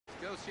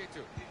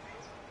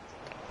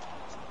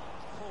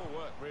Poor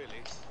work,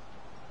 really.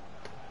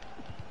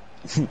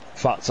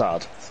 Fat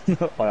sad.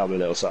 I am a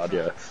little sad,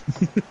 yeah.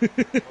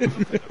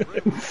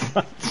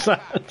 Fat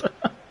sad.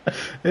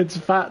 It's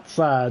fat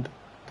sad.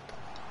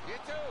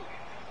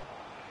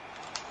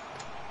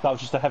 That was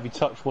just a heavy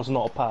touch, was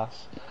not a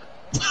pass.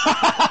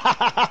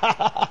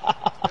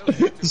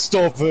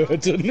 Stop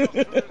Burton.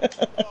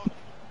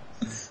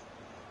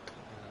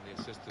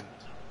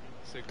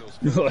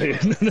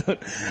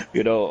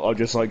 You know, I'll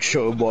just like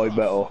show my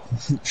metal,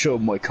 show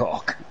my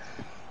cock.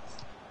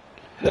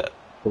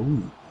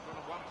 Ooh.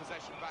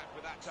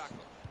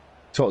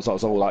 So that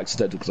was all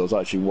accidental because I was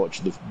actually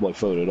watching my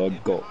phone and I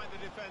got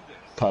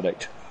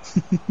panicked.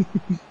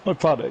 I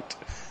panicked.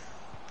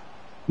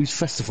 Who's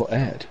Festival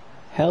Ed?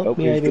 Help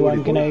me,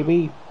 Obi-Wan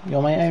Kenobi.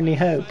 You're my only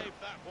hope.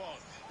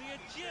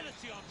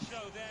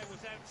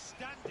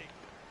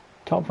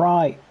 Top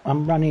right.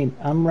 I'm running.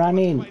 I'm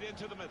running.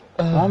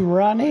 I'm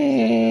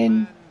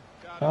running.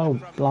 Oh,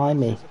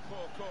 blimey.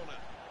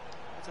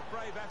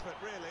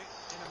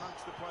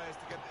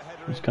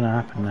 What's going to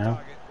happen now?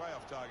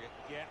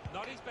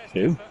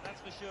 Who?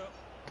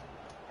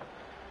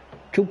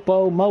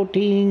 Chupo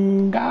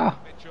Motinga.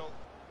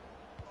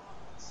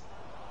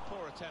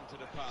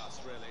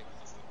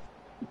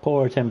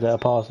 Poor attempt at a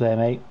pass there,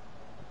 mate,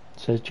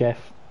 says Jeff.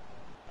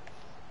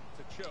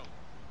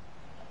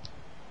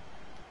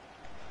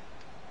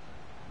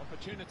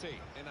 Opportunity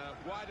in a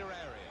wider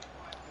area.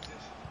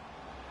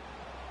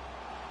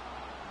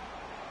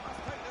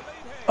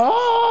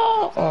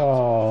 Oh!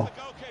 Oh!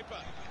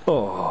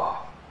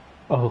 Oh!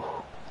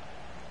 Oh!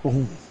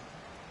 Oh!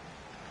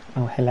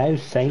 Oh! Hello,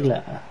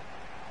 sailor.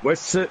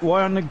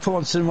 Why aren't they put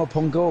on Cinema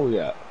Pongo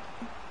yet?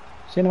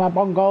 Cinema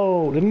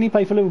Pongo. Didn't he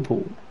play for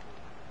Liverpool?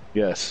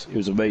 Yes, he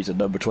was amazing.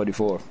 Number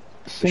 24.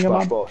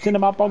 Cinema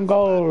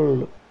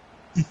Pongo.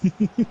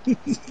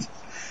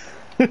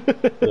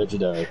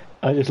 Legendary.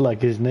 I just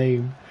like his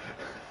name.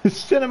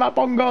 Cinema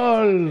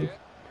Pongo.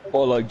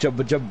 Or like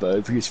Jumba Jumba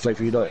if he used to play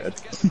for United.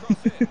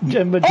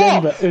 Jemba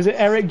Jemba. Oh! Is it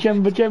Eric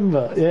Jemba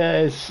Jemba?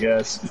 Yes.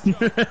 Yes.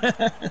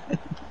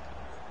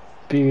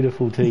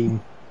 Beautiful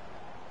team.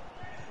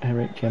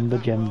 Eric Jemba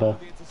Jemba.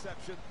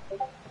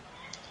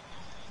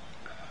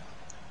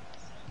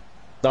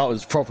 That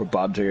was proper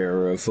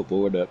banter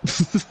football, wasn't it?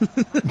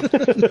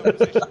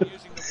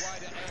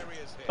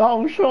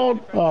 Oh,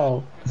 Sean!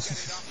 Oh.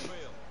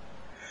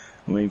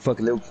 I mean,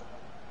 fucking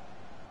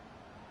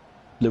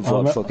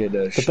Liverpool fucking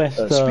the best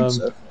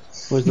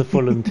was the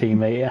Fulham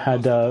teammate. It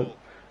had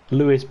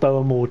Luis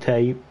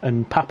Boamorte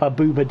and Papa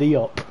Bouba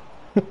Diop.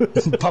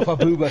 Papa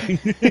Bouba.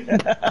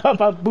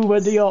 Papa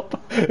Bouba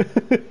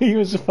Diop. He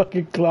was a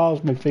fucking class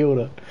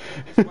midfielder.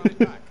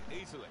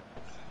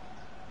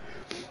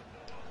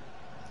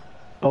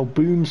 Oh,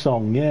 Boom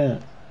Song, yeah.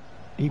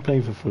 He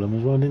played for Fulham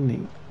as well, didn't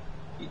he?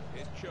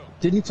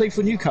 Didn't he play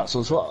for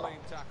Newcastle as well?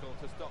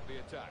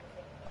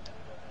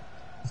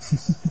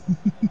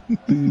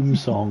 Boom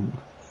Song.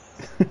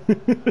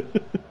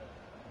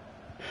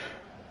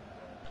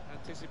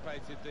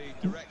 Anticipated the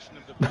direction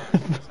of the ball,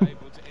 was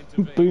able to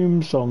intervene.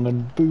 Boom Song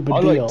and Bouba Diop. I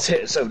like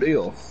Titus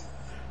O'Neill.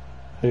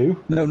 Who?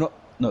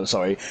 No,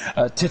 sorry.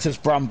 Titus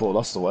Bramble,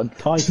 that's the one.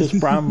 Titus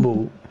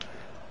Bramble.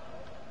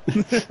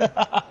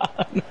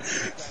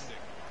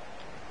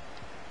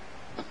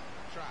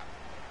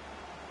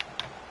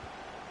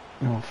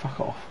 Oh, fuck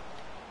off.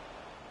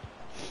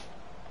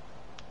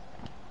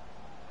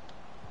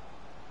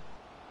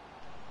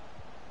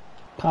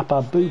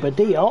 Papa Bouba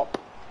Diop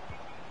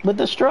with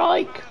the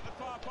strike.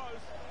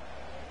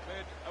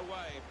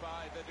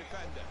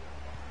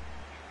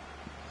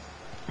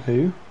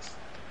 Who?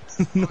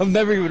 I've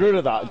never even heard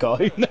of that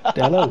guy.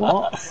 Della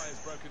what?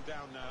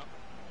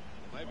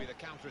 Maybe the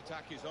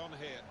counter-attack is on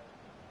here.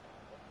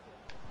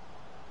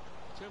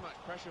 Too much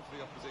pressure for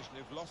the opposition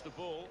who've lost the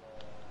ball.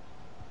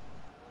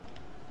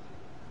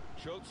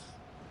 Schultz.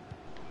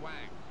 Wang.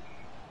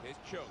 Here's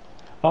Chuk.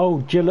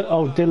 Oh,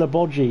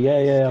 Dillaboji.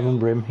 Yeah, I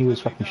remember him. He was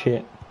fucking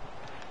shit.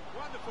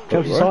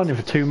 Chelsea signed him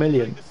for 2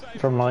 million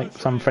from like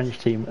some French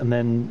team, and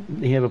then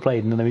he never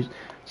played. And then he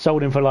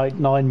sold him for like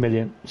 9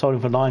 million. Sold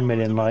him for 9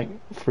 million like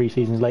 3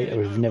 seasons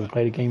later. He's never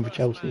played a game for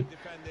Chelsea.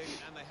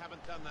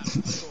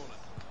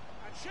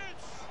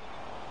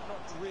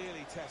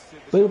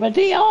 Bouba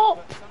Diop.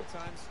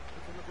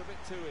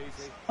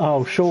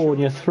 Oh, Sean,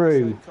 you're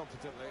through.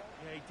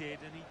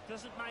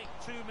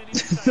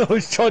 I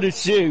was trying to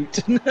shoot.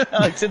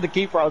 I said the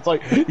keeper. I was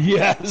like,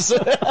 yes.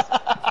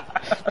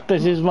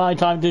 This is my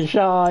time to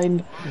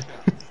shine.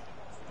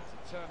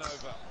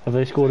 Have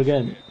they scored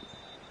again?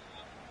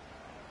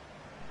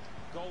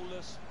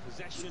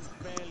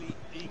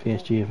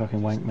 PSG are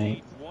fucking wank,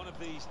 mate. One of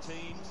these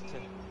teams to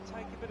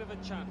take a bit of a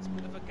chance, a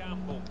bit of a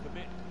gamble,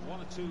 commit 1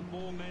 or 2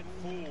 more men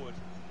forward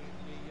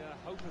in the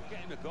hope of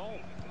getting a goal.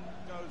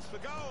 Goes for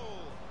goal.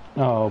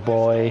 Oh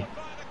boy.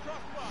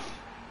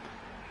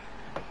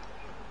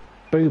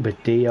 Bouba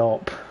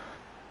Diop.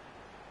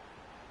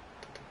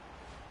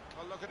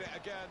 Oh, look at it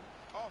again,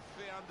 off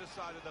the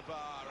underside of the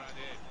bar and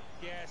in.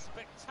 Yeah,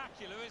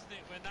 spectacular, isn't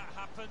it, when that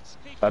happens?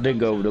 I didn't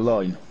go over the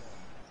line.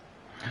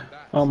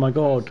 Oh my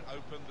god.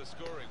 Opened the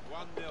scoring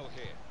 1-0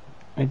 here.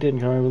 It didn't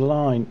come over the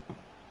line.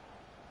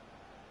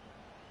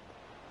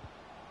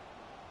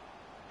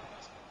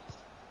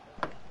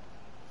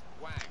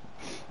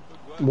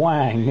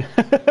 Wang.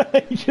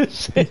 He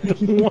just said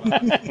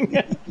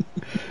Wang.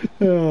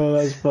 Oh,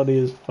 that's funny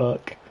as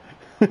fuck.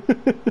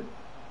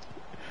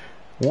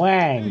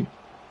 Wang.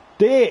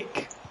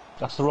 Dick.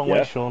 That's the wrong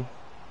way, Sean.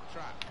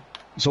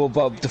 It's all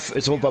about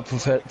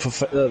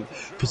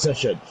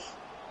possession.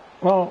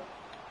 Well,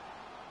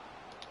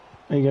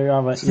 there you go. You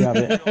have it. You have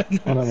it.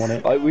 I don't want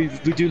it. We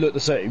do look the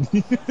same.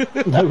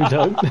 No, we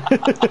don't.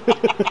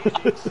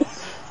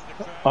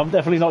 I'm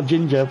definitely not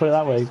ginger. Put it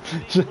that way.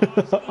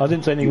 I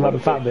didn't say anything about the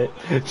fat bit.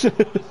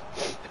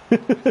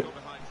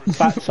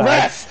 Fat sad.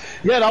 Ref!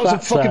 Yeah, that was a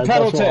fucking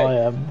penalty. That's what I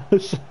am.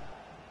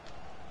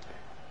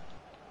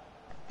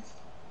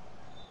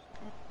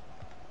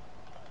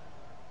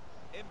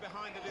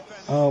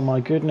 Oh my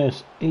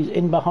goodness, he's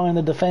in behind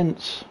the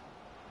defence.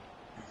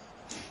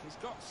 He's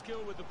got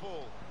skill with the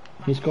ball.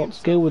 He's got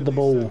skill with the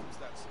ball.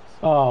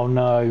 Oh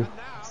no.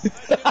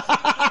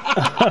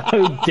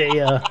 Oh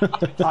dear.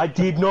 I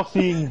did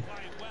nothing.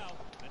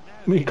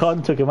 We kind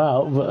of took him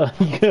out, but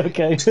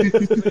okay. And the fact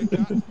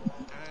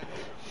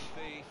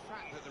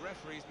that the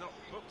referee's not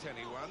booked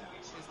anyone,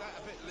 is that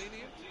a bit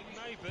lenient?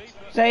 Maybe.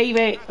 But Save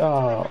it!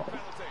 Oh.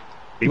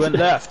 He went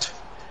left.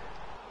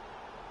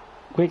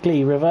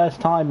 Quickly, reverse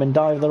time and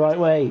dive the right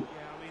way.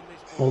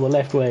 Or the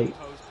left way.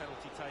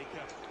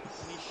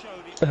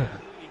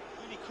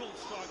 really cool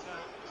strike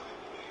that.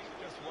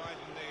 Just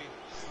widen the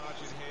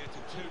margin here to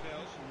 2-0.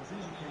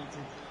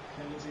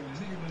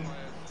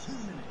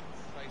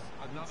 Face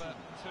another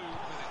 2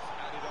 minutes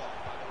added on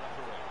by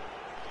the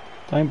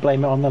referee. Don't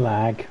blame it on the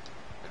lag.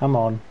 Come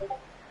on.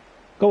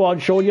 Go on,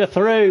 Sean, you're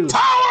through!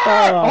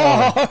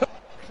 Oh.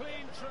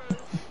 Clean through,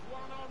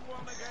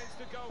 one-on-one against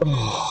the goal.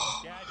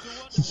 Yeah, it's a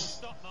wonderful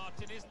stop,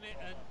 Martin, isn't it?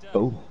 And,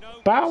 Oh.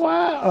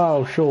 Bauer!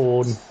 Oh,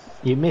 Sean.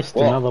 You missed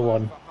another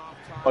one.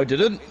 I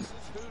didn't. 2-0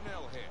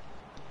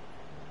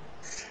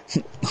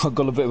 here. I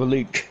got a bit of a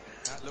leak.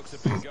 That looks a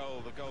big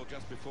goal, the goal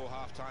just before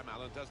half-time,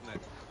 Alan, doesn't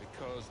it?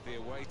 Because the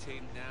away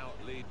team now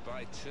lead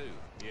by 2.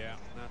 Yeah,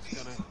 that's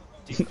going to...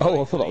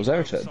 Oh, I thought that was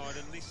Everton.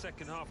 In this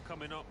second half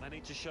coming up, they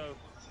need to show...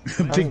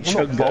 Big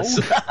Chungus.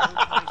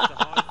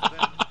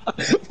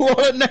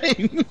 What a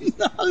name!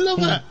 I love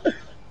it.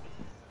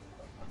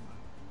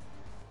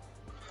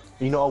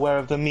 Are you not aware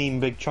of the meme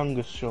Big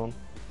Chungus, Sean?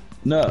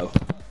 No.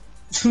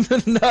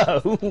 No.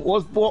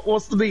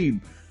 What's the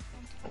meme?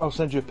 I'll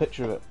send you a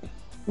picture of it.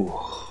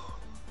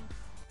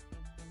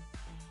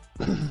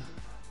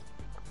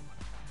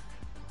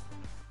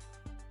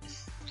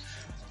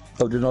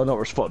 Oh, did I not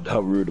respond? How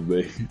rude of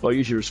me. I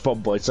usually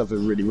respond by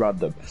something really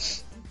random.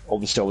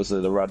 Obviously, I was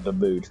in a random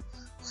mood.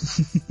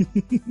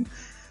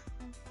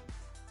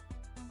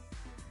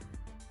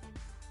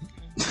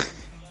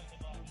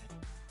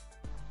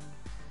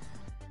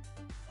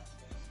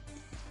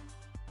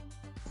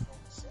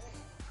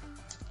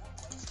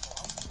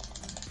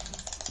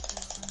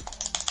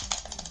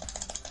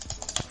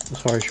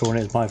 Sorry, Sean,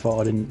 it's my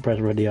fault I didn't press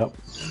ready up.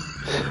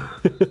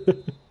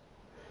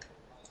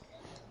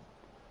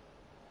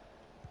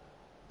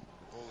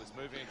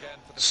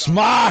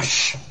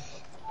 Smash!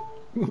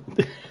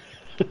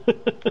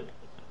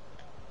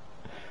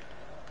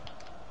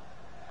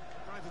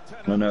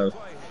 I know.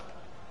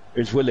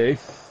 It's Willie.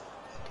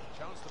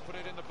 Chance to put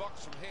it in the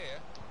box from here.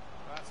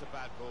 That's a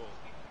bad ball.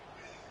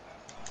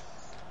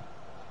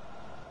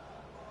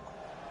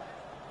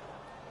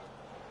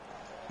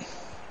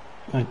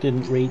 I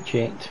didn't reach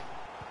it.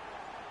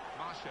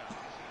 Marsha.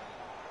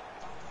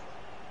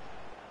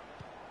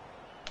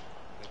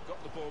 They've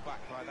got the ball back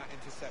by that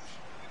interception.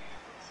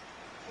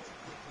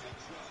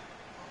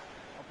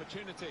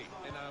 Opportunity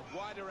in a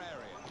wider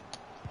area.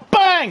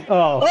 Bang!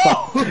 Oh,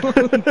 fuck.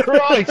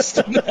 Christ!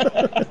 It is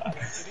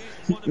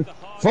one of the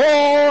hardest 4!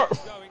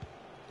 going.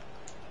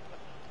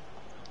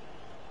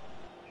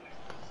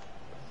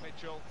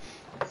 Mitchell.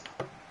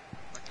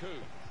 Maku.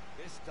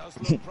 This does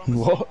look promising.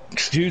 What?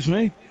 Excuse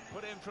me?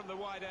 Put in from the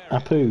wide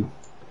area. Apu.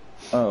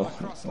 Oh,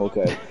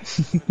 okay.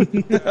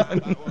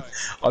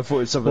 I thought it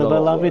was something The a lot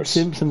beloved worse.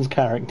 Simpsons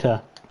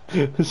character.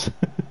 Apu! Give. It's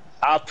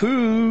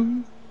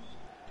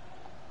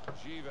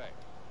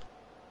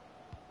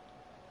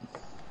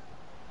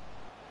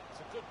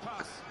a good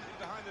pass in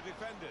behind the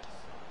defenders.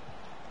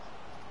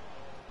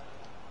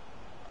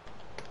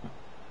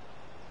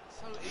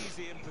 So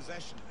easy in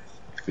possession.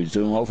 He's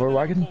doing well for a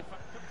wagon. Can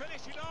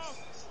finish it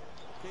off.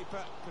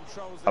 Keeper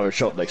controls Have a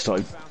shot next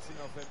time. bouncing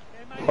off him.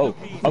 Oh,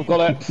 I've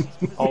got it.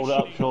 Hold it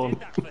up, Sean.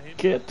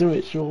 Get to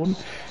it, Sean.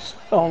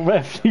 Oh,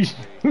 ref,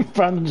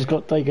 Brandon just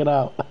got taken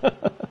out.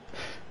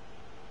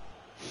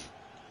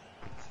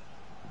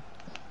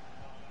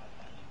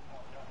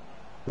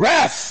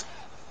 Ref!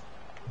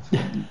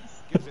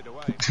 Gives it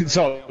away.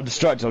 So I'm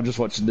distracted, I'm just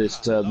watching this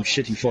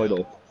shitty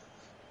final.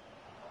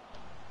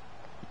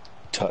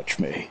 Touch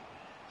me.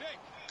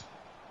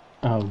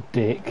 Oh,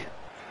 dick.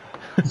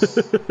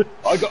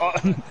 I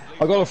got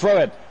a throw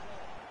in.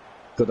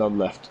 Good on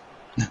left.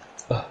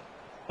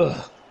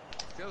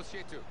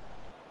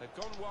 They've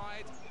gone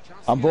wide.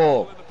 I'm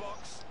ball. In the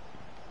box.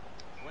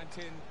 Went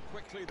in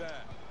quickly there.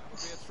 That'll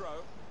be a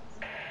throw.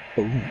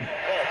 Ooh. Being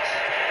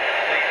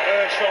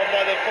urged on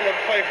by the Fulham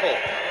faithful.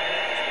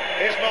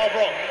 Here's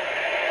Malbron.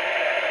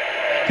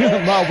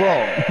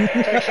 Malbron.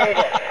 Takes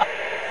over.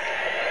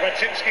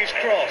 Raczynski's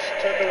cross,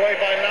 turned away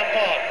by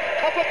Lampard.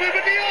 Papa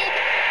Bouba Diop!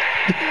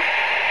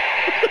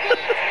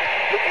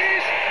 That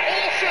is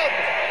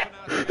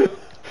awesome!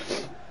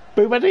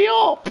 Bouba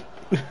Diop!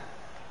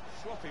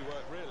 Sloppy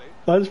work, really.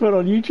 I just went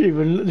on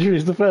YouTube and literally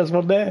it's the first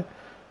one there.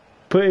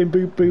 Put in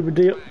Bouba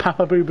Diop,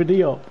 Papa Bouba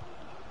Diop.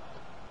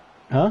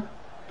 Huh?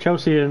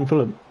 Chelsea and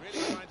Fulham. Really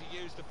trying to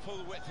use the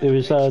full width. It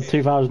was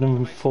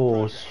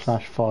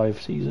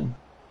 2004/5 season.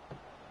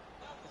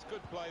 It's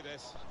good play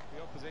this.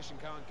 The opposition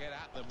can't get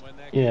at them when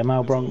they're... Yeah,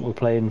 Mal Bronk were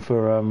playing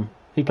for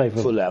he played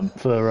for Fulham.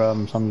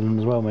 Sunderland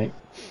as well, mate.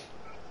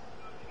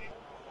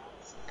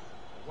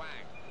 Wang.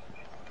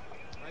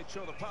 Made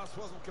sure the pass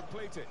wasn't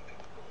completed.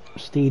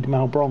 Steed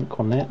Mal Bronk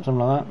on it, something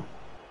like that.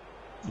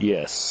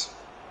 Yes.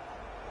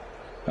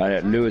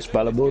 And Lewis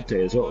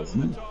Balabote as well,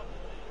 isn't it? Good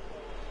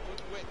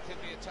width in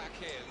the attack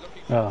here.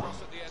 Looking Oh.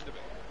 across at the end of it.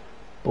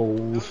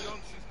 Balls. No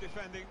nonsense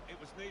defending. It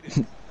was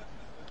needed.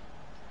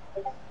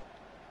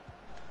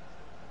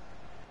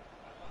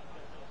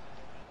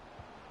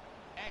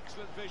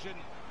 Excellent vision.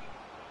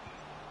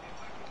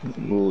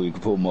 Oh, you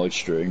can pull my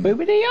string.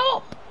 Bouba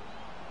Diop!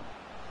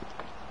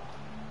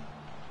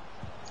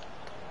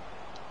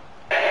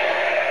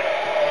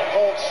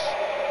 Holtz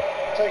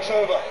takes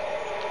over.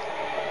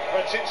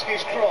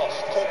 Raczynski's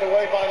cross, turned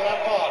away by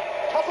Lampard.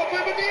 Papa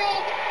Bouba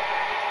Diop!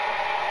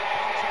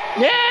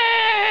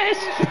 Yes!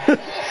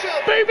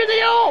 Awesome! Bouba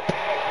Diop!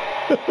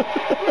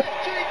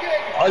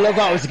 Breathtaking! I love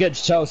that it was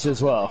against Chelsea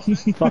as well.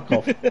 Fuck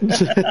off.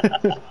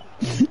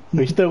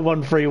 We still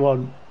won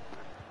 3-1.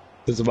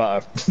 Doesn't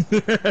matter.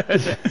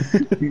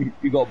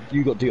 you got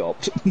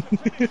Dioped.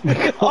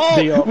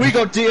 Diop. We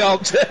got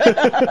Dioped.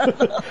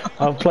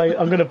 I'll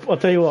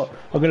tell you what,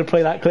 I'm gonna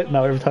play that clip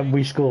now every time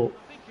we score.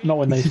 Not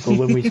when they score,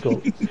 when we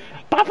score.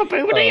 Papa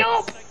Bouba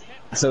Diop!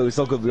 So it's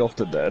not going to be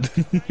often then.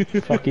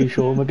 Fuck you,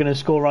 Sean, we're gonna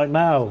score right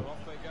now. Off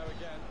they go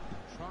again.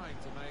 Trying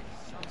to make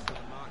some sort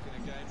of mark in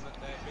a game that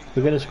they're being...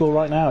 We're gonna score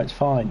right now, it's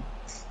fine.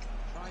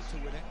 Tried to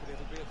win it, but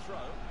it'll be a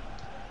throw.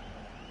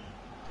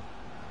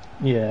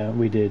 Yeah,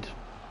 we did.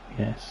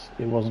 Yes,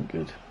 it wasn't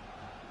good.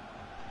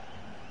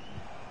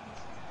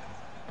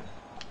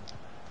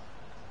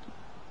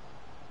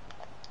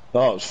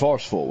 Oh, it was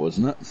Forrest's fault,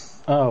 wasn't it?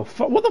 Oh,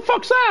 what the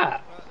fuck's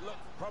that? Look,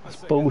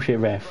 promising. Bullshit,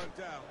 ref. Broke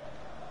down.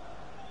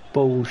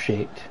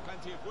 Bullshit.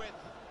 Plenty of width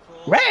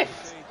for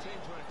Ref! the team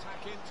to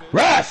attack into.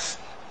 Ref!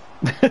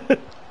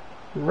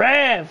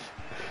 Ref!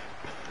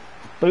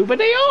 Bouba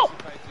Diop!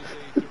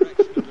 Anticipated the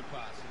direction of the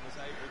pass and was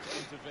able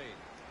to intervene.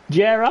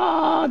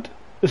 Gerard!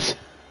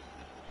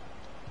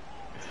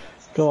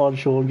 Go on,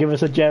 Sean, give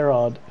us a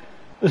Gerard.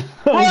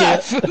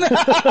 Ref!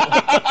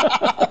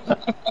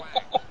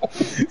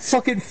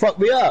 Fucking fuck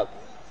me up.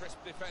 Crisp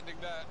defending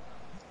there.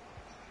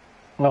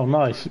 Oh,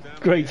 nice.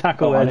 Great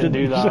tackle Oh, there, I didn't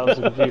didn't do that, I was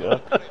a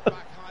computer. Put it back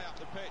high up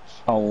the pitch.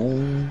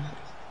 Oh.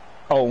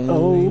 Oh,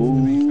 Very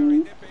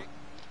nippy.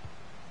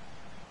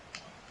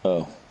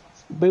 Oh.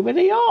 Bouba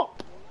Diop!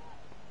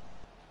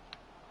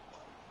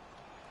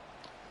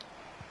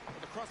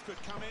 The cross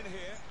could come in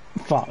here.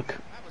 Fuck.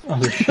 That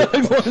was a shit.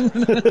 Get there to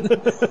convert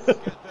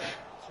the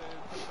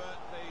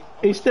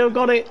He still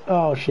got it.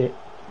 Oh, shit.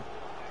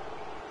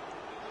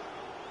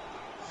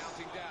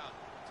 counting down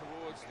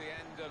towards the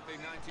end of the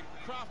 90.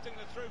 Crafting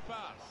the through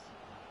pass.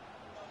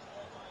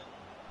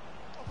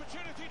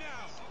 Opportunity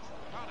now.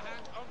 Can't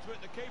hang onto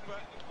it, the keeper.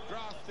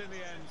 Grasped in the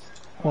end.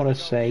 What a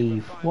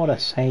save. What a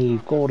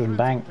save. Gordon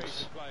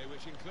Banks. Play,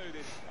 which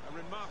included a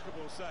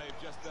remarkable save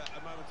just a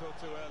moment or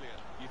two earlier.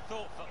 You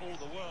thought for all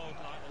the world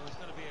like there was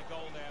going to be a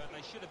goal there, and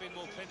they should have been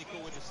more clinical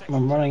with the second.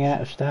 I'm running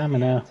out of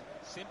stamina.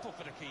 Simple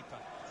for the keeper.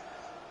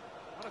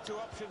 One or two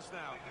options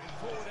now.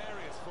 Forward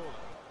areas for them.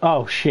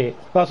 Oh, shit.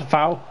 That's a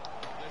foul.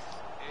 This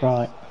is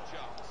Right. a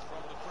chance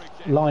from the free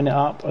kick. Line it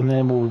up and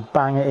then we'll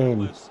bang it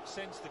in.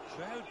 Sense the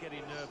crowd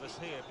getting nervous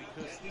here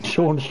because this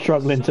Sean's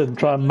struggling to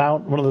try and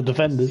mount one of the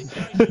defenders.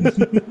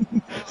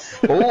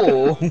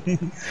 Oh.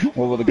 What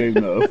will the game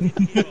know? he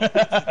did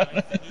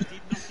not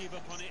give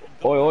up on it.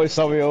 And Oi, oi,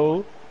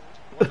 Samuel.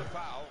 Was a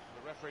foul.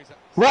 The referee's at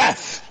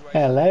Ref!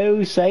 Hello, Get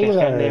near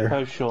sailor.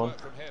 post, Sean.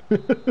 from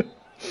him.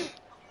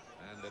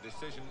 And the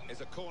decision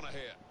is a corner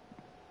here.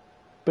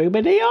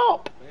 Bouba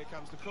Diop! Here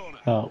comes the corner.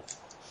 Oh,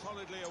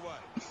 Solidly away.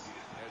 Yeah,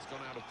 it's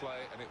gone out of play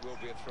and it will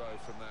be a throw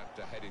from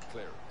that headed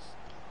clearance.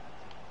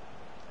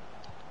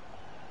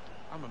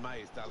 I'm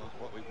amazed, Alan,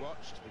 what we've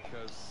watched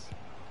because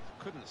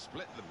couldn't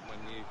split them when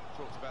you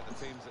talked about the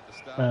teams at the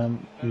start.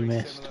 we Very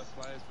missed. similar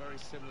players, very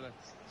similar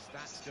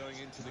stats going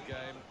into the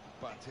game,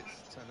 but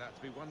it's turned out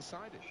to be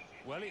one-sided.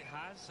 well, it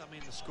has. I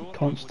mean, the score.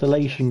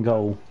 constellation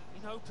goal.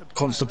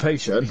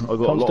 Constipation? I got a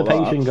lot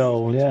Constipation of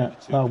goal, yeah.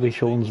 That'll be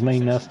Sean's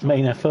main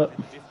effort.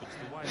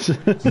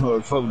 that. Oh,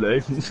 if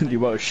only. The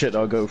amount of shit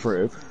I'll go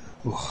through.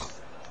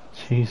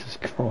 Jesus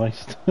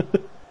Christ.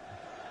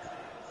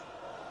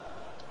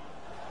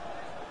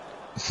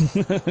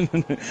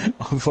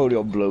 I'm fully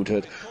on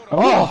bloated.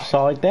 Oh,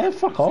 offside there.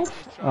 Fuck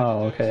off.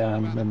 Oh, okay.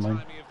 Never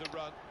mind.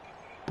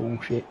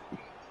 Bullshit.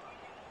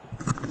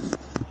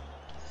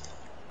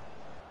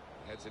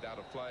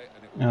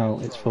 Oh,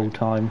 it's full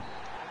time.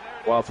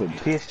 What happened?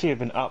 PSG have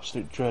been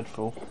absolute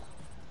dreadful.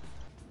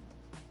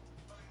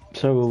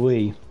 So were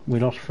we. We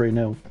lost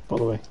 3-0, by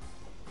the way.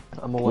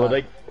 I'm aware.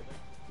 Well,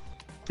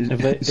 Is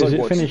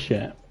it finished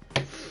yet?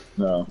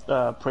 No.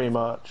 Pretty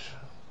much.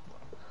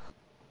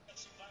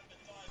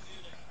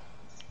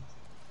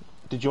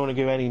 Did you want to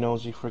give any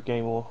Knowlesy for a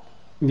game or?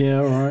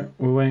 Yeah, alright.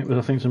 We're waiting, but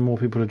I think some more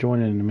people are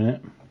joining in a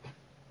minute.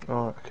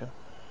 Oh, okay.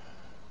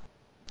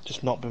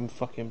 Just not been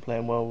fucking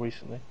playing well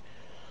recently.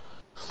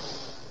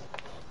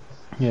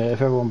 Yeah,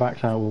 if everyone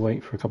backs out, we'll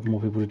wait for a couple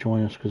more people to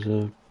join us because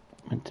they're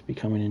meant to be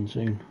coming in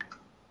soon.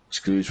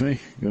 Excuse me,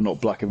 you're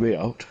not blacking me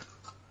out.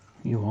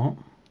 You what?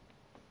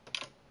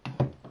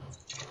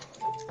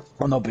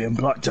 I'm not being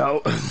blacked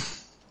out.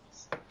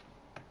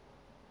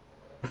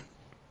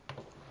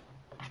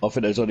 I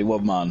think there's only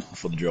one man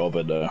for the job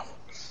in there.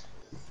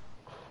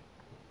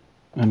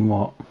 And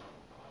what?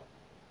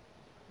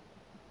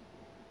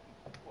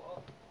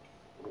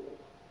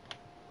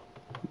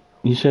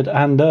 You said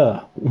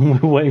we're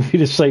waiting for you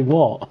to say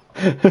what?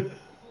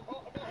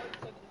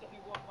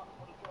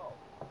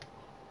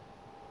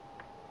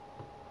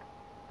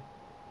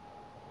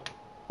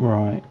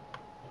 Right.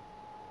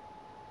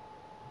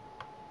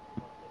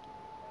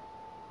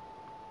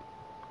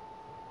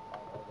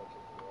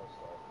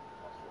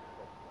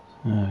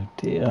 Oh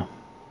dear.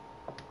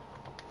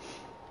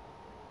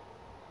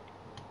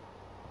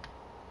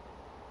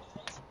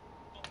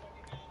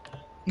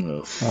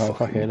 Oh,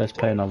 fuck it, let's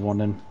play another one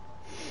then.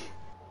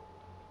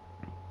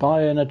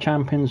 Bayern are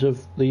champions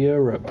of the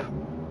Europe.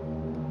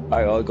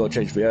 I gotta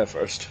change my hair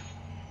first.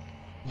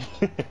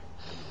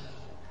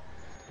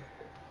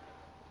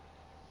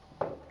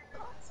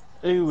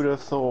 Who would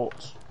have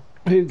thought?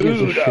 Who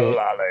gives a shit?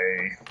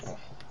 Lally.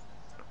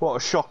 What a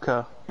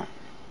shocker.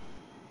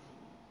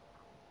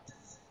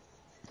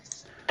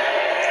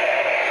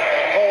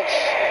 Holtz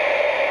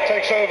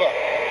takes over.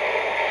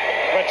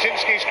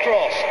 Raczynski's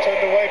cross,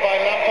 turned away by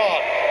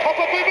Lampard.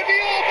 Papa Bouba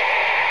Diop!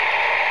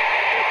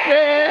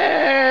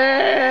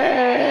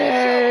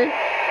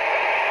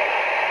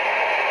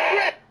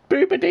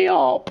 Bouba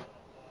Diop!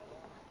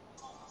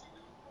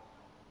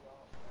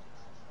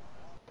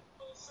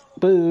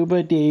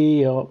 Bouba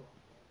Diop.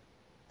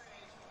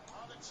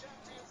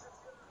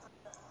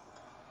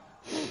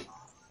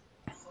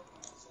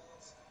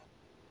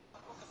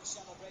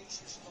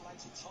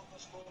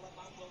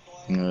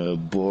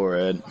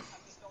 Boring.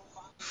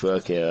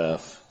 Fuck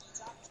off.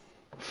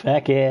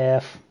 Fuck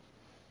off.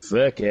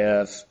 Fuck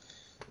off.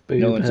 Bouba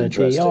No one's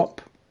interested. Diop.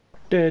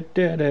 Da,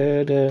 da,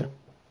 da, da.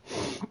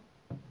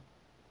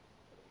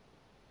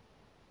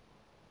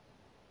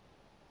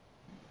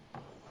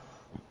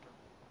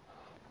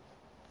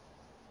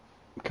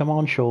 Come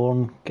on,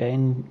 Sean. Get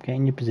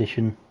in your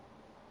position.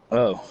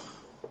 Oh.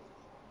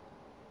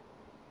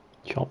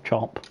 Chop,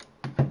 chop.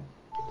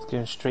 It's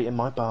going straight in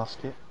my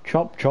basket.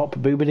 Chop, chop,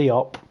 boobity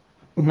up.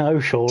 No,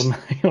 Sean,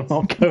 you're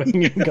not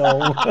going in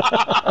goal.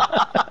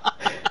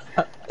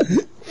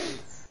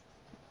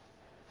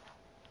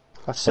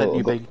 I sent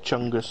you big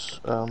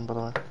chungus, by the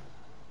way.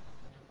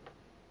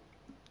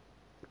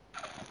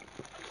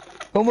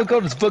 Oh my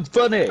god, it's Bugs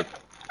Bunny!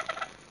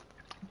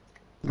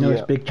 No, Yeah.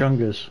 it's Big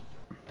Chungus.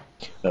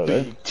 No,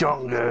 then. Big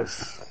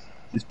chungus!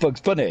 It's Bugs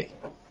Bunny.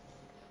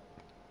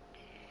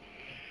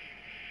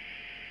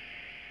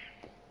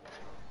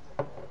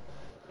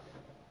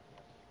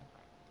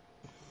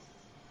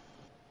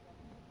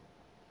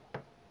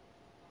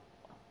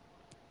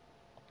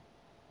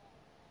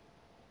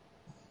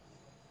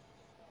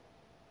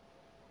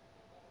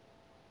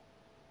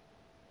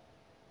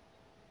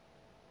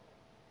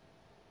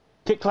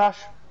 Kick clash!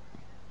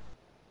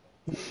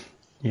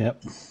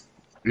 Yep.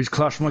 Who's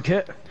clashed my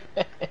kit?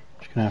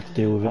 Just gonna have to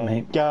deal with it,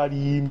 mate. Got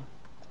him!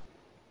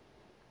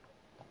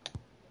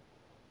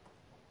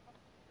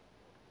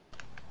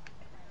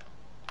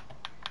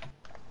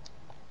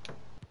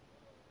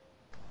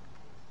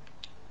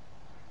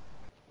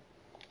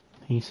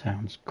 He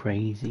sounds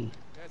crazy.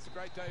 Yeah, it's a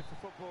great day for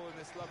football in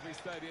this lovely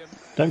stadium.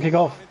 Don't kick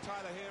off.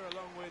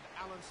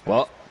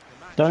 What?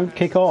 Don't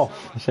kick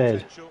off, I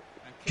said.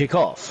 Kick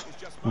off?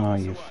 Oh,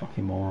 you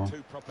fucking moron.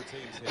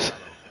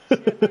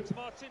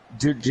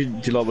 Do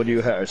you like my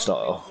new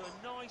hairstyle?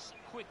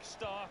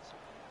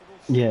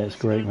 Yeah, it's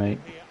great, mate.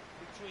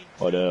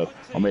 I know.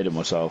 I made it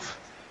myself.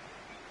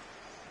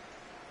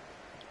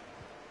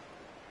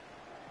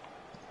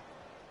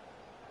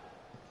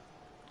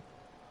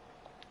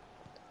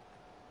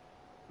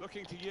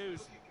 Looking to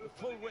use the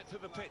full width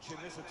of the pitch in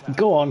this attack.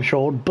 Go on,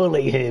 Sean,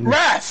 bully him.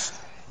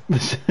 Ref!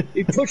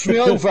 He pushed me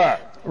over!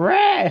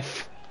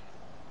 Ref!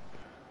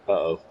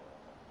 Uh-oh.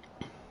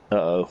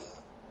 Uh-oh.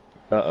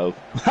 Uh-oh.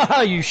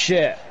 Haha, you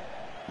shit!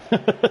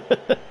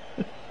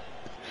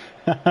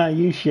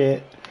 You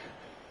shit.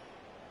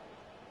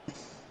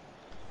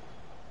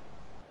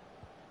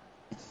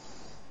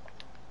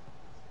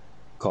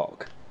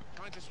 Cock.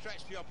 trying to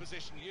stretch the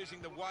opposition using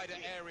the wider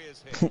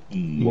areas here.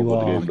 You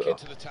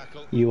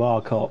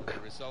are cock. The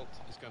result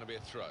is going to be a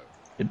throw.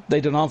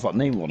 They don't have that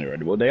name on here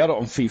anymore. They had it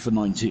on FIFA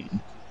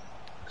 19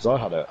 because I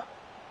had it.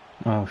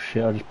 Oh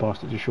shit! I just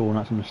passed it to Sean.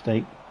 That's a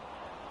mistake.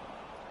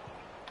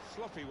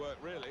 Sloppy work,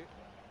 really.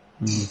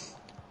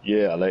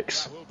 Yeah,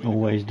 Alex.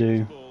 Always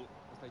do.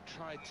 They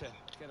tried to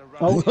get a run.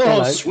 Oh,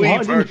 Oh, sweet why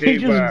didn't he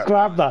keeper. just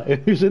grab that?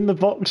 Who's in the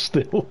box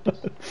still?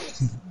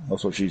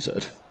 That's what she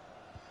said.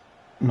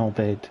 Not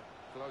bad.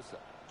 Closer.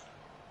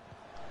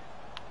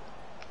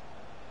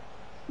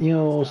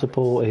 Your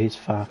support is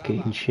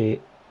fucking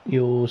shit.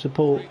 Your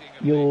support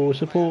is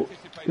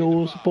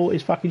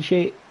fucking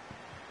shit.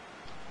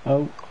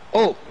 Oh.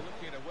 Oh!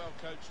 Looking at a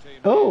well-coached team.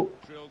 Oh!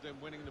 Drilled in,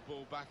 winning the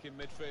ball back in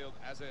midfield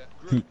as a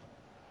group.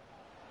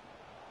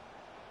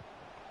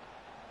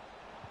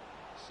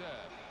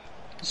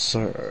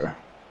 Sir.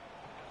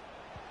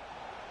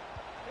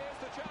 Here's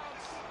the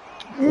chance.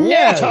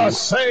 What a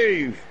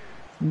save!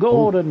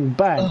 Gordon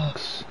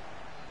Banks.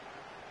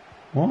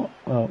 What?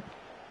 Oh.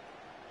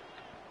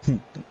 I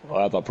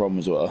had that problem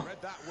as well.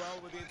 Read that well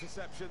with the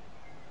interception.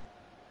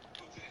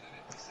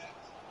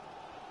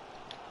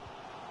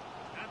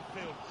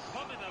 Anfield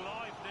coming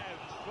alive now,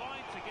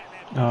 trying to get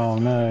their Oh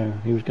no,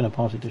 he was going to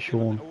pass it to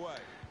Sean.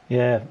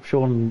 Yeah,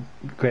 Sean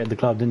created the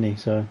club, didn't he?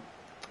 So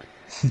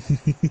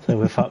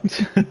we're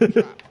fucked. I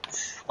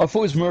thought it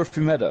was Murphy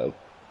Meadow.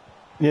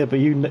 Yeah, but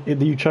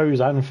you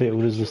chose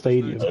Anfield as the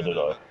stadium. So did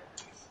I.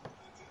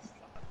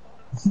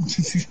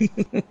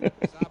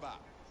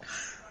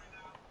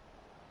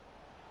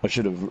 I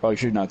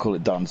should now call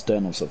it Dan's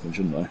Den or something,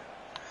 shouldn't I?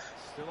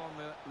 Still on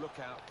the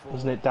lookout for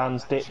Wasn't it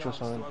Dan's Ditch or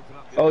something?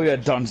 Oh yeah,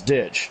 Dan's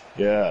Ditch.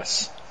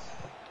 Yes.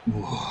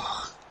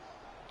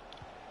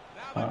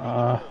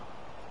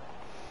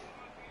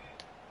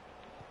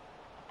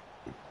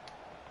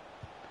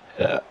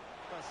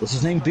 What's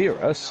his name?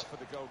 Beerus?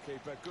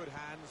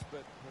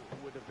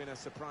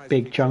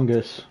 Big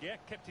Chungus. Yeah,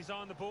 kept his eye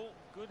on the ball.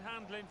 Good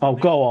handling. Oh,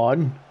 go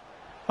on.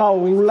 Oh,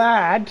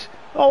 lad.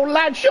 Oh,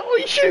 lad, shoot.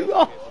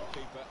 Oh.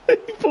 He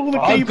pulled the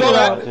keeper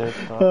out.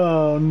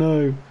 Oh,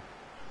 no.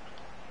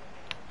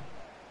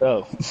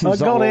 Oh, I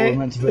got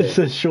it. It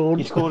says Sean.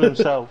 He scored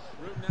himself.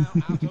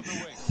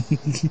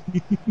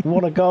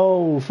 What a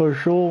goal for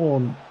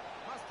Sean.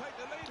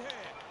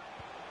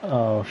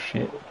 Oh,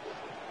 shit.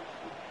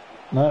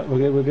 No,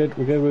 we're good.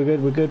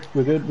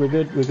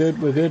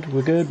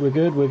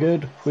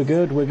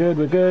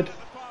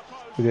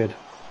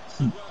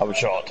 Have a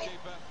shot.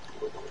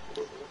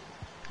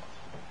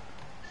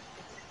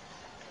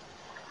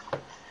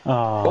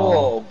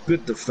 Oh,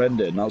 good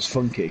defending. That was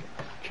funky.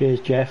 Cheers,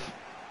 Jeff.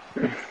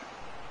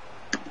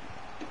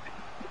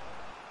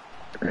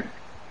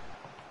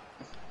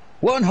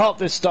 One hop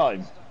this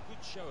time.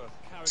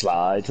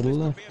 Slide to the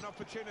left.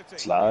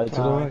 Slide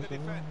to the right.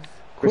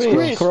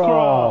 Criss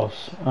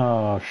cross.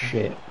 Oh,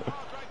 shit.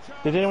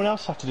 Did anyone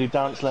else have to do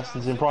dance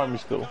lessons in primary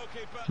school?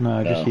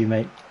 No, just you,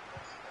 mate.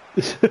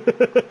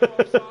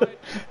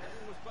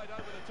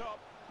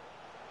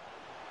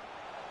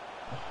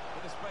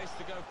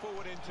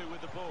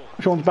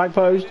 Sean's back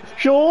post.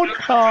 Sean!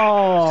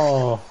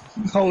 Oh!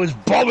 I was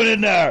bombing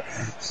in there!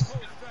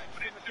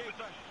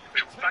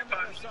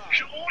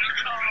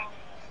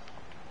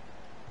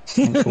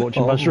 Thanks for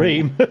watching my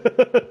stream.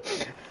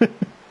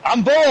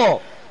 And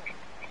ball!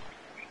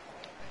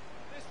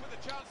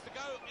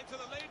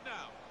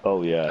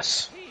 Oh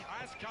yes.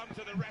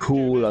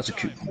 Cool as a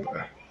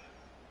cucumber.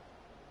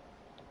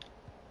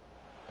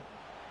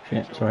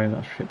 Shit, sorry,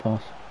 that's a shit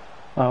pass.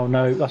 Oh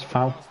no, that's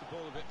foul.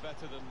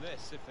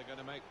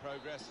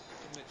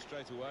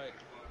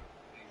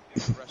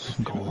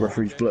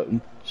 Referee's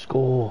blown.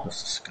 Score.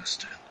 That's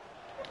disgusting.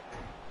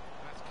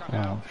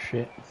 Oh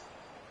shit.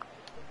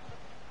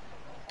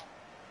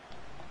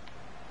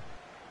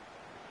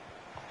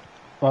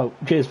 Well,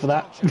 cheers for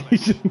that.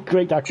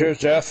 Great tackle. Cheers,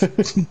 Jeff.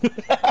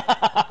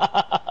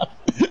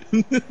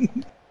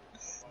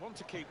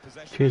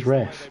 Cheers,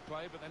 ref.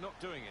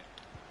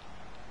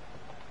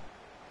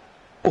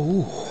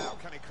 Oh,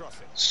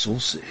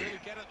 saucy.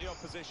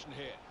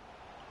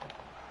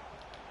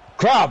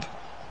 Crab!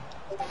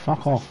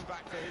 Fuck off.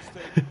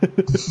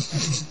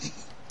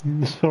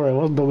 Sorry, I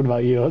wasn't talking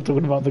about you. I was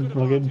talking about the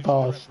fucking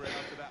pass.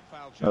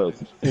 Oh, It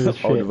was I would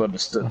shit. have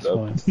understood That's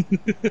though. fine.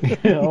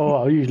 Oh,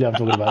 well, usually I'm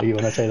talking about you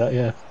when I say that,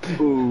 yeah.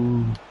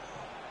 Ooh.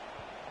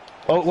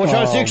 Oh, watch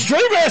out, it's the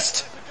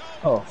extremist!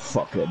 Oh,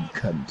 fucking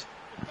cunt.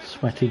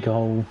 Sweaty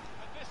goal.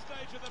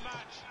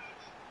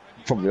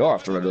 Probably are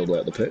after a little bit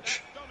at the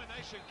pitch.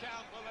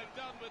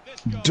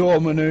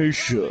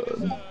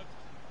 Domination.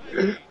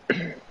 And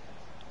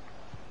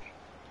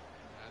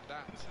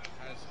that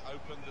has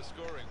opened the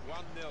scoring.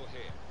 1-0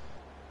 here.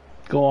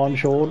 Go on,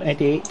 Sean,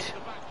 edit.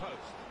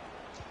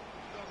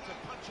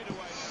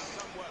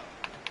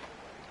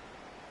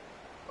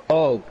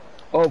 Oh,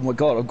 oh my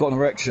god, I've got an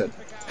erection.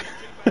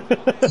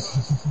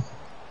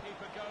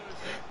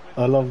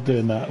 I love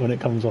doing that when it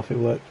comes off, it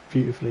works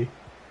beautifully.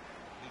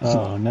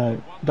 Oh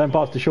no. Don't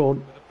pass to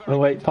Sean. Oh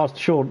wait, pass to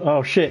Sean.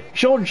 Oh shit.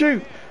 Sean,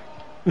 shoot!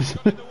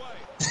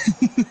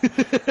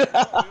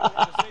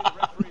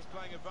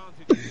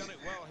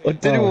 I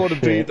didn't want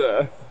to be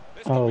there.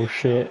 Oh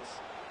shit.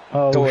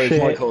 Oh Don't worry,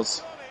 shit.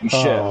 Michaels. You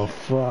Oh shit.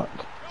 fuck.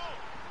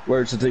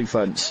 Where's the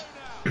defence?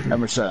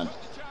 Emerson.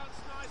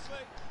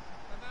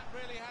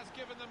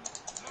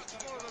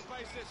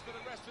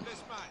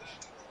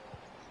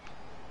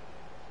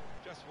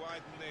 Just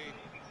widen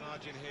the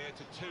margin here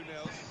to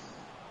 2-0.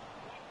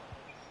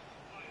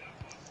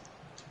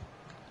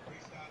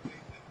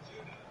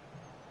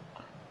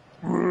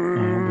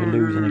 We're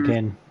losing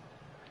again.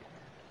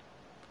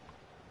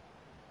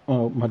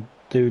 Oh, my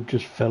dude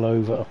just fell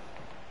over.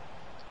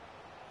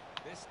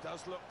 This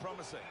does look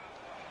promising.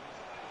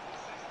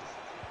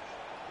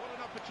 What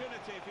an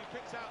opportunity if he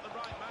picks out the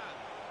right man.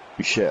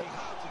 You shit.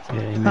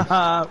 Yeah, he missed.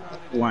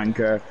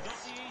 Wanker. Not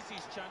the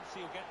easiest chance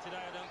he'll get today,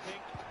 I don't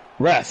think.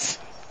 Ref.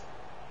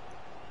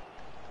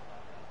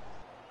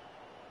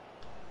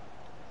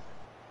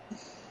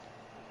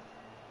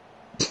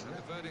 And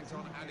the verdict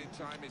on added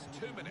time is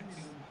 2 minutes.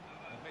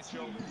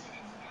 Mitchell.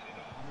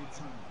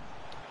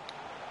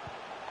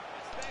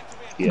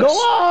 Yes. Go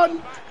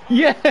on!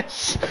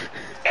 Yes!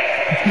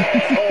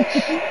 Holtz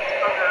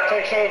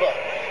takes over.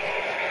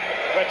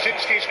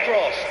 Raczynski's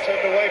cross,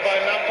 turned away by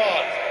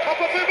Lampard. Top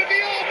of Bouba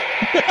Diop!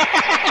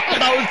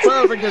 That was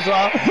perfect as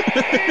well.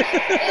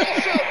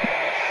 Awesome!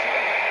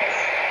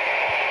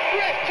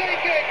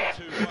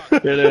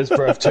 Breathtaking! It is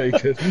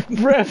breathtaking.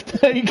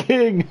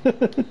 Breathtaking!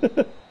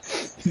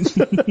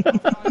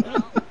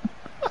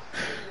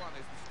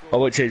 I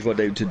won't change my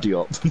name to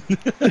Diop. So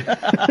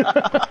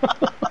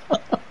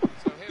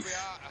here we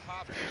are, a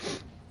half.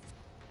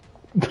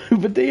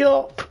 Bouba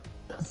Diop!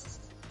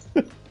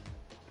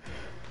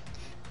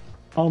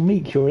 Oh,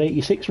 Meek, you're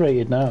 86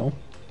 rated now.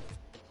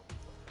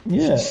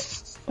 Yeah,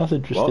 that's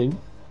interesting.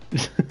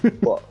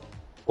 What?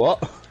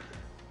 What?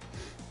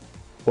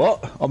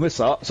 What? I missed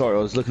that. Sorry,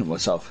 I was looking at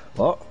myself.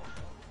 What?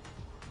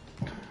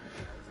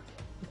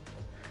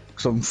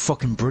 Because I'm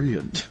fucking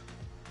brilliant.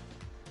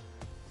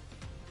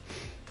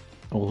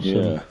 Awesome.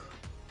 Yeah.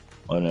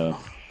 I know.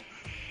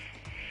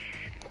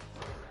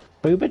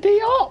 Bouba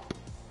Diop!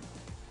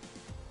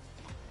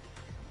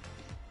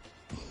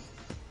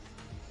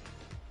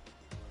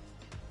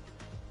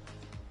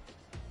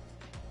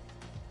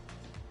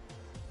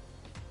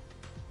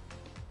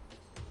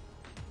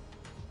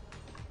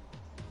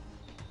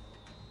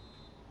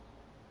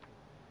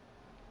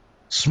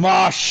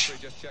 Smash!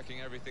 Just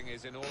checking everything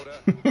is in order.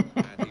 And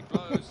he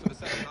blows for the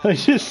second half. I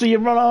just see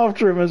him run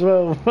after him as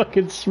well.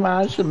 Fucking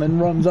smash and then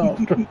runs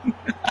after him.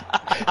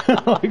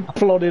 Like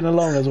plodding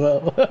along as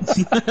well.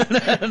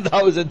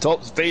 That was at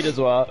top speed as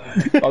well.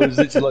 I was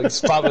literally like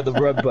spamming the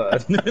red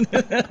button.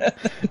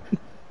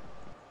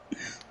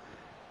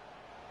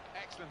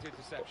 Excellent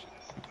interception.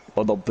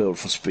 I'm not built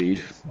for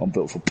speed. I'm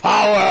built for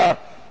power!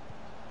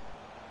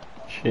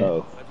 Shit.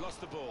 No. They've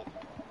lost the ball.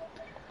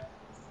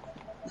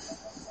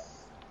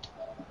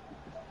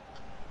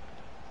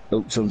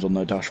 Oh, someone's on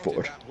their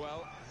dashboard. That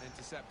well,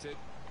 intercepted.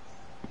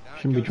 Now it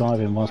Shouldn't be goes into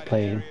driving the whilst wide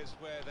playing. areas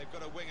where they've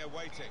got a winger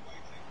waiting.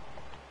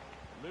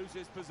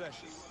 Loses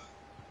possession.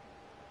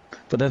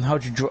 But then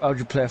how'd you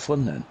play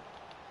F1 then?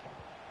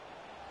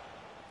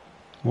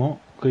 What?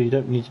 Because you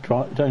don't need to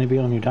drive. Don't need to be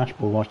on your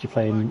dashboard whilst you're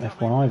playing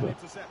F1 either.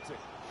 Intercepted.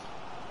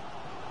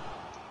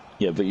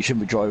 Yeah, but you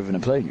shouldn't be driving a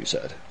plane, you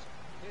said.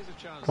 Here's a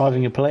chance.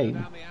 Driving a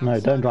plane? No,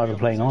 don't drive a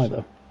plane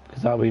either.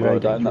 Because that would be very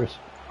dangerous.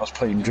 That's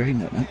plain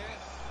drain, isn't it?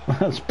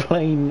 That's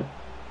plain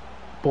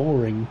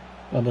boring.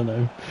 I don't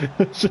know.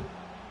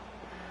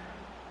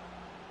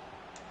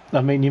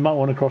 I mean, you might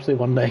want to cross it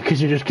one day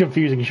because you're just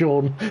confusing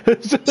Sean.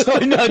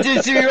 Sorry, no, did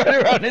you see me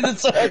running around in the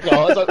circle?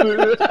 I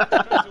was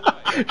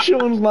like,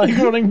 Sean's like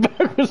running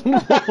backwards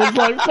and forwards,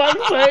 like,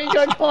 fuck's sake,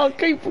 I can't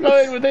keep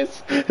going with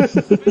this.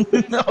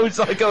 I was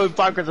like going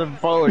backwards and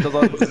forwards. I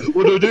was like,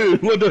 what do I do?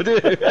 What do I do?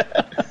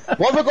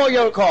 Why have I got a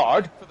yellow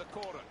card? For the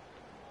corner.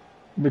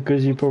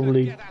 Because you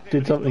probably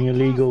did something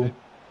illegal.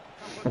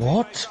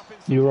 What?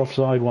 You were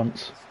offside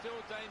once. Still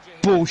danger here.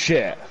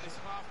 Bullshit.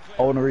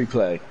 I want to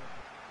replay.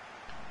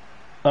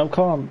 I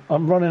can't.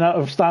 I'm running out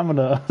of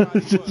stamina.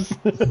 Just-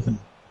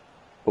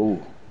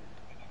 Ooh.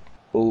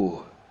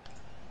 Ooh.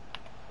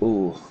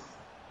 Ooh.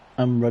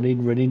 I'm running,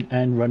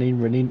 and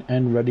running,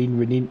 and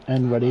running,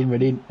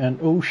 and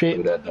oh Look shit.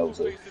 at that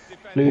Knowlesy.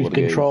 Lose What a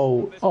game.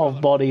 control of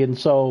body and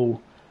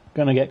soul.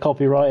 Gonna get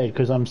copyrighted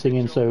because I'm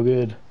singing so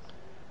good.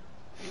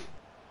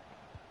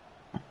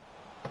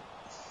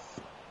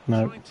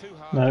 No. Trying too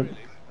hard, No. really,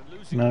 and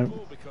losing No. the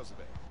ball because of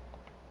it.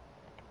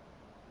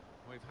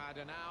 We've had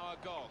an hour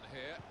gone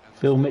here. And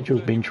Phil still Mitchell's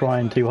 30 been minutes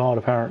trying left. too hard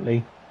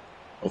apparently.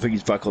 I think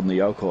he's back on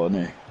the alcohol,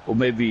 isn't he? Or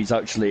maybe he's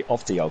actually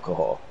off the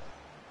alcohol.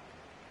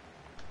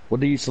 What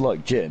did he used to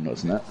like? Gin,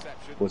 wasn't it?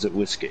 Was it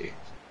whiskey?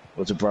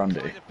 Was it brandy?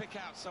 Trying to pick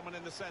out someone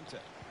in the centre.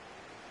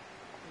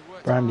 He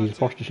worked Brandy's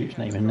hard to prostitute's get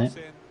name, the isn't cross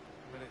it? in,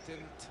 but it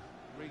didn't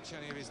reach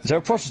any of his Is there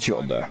a teammates prostitute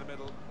on lying there? in the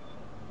middle.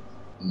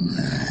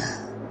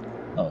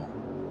 Oh.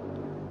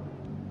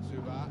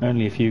 Zuba.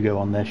 Only if you go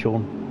on there,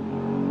 Sean.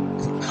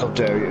 How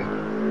dare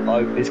you?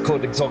 It's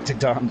called exotic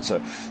dancer.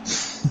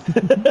 Needs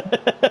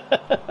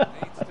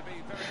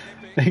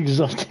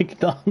Exotic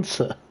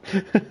dancer.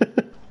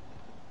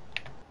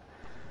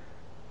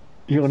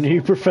 Your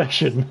new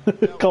profession.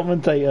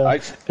 Commentator.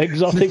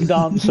 Exotic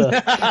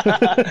dancer.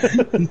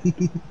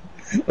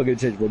 I'm going to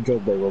change my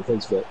job name on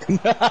Facebook.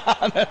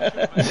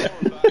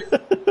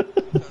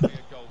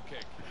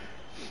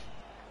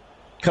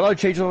 Can I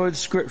change my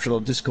description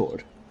on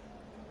Discord?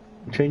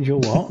 Change your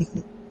what?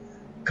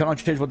 Can I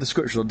change my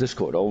description on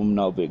Discord? I'll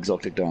now be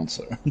exotic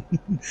dancer.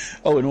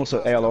 Oh, and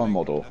also ALR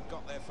model.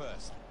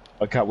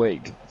 I can't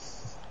wait.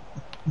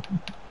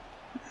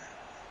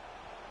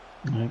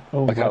 No.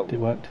 Oh, it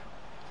worked.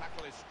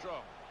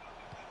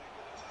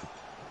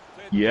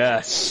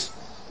 Yes.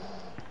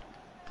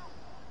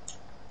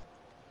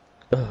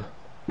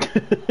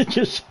 It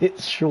just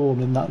hits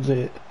Sean and that's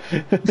it.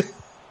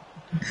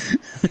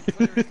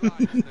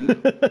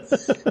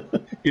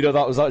 You know,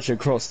 that was actually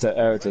across to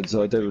Ayrton,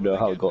 so I don't even know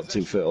how it got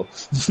to Phil.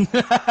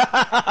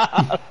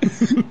 That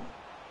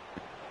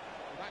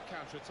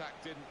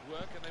counter-attack didn't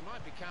work, and they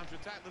might be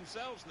counter-attacked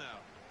themselves now.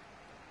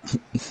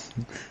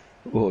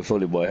 Oh, if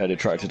only my head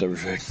attracted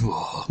everything.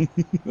 Oh,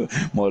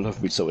 my life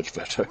would be so much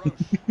better.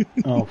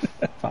 Oh,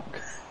 fuck.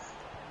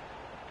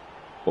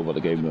 What about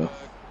the game though?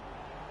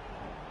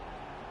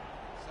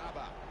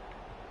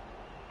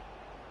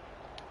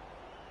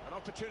 An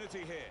opportunity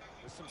here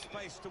with some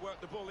space to work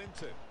the ball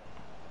into.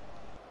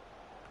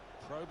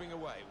 Probing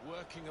away,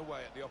 working away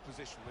at the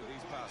opposition with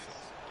these passes.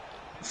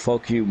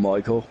 Fuck you,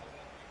 Michael.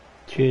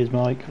 Cheers,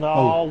 Mike. No,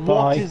 oh, what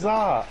bye. is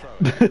that?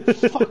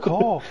 Fuck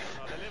off.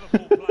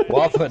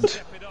 What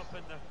happened?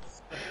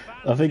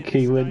 I think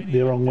he went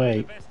the wrong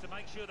way.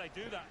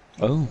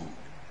 Oh.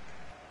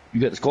 You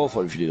get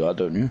disqualified if you do that,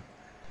 don't you?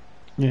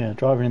 Yeah,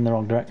 driving in the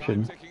wrong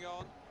direction. Ticking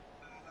on.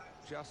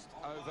 Just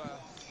over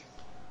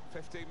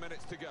 15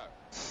 minutes to go.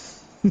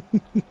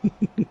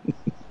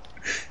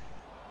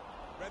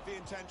 Read the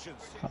intentions.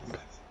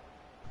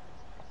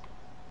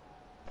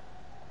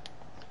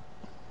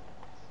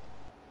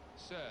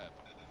 Serve.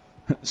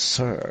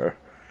 Sir.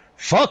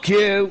 Fuck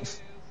you!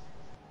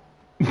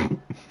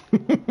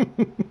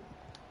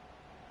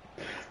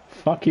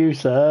 Fuck you,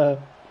 sir.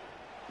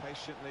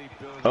 Patiently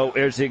building. Oh,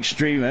 here's the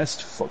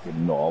extremist.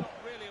 Fucking knob.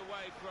 Really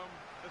away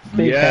from the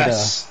Big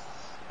Yes!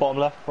 Bottom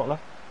left, bottom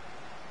left.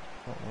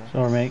 header.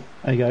 Sorry, mate.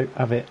 There you go.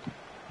 Have it.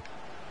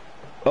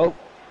 Oh,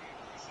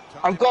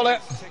 I've got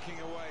it! ticking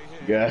away here.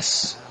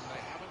 Yes.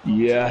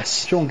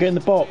 Yes. Sean, get in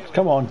the box.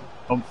 Come on.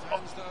 Sean,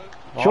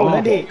 Oh,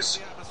 head it. box.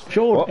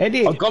 Sean, What? head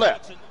it. I've got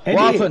it! Head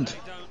What it. happened?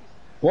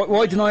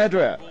 Why didn't I header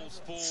it?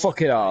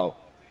 Fuck it out.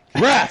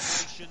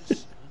 Ref!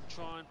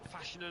 Try and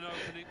fashion an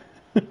opening.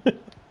 Into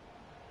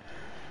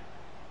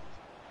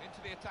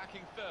the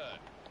attacking third.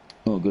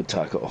 Oh, good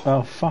tackle.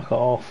 Oh, fuck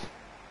off.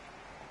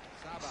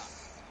 Saba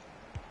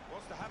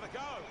wants to have a go.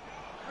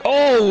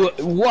 Oh,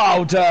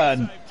 well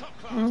done! Top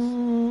class. Well,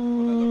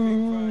 they're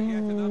looking for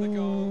yet another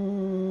goal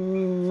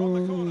from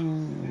the corner.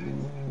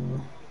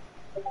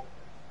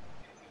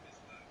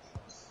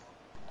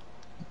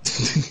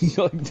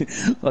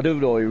 I don't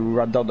know why he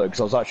ran down there because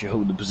I was actually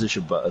holding the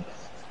position button.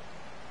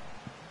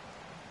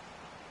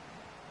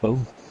 Oh.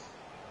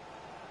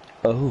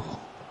 Oh.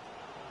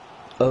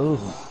 Oh.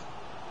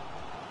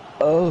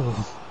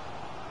 Oh.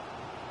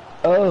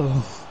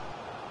 Oh.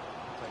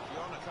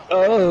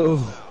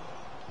 Oh.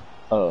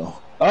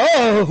 Oh.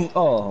 Oh.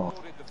 Oh.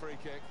 The free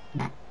kick.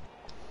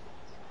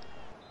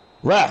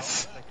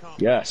 Ref.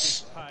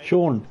 Yes.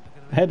 Sean,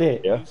 head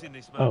it. Yeah.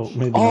 Oh,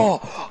 maybe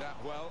not. Oh. That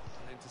well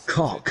and intercept.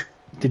 Cock.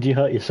 Did you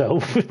hurt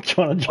yourself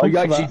trying to jump I for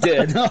actually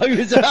that? did.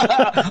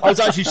 I was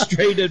actually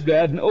straining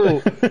then. Oh.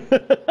 With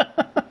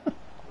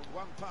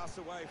one pass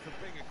away from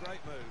being a great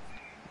move.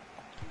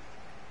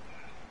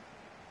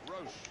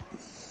 Roche.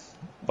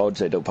 I would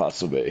say don't pass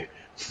to me.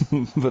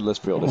 But let's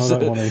be honest. I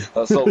don't want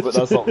to.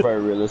 That's not very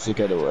realistic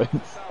anyway.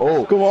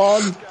 Oh. Go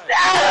on.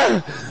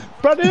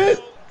 Brandon!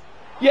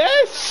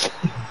 Yes!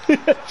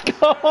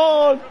 Come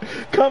on!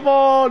 Come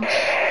on!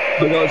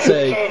 For God's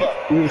sake,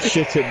 we're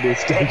shit in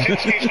this game.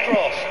 Raczynski's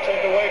cross,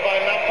 turned away by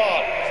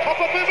Lampard.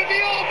 Papa Bouba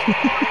Diop!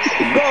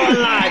 Go on,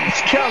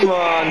 lads, come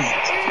on.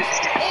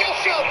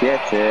 Awesome!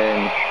 Get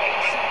in.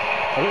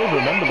 I don't even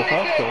remember the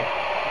pass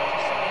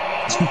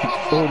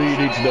though. All you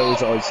need to know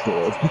is I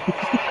scored.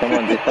 Come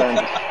on, defend.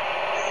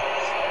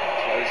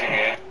 Closing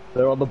in.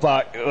 They're on the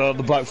back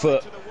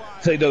foot.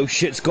 They know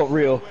shit's got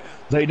real.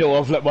 They know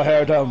I've let my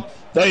hair down.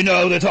 They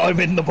know that I'm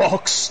in the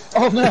box.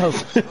 Oh no!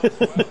 That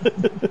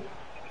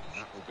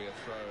will be a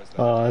throw as they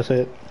Oh, that's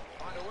it.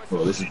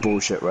 Oh, this is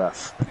bullshit,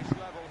 ref.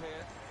 level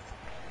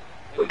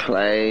here.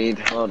 Played.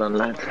 Hold on,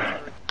 lads.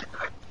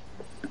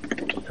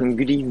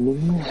 Good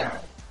evening.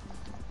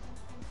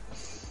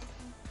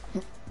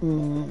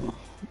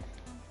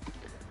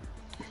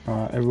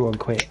 Alright, everyone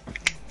quit.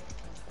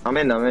 I'm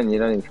in, you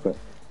don't need to quit.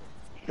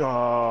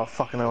 Oh,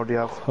 fucking hell, do you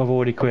have? I've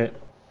already quit.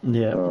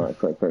 Yeah. Alright,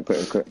 quit.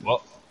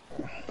 What?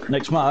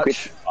 Next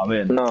match, I'm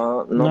in.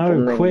 No,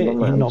 No, quit, you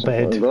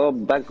knobhead. Go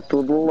back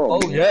to the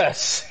lobby. Oh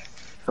yes!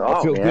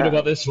 I feel good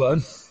about this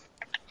one.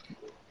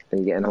 Are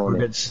you getting We're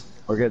horny?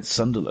 against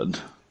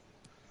Sunderland.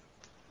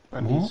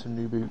 I need some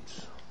new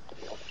boots.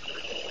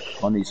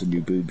 I need some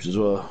new boobs as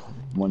well.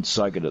 Mine's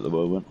sagging at the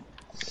moment.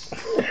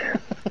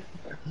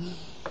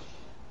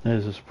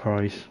 There's a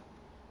surprise.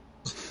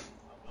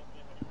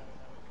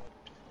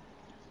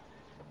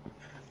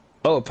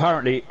 Oh,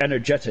 apparently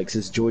Energetics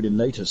is joining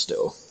later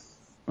still.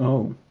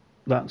 Oh,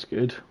 that's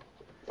good.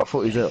 I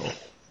thought he was ill.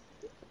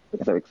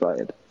 I'm so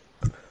excited.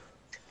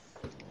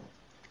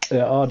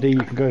 Yeah, RD, you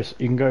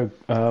can go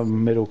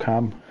middle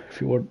cam if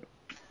you want.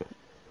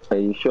 Are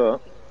you sure?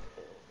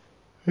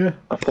 Yeah.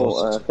 I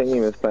thought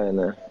Thingy was playing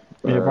there.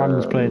 Yeah,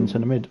 Brandon's playing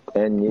centre mid.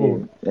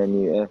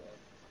 NUF.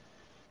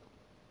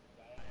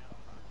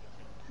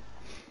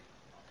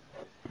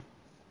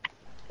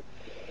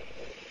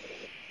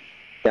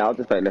 Yeah, I'll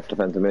just play left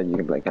defensive mid. You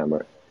can play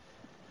camera.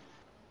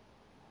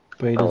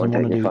 But he doesn't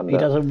want to do. He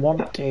doesn't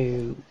want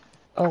to.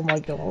 Oh my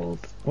god.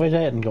 Where's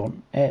Ayrton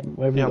gone? Ayrton,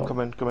 where have you gone?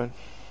 I'm coming.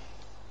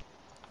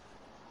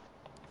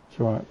 It's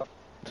alright.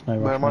 It's no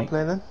rush, Where am I mate.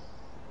 playing then?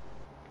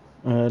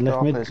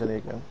 Left mid. I'll play Zenny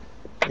again.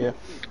 Yeah.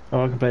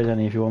 Oh, I can play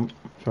Zenny if you want.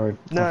 Sorry.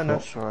 No,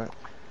 it's alright.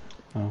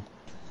 Oh.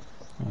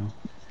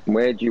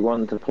 Where do you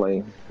want to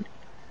play?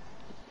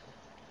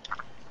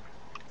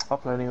 I'll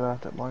play anywhere, I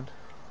don't mind.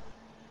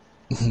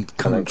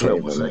 Come and play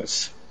with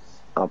us.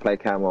 I'll play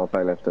cam or I'll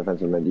play left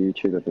defensive mid. You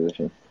choose a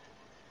position.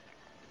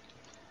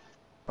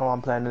 Oh,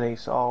 I'm playing an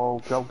East, so I'll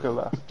go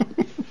left.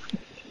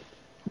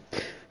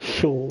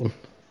 Sean.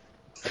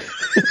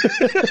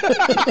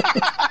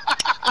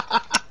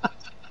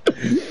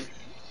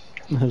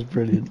 That's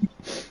brilliant.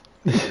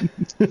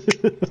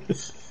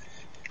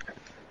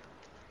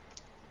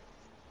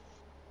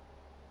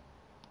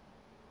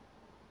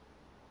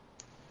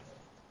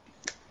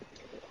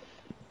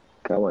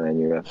 Come on,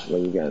 NUF. Where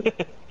you going?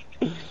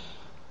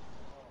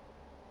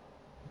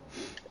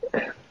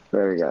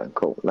 There we go.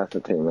 Cool. That's the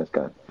team. Let's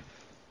go.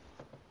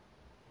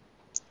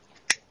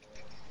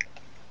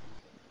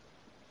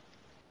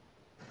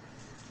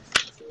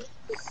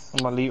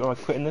 Am I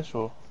quitting this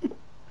or?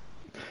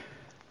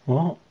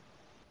 What?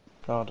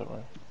 Oh, don't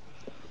worry.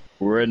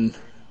 We're in.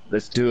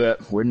 Let's do it.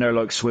 We're in there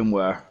like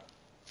swimwear.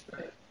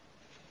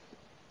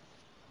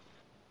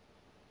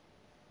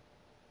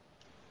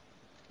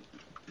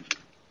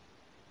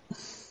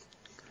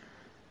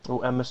 Oh,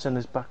 Emerson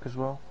is back as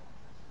well.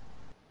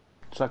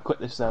 Should I quit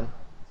this then?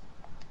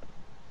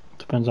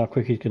 Depends how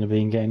quick he's going to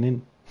be in getting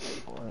in.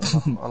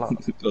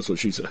 That's what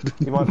she said.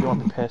 You might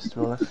be pissed, to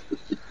be honest.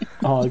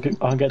 Oh,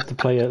 I get to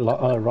play it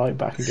right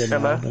back again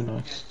now, don't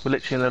I? We're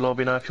literally in the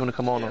lobby now if you want to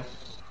come on.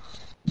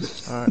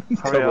 Alright,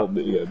 hurry up. On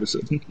me,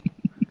 Emerson.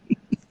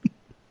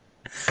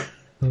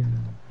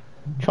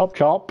 Chop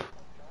chop.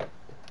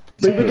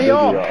 Booba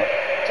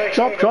Diop.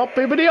 Chop chop,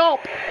 Booba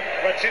Diop.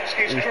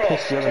 Raczynski's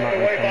cross, taken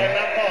away by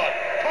Lampard.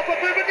 Papa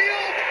Bouba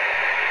Diop!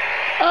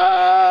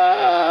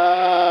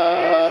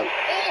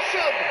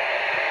 Awesome!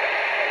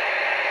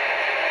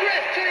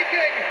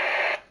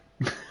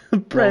 Breathtaking!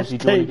 Breathtaking.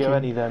 Do you want to go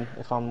any then,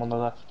 if I'm on the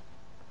left?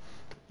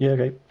 Yeah,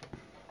 okay.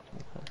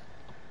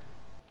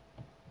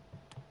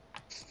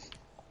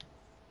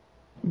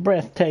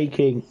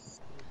 Breathtaking.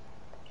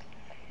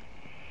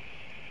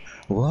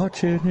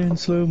 Watch it in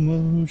slow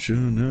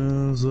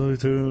motion as I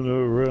turn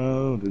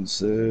around and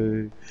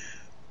say,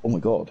 "Oh my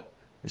God,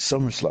 it's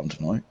SummerSlam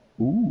tonight."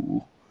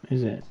 Ooh,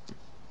 is it?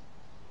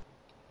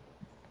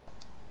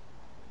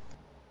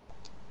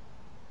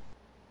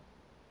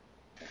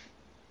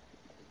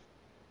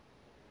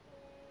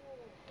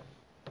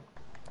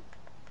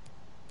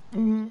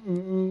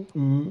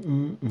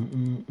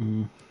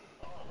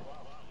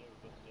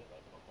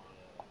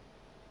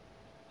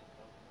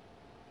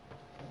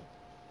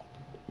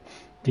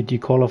 Did you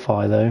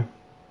qualify though?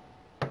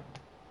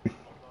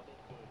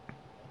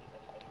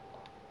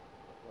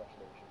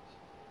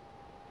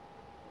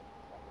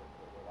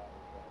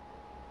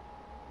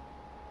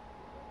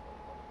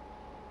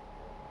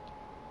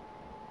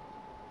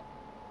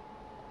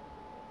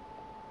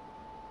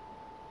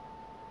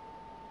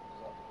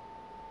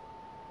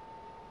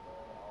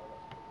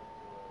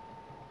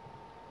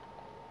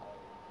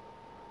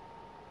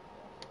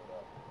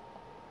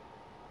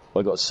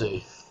 I got a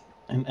C.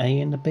 An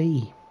A and a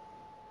B.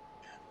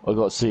 I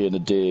got a C and a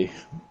D,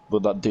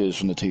 but that D is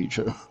from the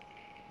teacher.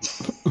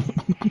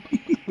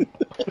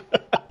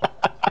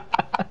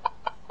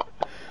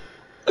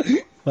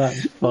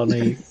 That's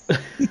funny.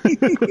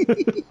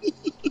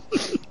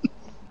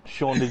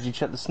 Sean, did you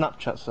check the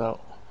Snapchats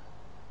out?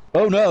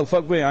 Oh no,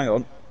 fuck me, hang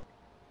on.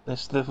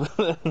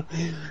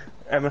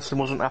 Emerson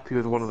wasn't happy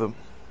with one of them.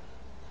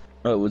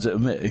 Oh, was it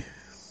me?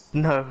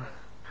 No.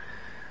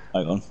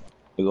 Hang on.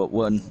 I got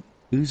one.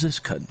 Who's this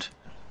cunt?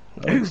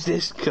 Oh. Who's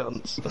this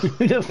cunt?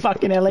 Who the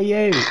fucking hell are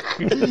you?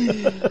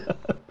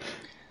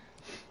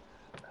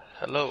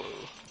 Hello.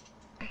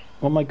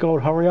 Oh my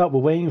god, hurry up,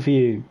 we're waiting for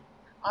you.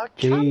 I'm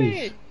Jeez.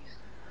 coming.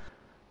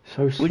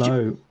 So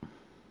slow.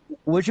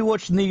 Was you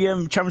watching the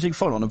Champions League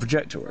final on a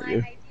projector, were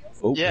you?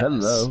 Oh, yes.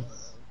 Hello.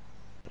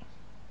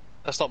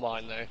 That's not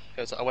mine though,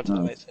 because I went to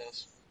my mate's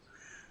house.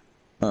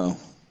 Oh.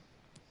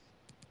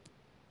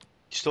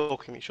 You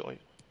stalking me, Sean?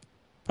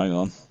 Hang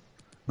on.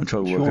 I'm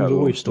trying to work Sean's out who I'm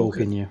always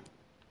stalking you.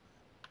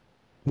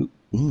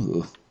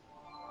 Ooh.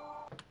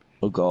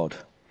 Oh God.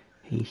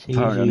 He sees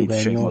Apparently I you need to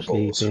when shave my you're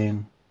balls.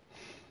 sleeping.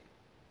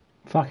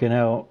 Fucking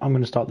hell, I'm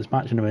going to start this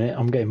match in a minute.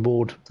 I'm getting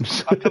bored.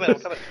 I'm coming.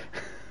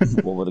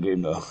 What about the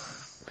game though?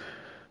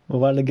 What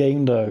about the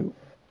game though?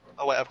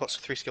 Oh wait, I've got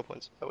 3 skill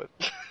points. Oh wait.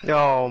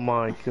 Oh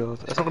my god.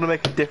 That's not going to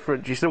make a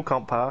difference. You still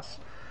can't pass.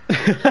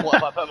 What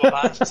have I put my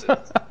passes in?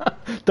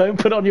 Don't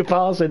put on your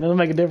passing, it doesn't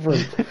make a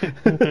difference.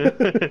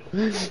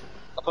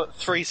 I put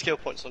 3 skill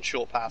points on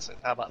short passing.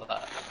 How about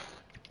that?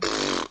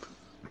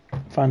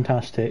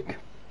 Fantastic.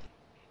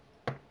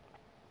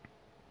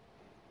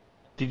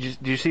 Did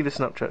you see the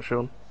Snapchat,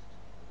 Sean?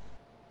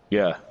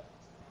 Yeah.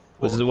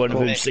 Was it the one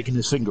of him sticking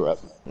his finger up?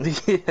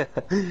 Yeah.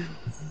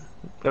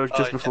 That was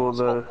just before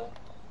the...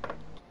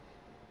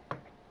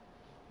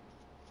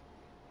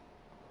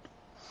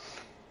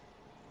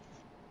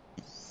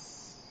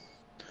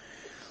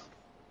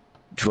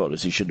 To be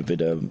honest, he should have been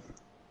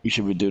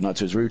doing that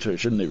to his router,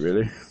 shouldn't he,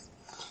 really?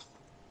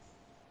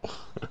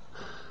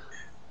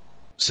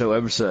 So,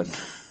 Emerson,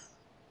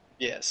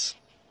 Yes.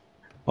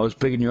 I was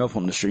bigging you up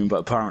on the stream, but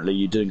apparently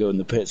you didn't go in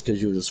the pits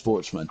because you were a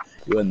sportsman.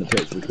 You went in the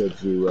pits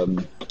because you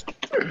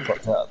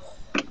fucked up.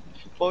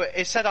 Well,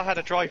 it said I had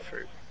a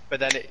drive-through, but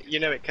then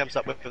it comes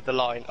up with the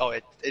line. Oh,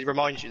 it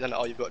reminds you then.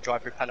 Oh, you've got a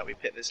drive-through penalty.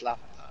 Pit this lap.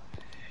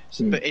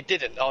 So, but it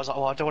didn't. I was like,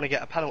 well, I don't want to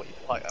get a penalty,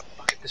 like a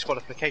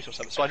disqualification or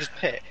something. So I just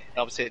pit, and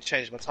obviously it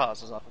changed my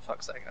tyres. I was like, for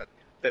fuck's sake, a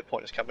bit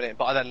pointless coming in.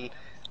 But then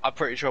I'm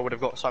pretty sure I would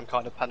have got some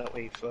kind of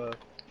penalty for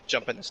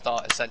jumping the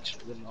start,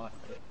 essentially, wouldn't I?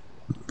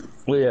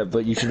 Well, yeah,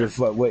 but you should have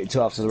waited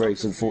till after the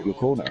race and fought your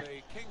corner.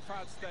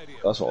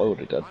 That's what I would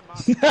have done.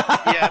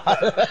 Yeah,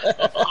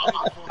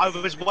 but I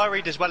was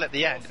worried as well at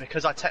the end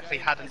because I technically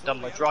hadn't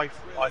done my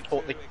drive-through. I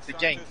thought the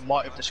game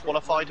might have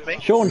disqualified me.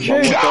 Sean,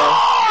 shoot!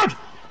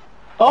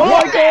 Oh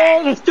my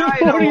god! It's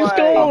 240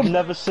 scored! I've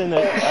never seen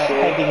a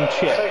heading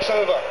chip. Takes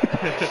over.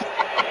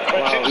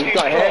 Wow, you've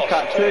got a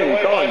haircut too.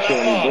 Go on,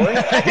 Shawnee boy.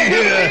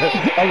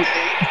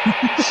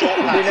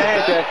 Been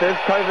hairdressers.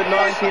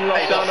 COVID-19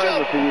 lockdown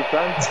over for you,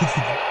 son.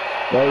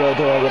 No, don't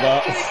worry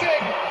about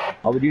that.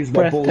 I would use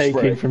my ball Breathtaking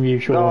spray. from you,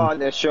 Go Sean. on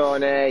there,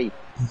 Shawnee.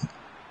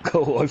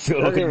 Cool, I feel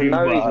I like don't a even new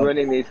know he's man.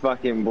 winning these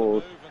fucking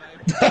balls.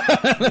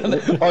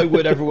 I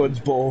win everyone's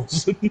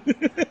balls.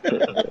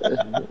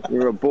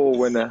 You're a ball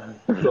winner.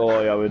 Oh,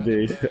 I am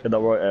indeed. And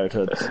I'm right,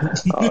 Ayrton.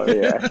 Oh,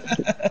 yeah.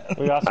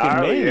 You're asking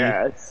Oh, me?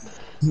 yes.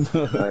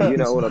 You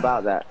know all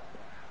about that.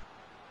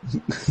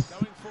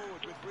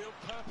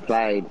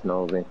 Played,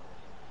 Knowlesy.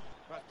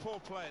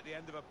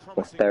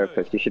 Or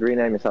therapist. You should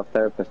rename yourself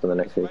therapist on the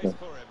next season.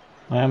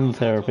 I am the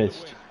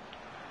therapist.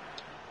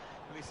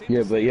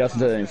 Yeah, but he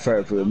hasn't done any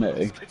therapy with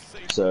me,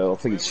 so I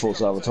think it's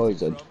false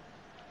advertising.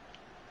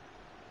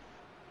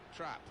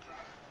 Trap.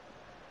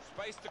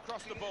 Spaced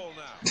across the ball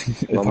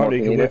now. Apparently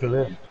you can whip it.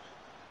 it in.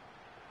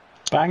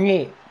 Bang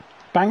it!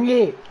 Bang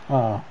it!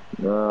 Oh.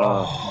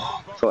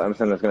 Oh. Thought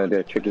Emerson was going to do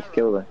a tricky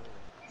skill there.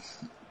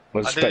 I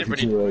was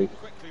expecting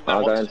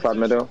I'll go inside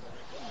middle.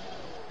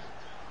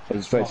 I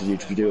was expecting you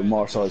to be doing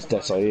Marseille's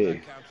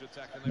Desai.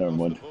 Never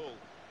mind.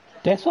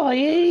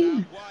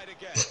 Desai!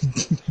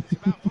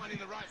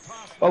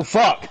 Oh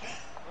fuck!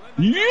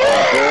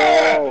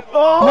 Yeah!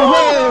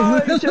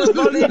 Oh! You should have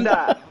volleyed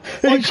that!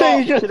 He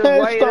changed your Should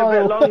have waited a bit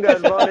hairstyle! longer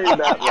and volleyed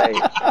that,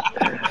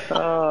 mate.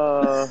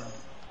 Oh.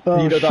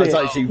 Oh, You know, that's shit.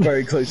 actually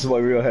very close to my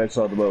real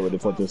hairstyle at the moment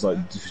if I just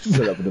like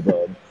fill up in the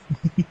bun.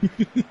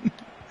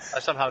 I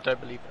somehow don't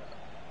believe that.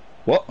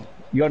 What?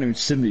 You haven't even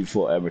seen me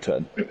before,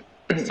 Everton.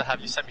 So have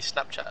you sent me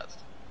Snapchats?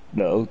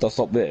 No, that's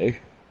not me.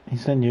 He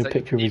sent you a Is that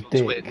picture of his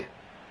evil dick.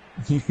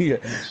 twin? Yeah.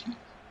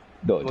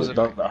 No, I Was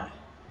didn't. it No.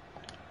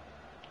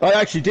 I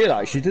actually did,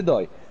 didn't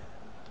I?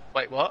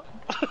 Wait, what?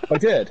 I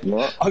did.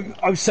 What?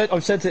 I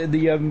sent it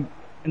in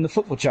the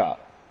football chat.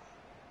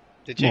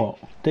 Did you? What?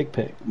 Dick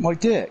pic? My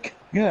dick.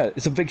 Yeah,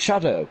 it's a big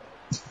shadow.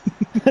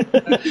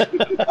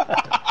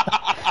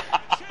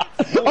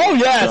 Oh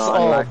yes! No,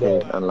 Oh, unlucky. no.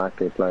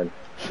 Unlucky played.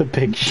 The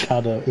big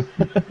shadow.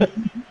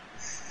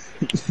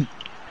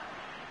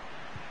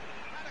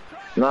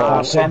 No,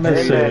 Oh,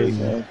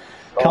 Emerson.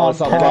 Oh, Can't it's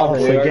not pass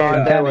bad.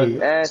 again, There can was he?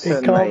 He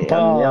Ayrton, can't mate,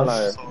 and yellow.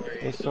 pass.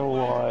 It's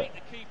alright.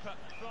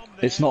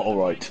 It's not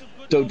alright.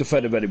 Don't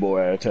defend him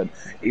anymore, Ayrton.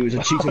 He was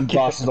a cheating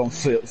bastard on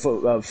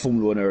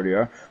Formula 1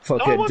 earlier.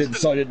 Fucking wasn't.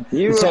 decided.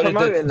 You were decided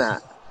promoting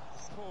that.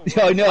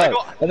 Yeah, I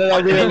know. And then I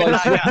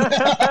realised.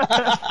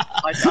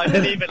 I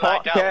didn't even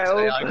lag out. Cocktail.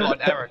 So I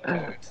got an error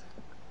code.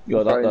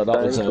 Yeah, that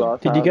was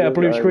Did you get a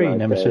blue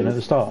screen, Emerson, at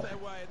the start?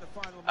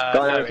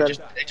 Go on, No,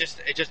 Emerson. it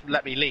just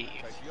let me leave.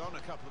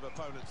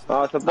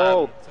 Oh, it's a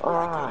ball.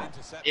 Ah.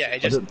 Yeah, it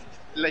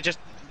just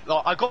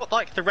like, I got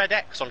like the red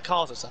X on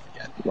cars and stuff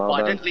again, Well but I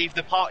done. didn't leave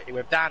the party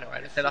with Dan or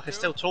anything. I could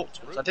still talk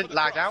to him. So I didn't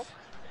lag out.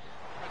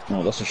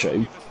 Oh, that's a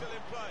shame.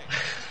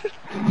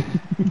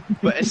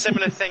 But a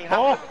similar thing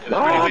happened. It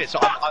was really weird. So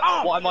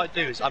what I might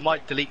do is I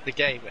might delete the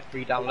game and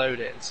re-download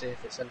it and see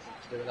if it's anything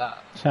to do with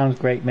that. Sounds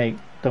great, mate.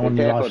 Don't want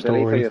Be your careful, life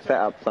delete for story. your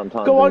setup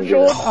sometimes. Go on, when you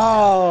do Sean! that.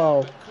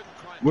 Oh!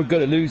 We're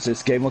gonna lose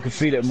this game. I can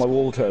feel it in my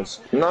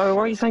waters. No,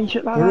 why are you saying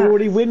shit like We're that?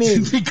 already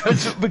winning.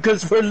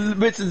 because we're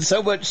missing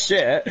so much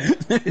shit.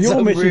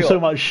 You're missing so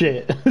much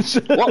shit.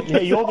 What? Yeah,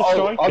 you're the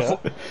striker.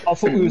 I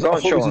thought we was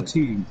a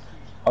team.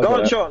 Go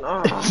on, Sean.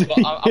 Oh.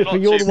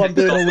 But you're the one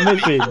doing all the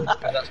missing.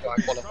 That's why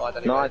I qualified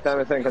anyway. Nice,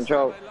 everything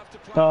control.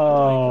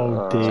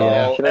 Oh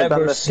dear. Should have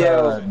done the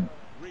skills.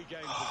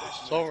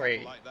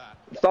 Sorry.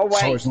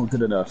 Sorry, it's not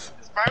good enough.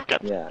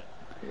 Yeah.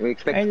 We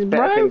expect It's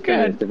better things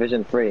broken. in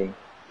Division 3.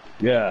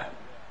 Yeah.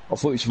 I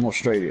thought he was from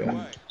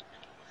Australia.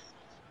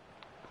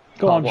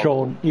 Go on,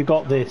 Sean. You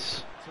got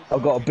this.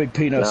 I've got a big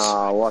penis.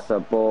 Oh, what a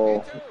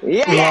ball.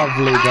 Yeah!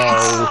 Lovely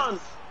goal.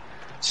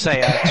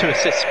 Say 2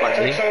 assists, Takes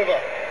Bradley. over.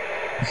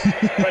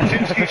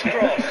 Raczynski's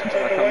cross,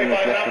 turned away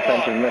by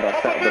Defensive mid, I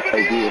Lampard. set the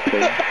play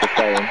beautifully.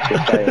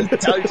 Just saying.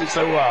 Told it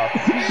so well.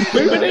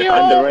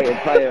 Underrated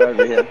player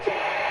over here.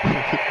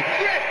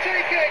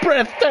 Breathtaking!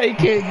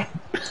 Breathtaking.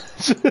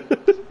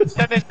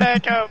 Dennis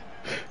Beckham.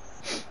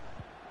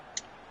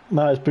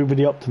 No, it's Bouba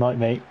Diop tonight,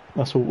 mate.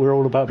 That's what we're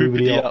all about. Bouba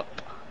Diop.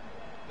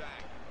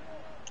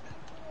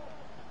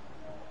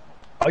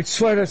 I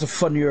swear there's a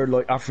funnier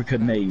like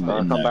African name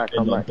in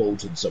like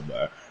Bolton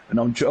somewhere, and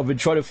I've been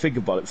trying to think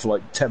about it for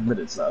like 10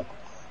 minutes now.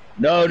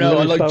 No,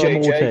 I like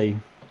JJ.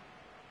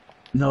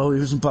 No, it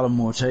wasn't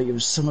Balamorte. It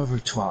was some other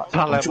twat.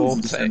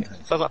 Balamorte.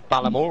 Sounds like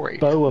Balamori.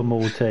 Boa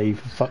Morte,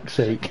 for fuck's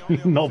sake.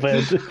 Not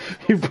bad.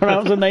 You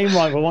pronounce a name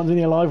right for once in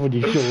your life, would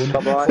you, Sean?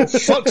 For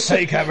fuck's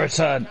sake,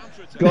 Everton!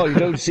 God, you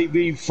don't see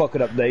me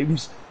fucking up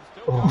names.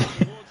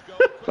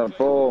 The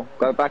ball.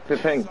 Go back to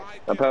pink.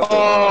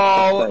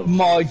 Oh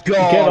my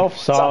god! Get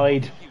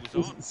offside.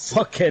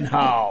 Fucking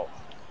hell!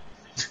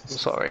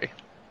 Sorry.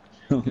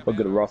 I'm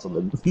gonna rattle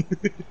them.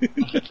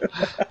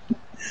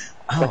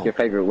 That's your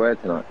favourite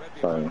word tonight.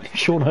 Sorry.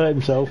 Sean hurt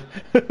himself.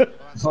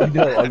 I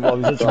know, I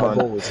was touching my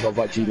balls and I've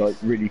actually like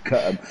really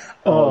cut them.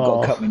 Oh, I've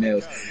got to cut my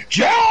nails.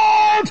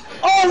 Gerard!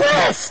 Oh,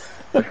 yes!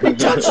 He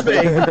touched me!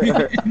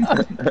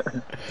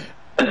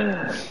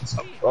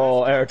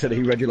 Oh, Ayrton,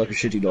 he read you like a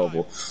shitty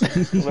novel.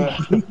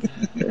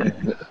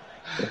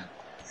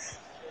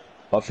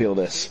 I feel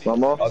this. One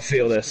more? I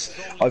feel this.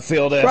 I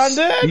feel this.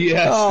 Brandon!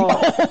 Yes!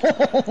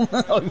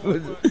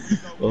 Oh.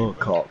 Oh,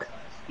 cock.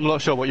 I'm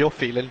not sure what you're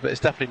feeling, but it's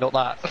definitely not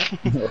that.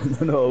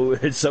 No,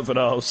 it's something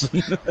else.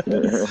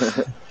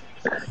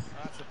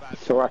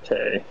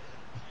 Sorate.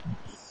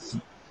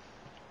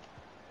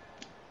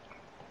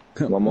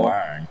 One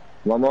more.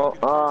 One more.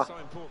 Ah. So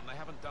important, they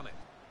haven't done it.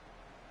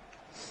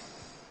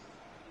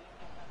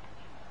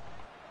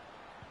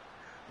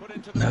 Put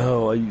into the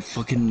No, I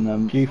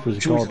fucking Youth was a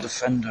Jules god.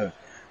 defender.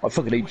 I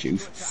fucking hate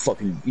Juve.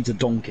 Fucking, he's a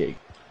donkey.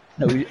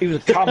 No, he was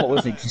a camel,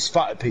 wasn't he? He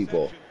spat at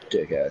people.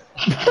 Dickhead.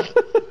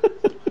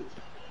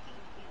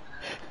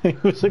 He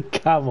was a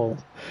camel.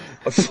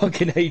 I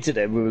fucking hated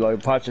him. We were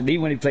like patching.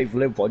 Even when he played for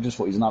Liverpool, I just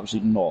thought he was an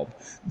absolute knob.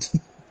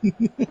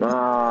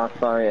 Ah,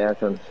 sorry,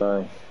 Ayrton.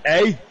 Sorry.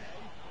 Hey,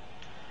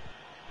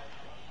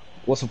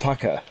 what's a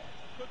packer?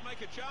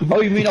 Oh,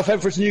 you mean off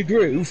Everett's New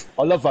Groove?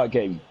 I love that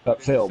game,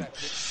 that film.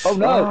 Oh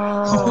no!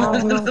 Oh,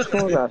 no,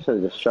 I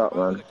should have just shot,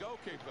 man.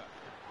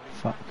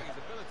 Fuck.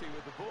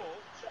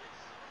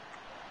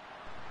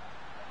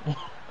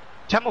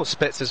 Camel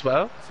spits as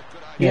well.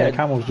 Yeah,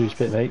 camels do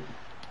spit, mate.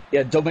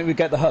 Yeah, don't make me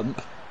get the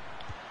hump.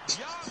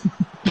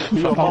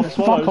 Fuck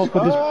off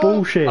with this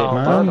bullshit,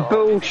 man.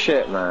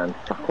 Bullshit, man.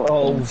 Fuck off.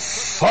 Oh,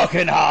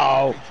 fucking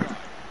hell!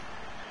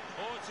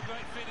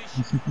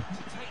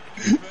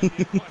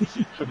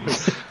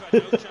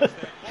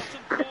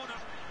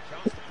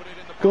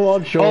 Go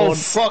on, Sean. Oh,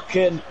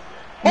 fucking...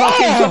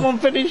 Fucking someone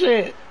finish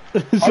it.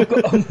 I've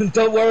got,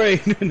 don't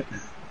worry.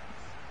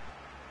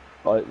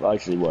 I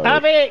actually worry.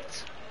 Have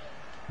it.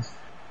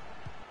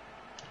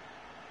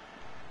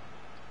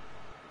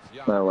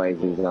 No way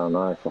he's on.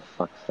 Oh, for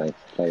fuck's sake.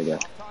 Play there.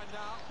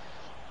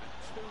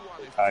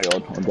 Hang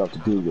on, I'm going to have to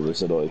Google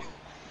this, aren't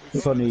I?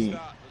 Funny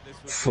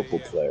football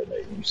player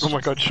names. Oh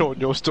my god, Sean,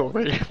 your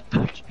story.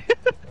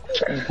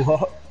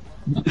 What?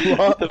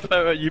 What? The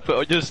photo you put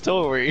on your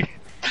story.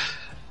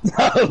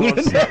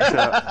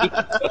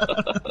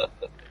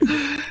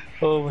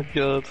 Oh my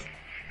god.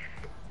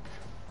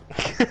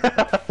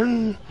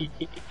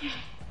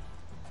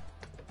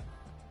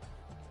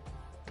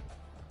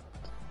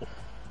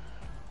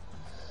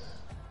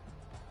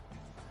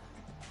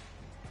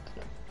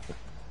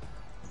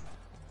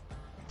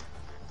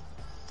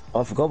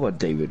 I forgot about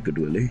David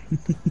Goodwillie.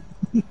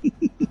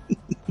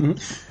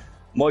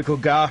 Michael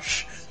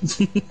Gash.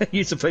 He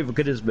used to play for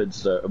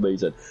Kidderminster.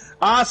 Amazing.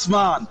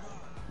 Assman!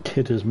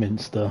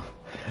 Kidderminster.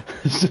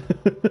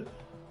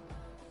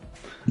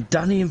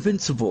 Danny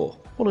Invincible.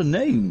 What a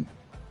name.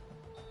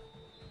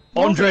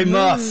 Andre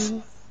Muff.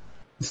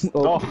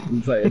 Oh,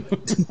 I'm playing.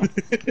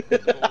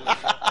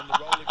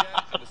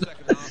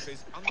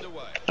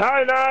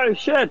 Oh no,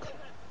 shit!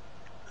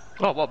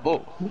 Oh, what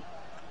ball?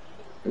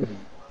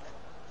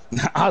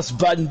 Ass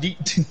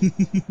Bandit.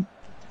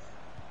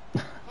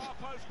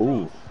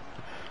 Ooh.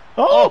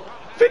 Oh,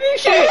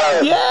 finish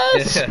it!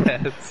 Yes!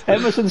 Yes.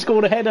 Emerson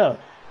scored a header.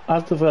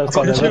 That's the first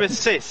Got time 2 ever.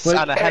 assists Wait.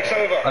 and a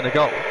header and a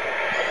goal.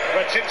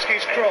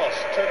 Raczynski's cross,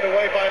 turned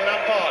away by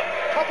Lampard.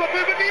 Papa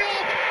Bouba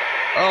Diop!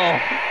 Oh.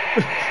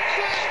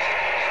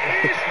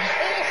 That is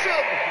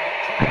awesome!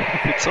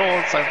 It's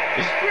awesome.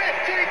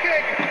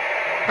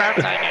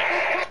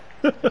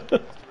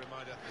 Breathtaking!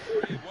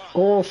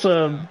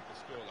 Awesome.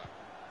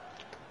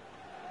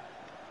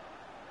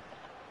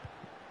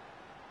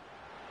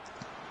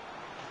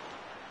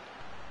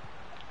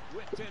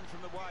 Whipped in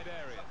from the wide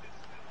area.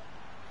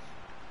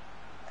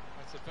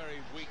 That's a very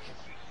weak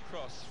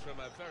cross from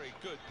a very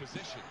good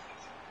position.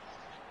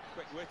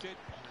 Quick-witted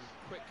and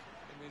quick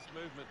in his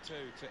movement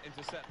too to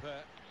intercept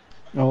there.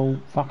 Oh,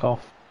 fuck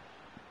off.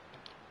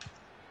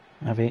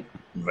 Have it.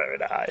 Very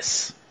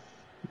nice.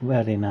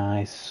 Very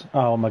nice.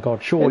 Oh my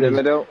god, Sean is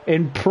middle.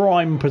 in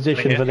prime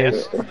position for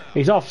this.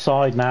 He's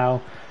offside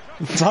now.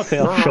 Fuck it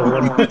off,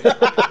 Sean.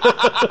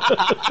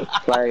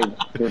 Played.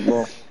 Good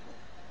ball.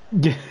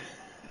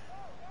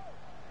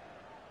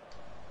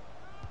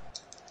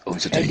 Oh,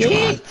 it's a danger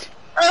man.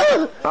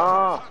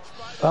 Ah!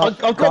 I've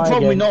got a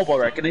problem with knob, I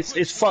reckon.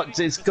 It's fucked.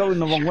 It's going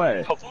the wrong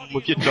way. Problem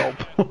with your knob.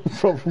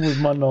 Problem with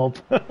my knob.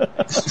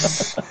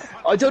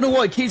 I don't know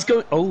why it keeps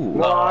going. Oh,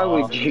 Why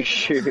would you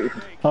shoot?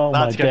 Oh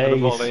my That's going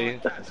for the days.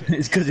 volley.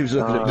 it's because he was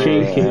looking at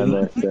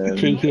me.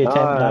 Cheeky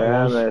attempt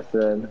that was.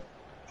 Emerson.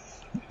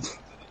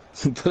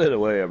 Put it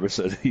away,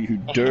 Emerson. You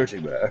dirty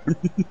man.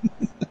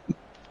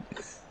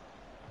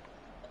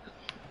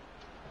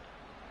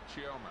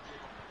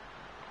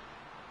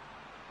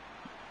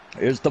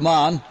 Here's the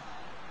man.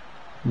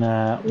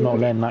 Nah, not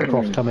letting that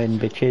cross come in,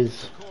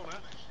 bitches.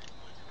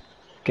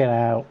 Get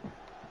out.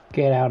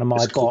 Get out of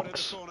my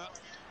box.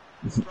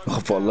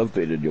 Oh, I love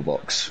being in your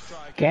box.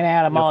 Get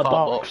out of my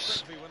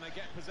box.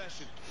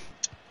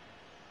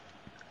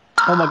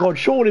 Oh my god,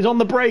 Sean is on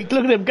the break.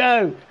 Look at him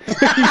go. He's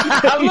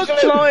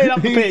flying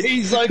up the pitch.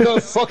 He's like a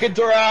fucking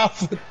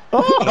giraffe.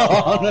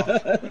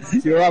 Oh.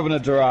 You're having a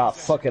giraffe.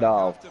 Fuck it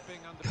all.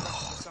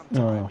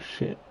 Oh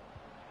shit.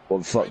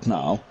 Well, fuck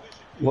now.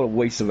 What a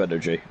waste of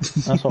energy.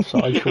 That's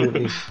offside,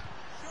 surely. Very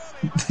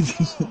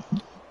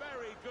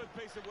good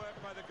piece of work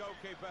by the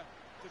goalkeeper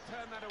to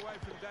turn that away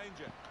from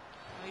danger.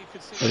 You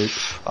can see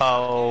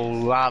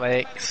Oh,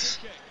 Alex.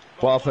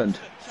 What happened?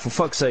 For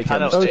fuck's sake, I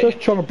was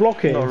just trying to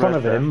block it in front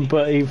of him,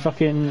 but he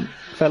fucking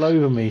fell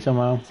over me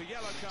somehow.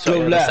 So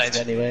Go left.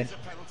 Anyway.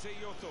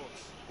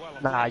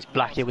 Nah, he's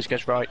black. He always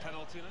goes right.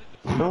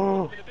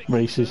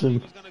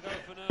 Racism.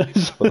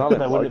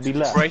 Wouldn't it be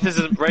left?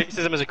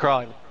 Racism is a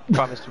crime.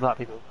 Crime is to black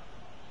people.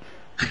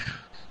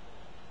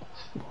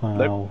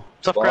 Wow.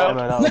 Tough crowd.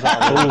 No, All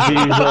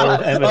views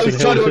are I was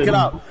trying to work it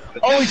out.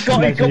 Oh, he's got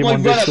my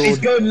run up. He's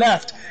going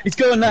left. He's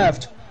going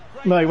left.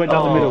 No, he went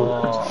down the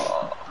middle.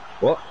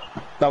 What?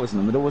 That was in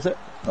the middle, was it?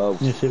 Oh,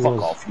 Yes, it fuck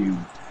was. off, you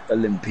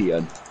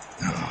Olympian.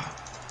 Oh,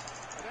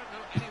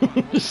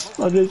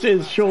 this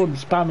is Sean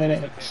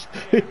spamming X.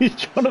 He's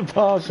trying to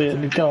pass it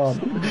and he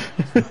can't.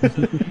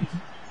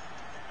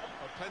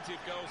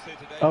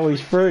 Oh,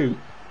 he's through.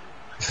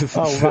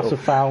 Oh, that's a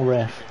foul,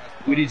 ref.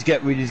 We need to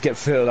get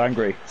Phil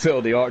angry.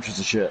 Phil, the archers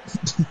are shit.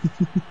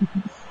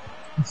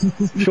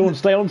 Sean,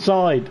 stay on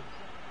side.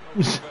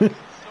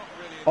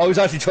 I was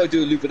actually trying to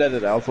do a loop and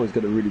edit. I thought it was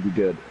going to really be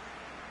good,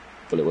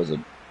 but it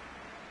wasn't.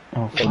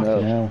 Oh, fucking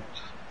no. hell.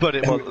 But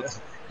it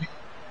wasn't.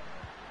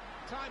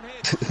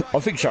 I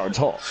think Sharon's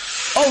hot.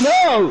 Oh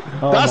no!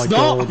 Oh That's my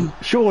not! God.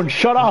 Sean,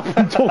 shut up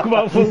and talk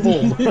about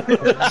football.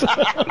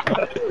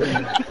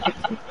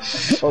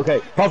 Okay.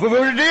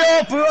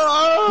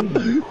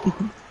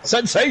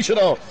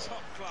 Sensational!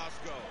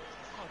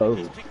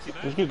 Oh.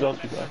 It's good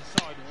goalkeeper.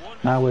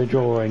 Now we're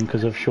drawing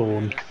because of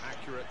Sean.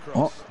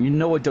 Oh, you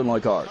know I don't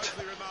like art.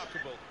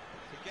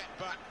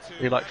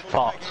 You like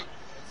fart.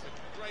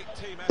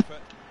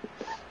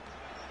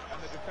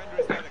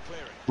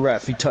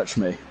 Ref, he touched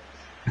me.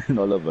 And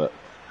I love it.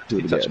 Do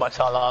it You again. touch my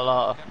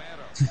ta-la-la.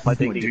 My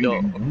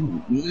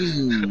ding-ding-dong.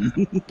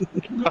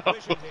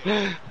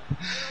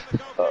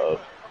 Uh-oh.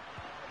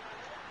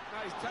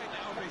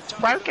 It's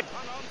broken.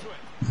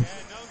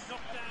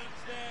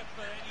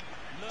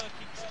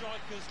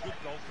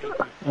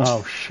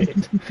 Oh shit.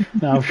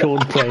 Now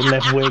Sean's playing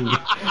left wing.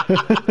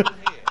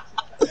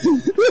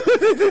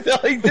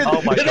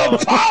 Oh my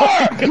God.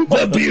 Power!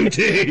 The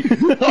beauty!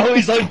 Oh,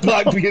 he's like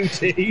Black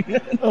Beauty.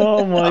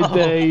 Oh my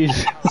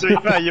days. To be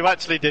fair, you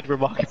actually did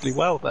remarkably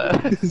well there.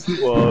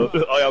 Well,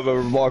 I am a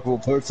remarkable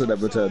person,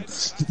 Everton.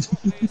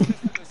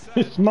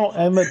 It's not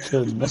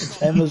Emerton,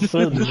 it's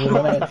Emerson with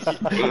an S.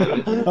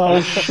 Oh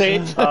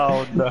shit.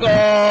 Oh no.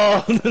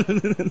 Oh!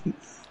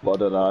 Well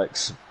done,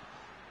 Alex.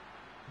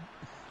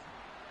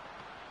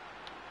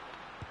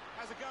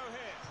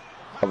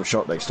 Have a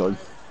shot next time.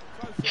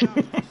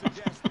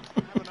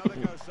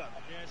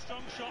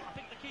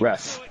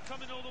 Ref.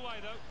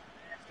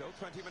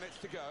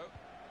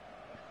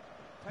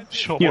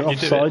 Sure, You're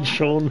what you offside,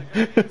 Sean.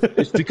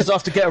 It's because I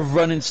have to get a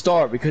running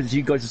start because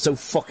you guys are so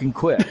fucking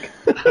quick.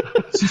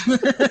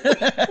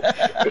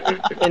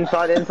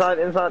 Inside.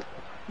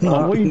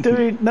 Oh, what are you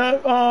doing?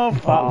 No. Oh,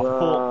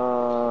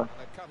 fuck.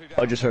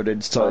 I just heard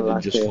inside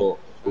and just thought,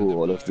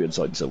 Oh, I'd love to be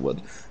inside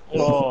someone.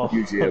 Oh.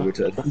 Usually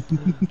Everton.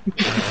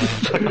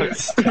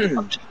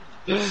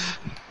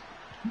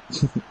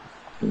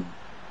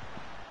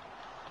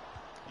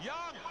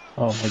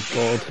 Oh my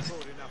god.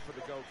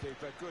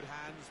 Good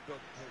hands, but it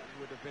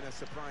would have been a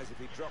surprise if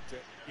he dropped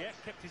it. Yeah,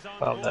 kept his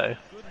Oh no.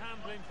 Good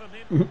handling from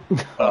him.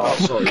 Oh,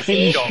 sorry.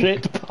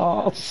 Shit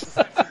pass.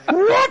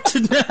 What?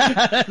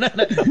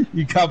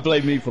 You can't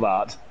blame me for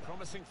that.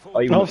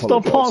 Oh,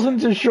 stop passing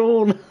to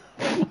Sean.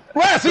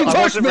 Ref, he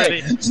touched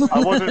me! I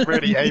wasn't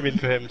really aiming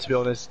for him, to be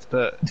honest,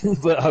 but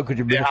But how could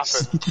you it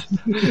miss?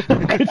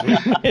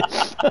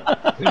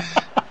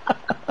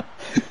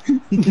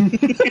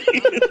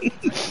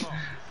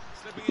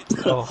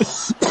 Oh.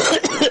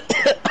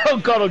 Oh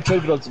god, I'm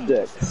choking on some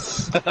dick.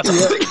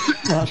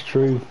 That's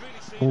true.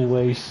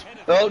 Always.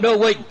 Oh no,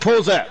 wait,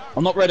 pause it.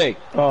 I'm not ready.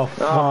 Oh,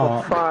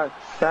 Oh, fuck. for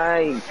fuck's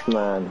sake,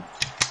 man.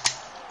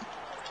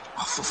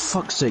 Oh, for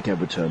fuck's sake,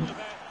 Everton.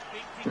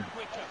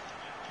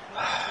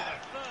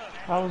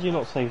 How would you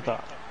not save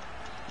that?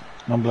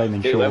 I'm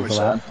blaming Sean for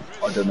that.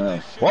 I don't know.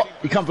 What?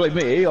 You can't blame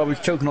me, I was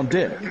choking on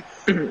dick.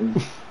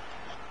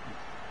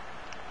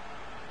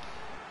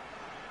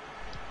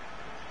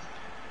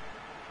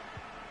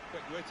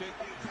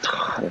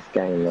 This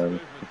game, man.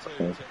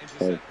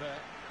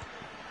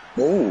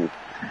 Ooh,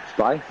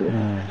 spicy.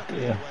 Oh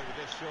dear.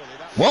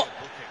 What?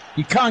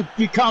 You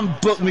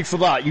can't book me for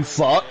that, you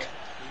fuck.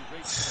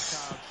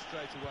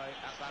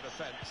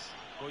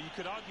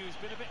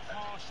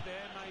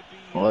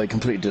 Well, I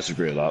completely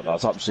disagree with that.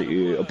 That's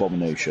absolutely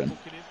abomination.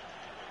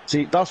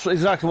 See, that's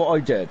exactly what I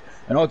did,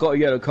 and I got a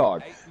yellow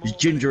card. It's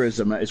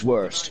gingerism at its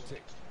worst.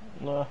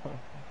 No.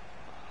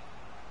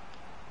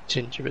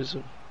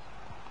 Gingerism.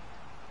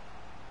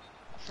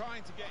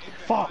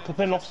 Fuck, I've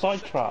been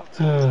offside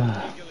trapped.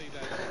 I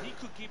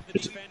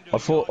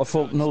thought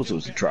Knowlesy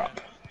was a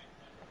trap.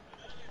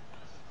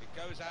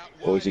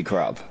 Or is he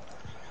crab?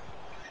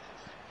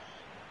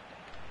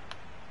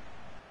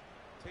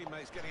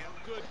 Teammates getting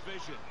a good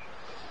vision.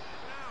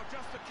 Now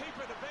just to keep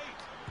it a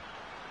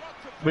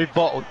beat. We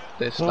bottled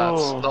this,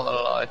 lads, not gonna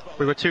lie.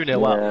 We were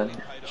 2-0 up.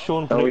 Yeah.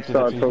 Sean Oh, we predicted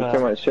started it, to be talking too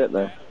fair. much shit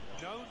though.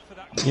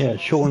 Yeah,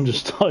 Sean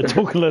just started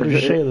talking a load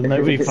of shit and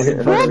nobody fucking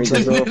We fucking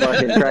just all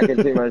fucking cracking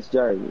too much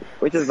joke.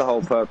 Which is the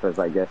whole purpose,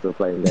 I guess, of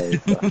playing games.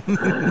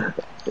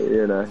 But,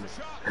 you know.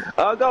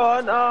 Oh, go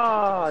on! Oh,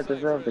 I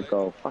deserve the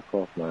goal. Fuck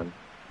off, man.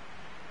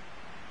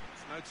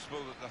 It's noticeable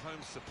that the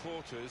home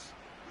supporters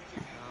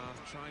are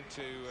trying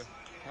to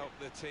help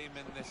the team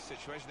in this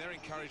situation. They're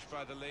encouraged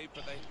by the lead,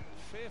 but they're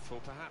fearful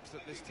perhaps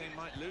that this team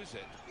might lose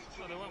it.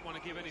 Well, they won't want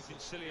to give anything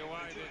silly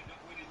away.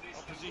 The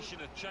opposition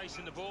are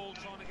chasing the ball,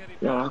 trying to get it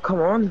back. Oh, come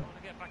on. Trying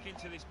to get back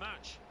into this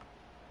match.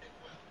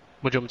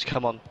 Would you want me to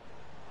come on?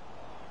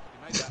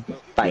 He made that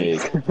look Bang.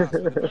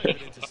 very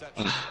good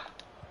interception.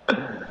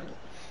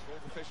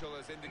 Fourth official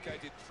has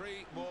indicated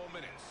 3 more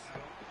minutes.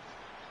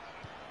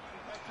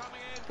 They're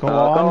coming in. Go Go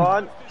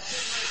on. on.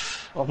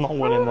 I'm not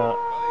winning that.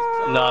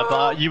 No,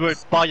 but you were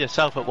by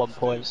yourself at one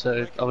point,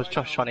 so I was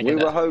just trying to We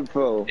get were it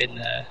hopeful. in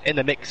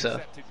the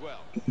mixer.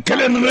 Get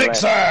in the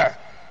mixer! They're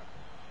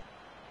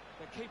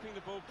keeping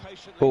the ball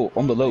patiently. Oh,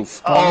 on the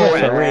loaf. Oh,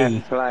 Yeah,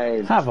 referee.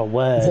 played. Have a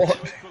word.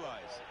 What?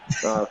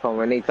 Oh, come on,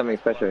 we need something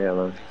special here,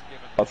 man.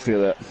 I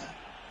feel it.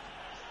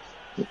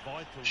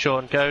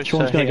 Sean, go.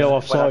 Sean's so going to here, go when I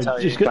offside. tell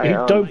Just you. Bang it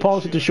on. don't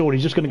pass it to Sean,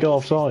 he's just going to go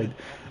offside.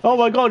 Oh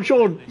my god,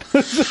 Sean!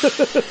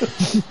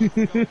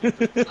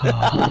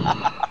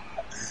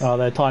 Oh,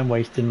 they're time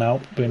wasting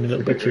now, being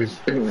little bitches.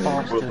 We're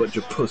a bunch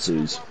of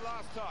pussies.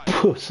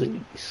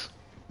 Pussies.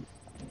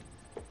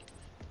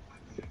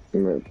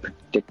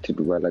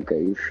 Predicted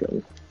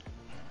relegation.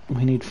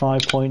 We need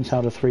 5 points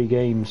out of 3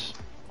 games.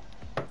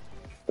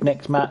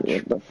 Next match,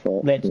 What the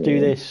fuck? let's do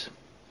this.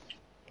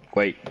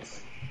 Wait,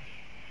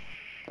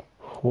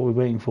 What are we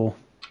waiting for?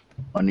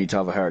 I need to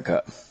have a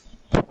haircut.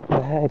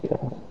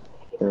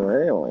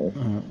 Really?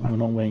 We're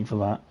not waiting for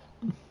that.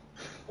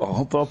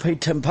 Oh, but I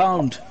paid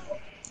 £10.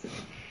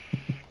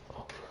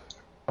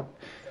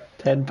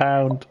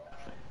 £10.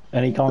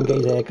 And he can't get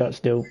his haircut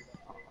still.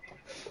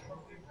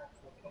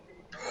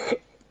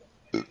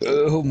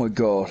 Oh my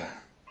god.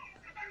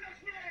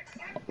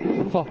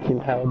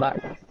 Fucking hell,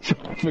 that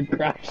for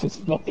crash is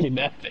fucking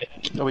epic.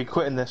 Are we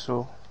quitting this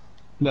or?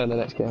 No,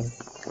 let's go.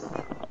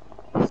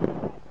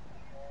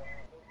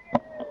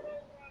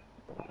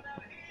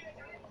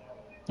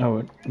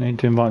 Oh, we need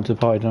to invite him to the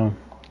party now.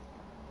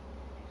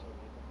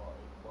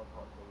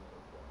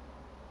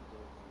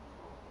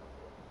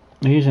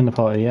 He's in the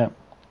party, yeah.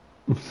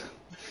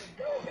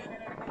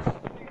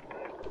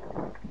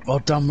 Oh,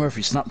 Dan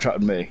Murphy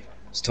Snapchatted me.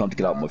 It's time to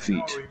get out of my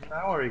feet.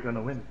 How are you going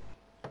to win?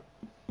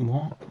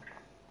 What?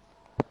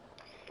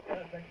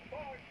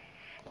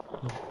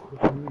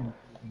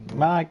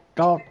 My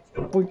god,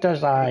 what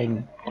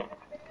design?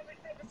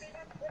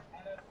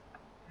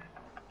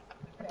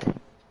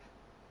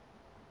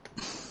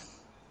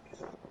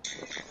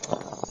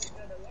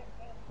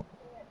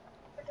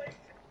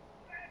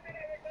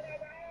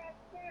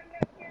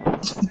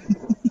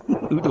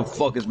 Who the fuck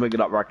fuck is making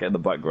that racket in the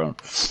background?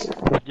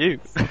 You.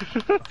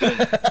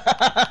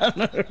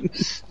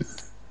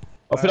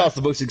 I think that's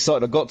the most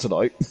excited I got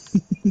tonight.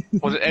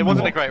 It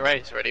wasn't a great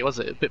race, really, was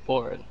it? A bit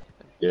boring.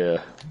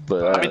 Yeah,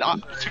 but... I mean,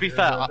 to be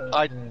fair,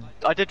 I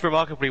did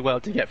remarkably well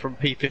to get from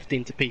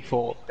P15 to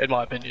P4, in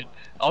my opinion.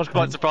 I was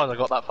quite surprised I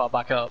got that far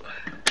back up.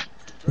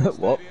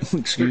 What?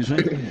 Excuse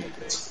me?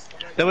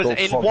 There was,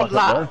 in one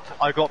lap,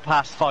 I got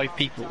past 5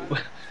 people.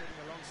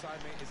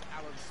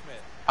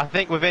 I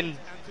think within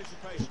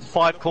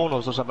 5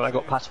 corners or something, I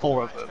got past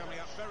 4 of them.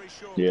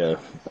 Yeah.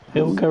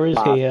 Ilka is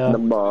here.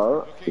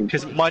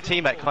 Because my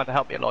teammate kind of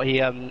helped me a lot.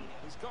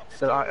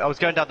 So I was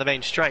going down the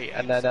main straight,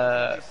 and then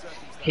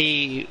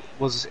he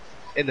was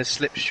in the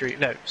slipstream.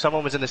 No,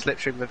 someone was in the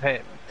slipstream with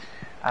him,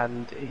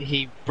 and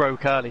he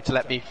broke early to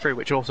let me through,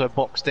 which also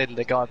boxed in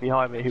the guy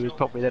behind me, who was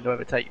probably then to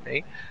overtake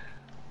me.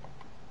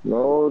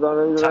 No,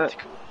 don't do that.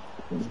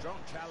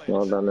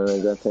 Well done,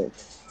 energetic.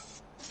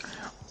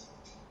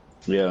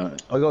 Yeah,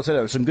 I gotta say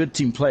there was some good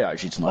team play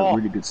actually tonight.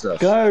 Really good stuff.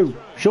 Go,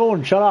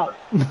 Sean, shut up.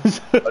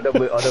 I don't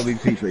mean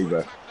FIFA,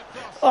 bro.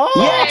 Oh!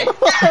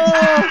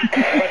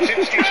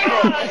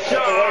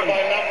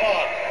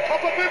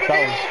 That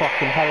was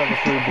fucking hell of a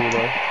through ball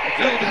though.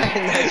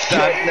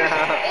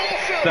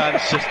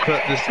 Dan's just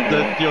put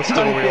your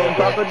story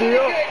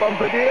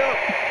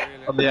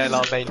on the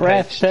ALR main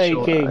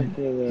breathtaking.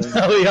 page.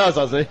 Oh, he has,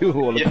 hasn't he?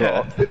 All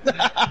Yeah.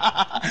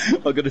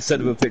 I'm gonna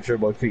send him a picture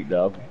of my feet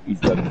now. He's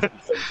done it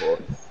before.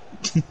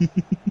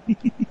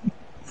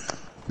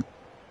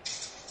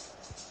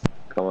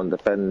 Come on,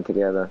 defend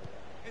together.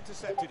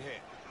 Intercepted here.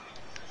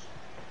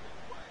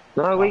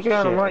 No, we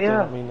can. I'm right,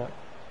 yeah.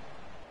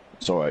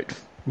 It's alright.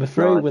 We're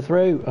through, we're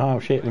through. Oh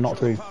shit, we're not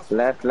through.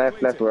 Left,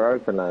 we're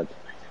open, lads.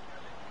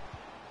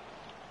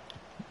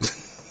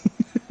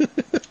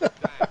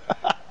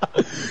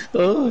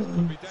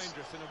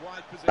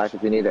 Back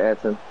if you need it,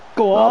 Ayrton.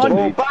 Go on!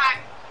 Oh, back!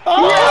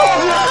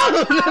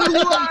 Oh!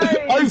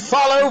 I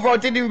fell over, I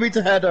didn't even mean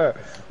to head her.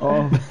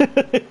 Oh. I'm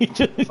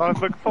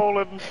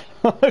McFallen.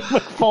 I'm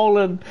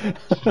McFallen.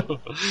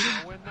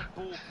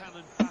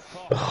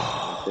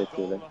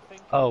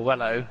 Oh,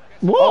 hello.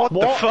 What?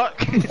 What the fuck?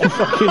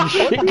 Fucking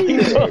shit.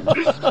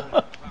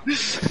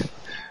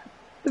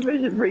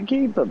 Division 3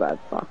 keeper, man.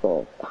 Fuck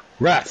off.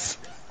 Ref.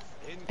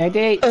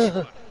 Eddie.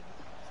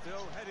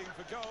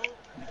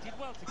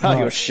 Oh,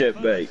 you're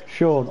shit, mate.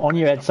 Sean, on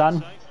your head,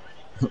 son.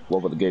 What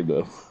about the game,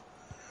 though?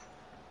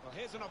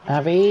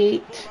 Have it.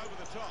 You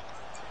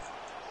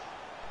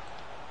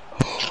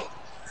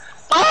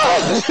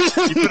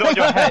put it on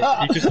your head.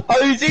 You just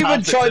I was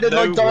even trying to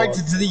like direct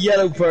it to the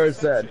yellow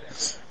person.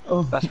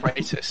 Oh. That's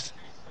racist.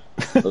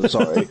 I'm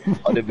sorry.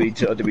 I didn't mean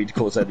to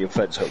cause any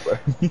offence, Homer.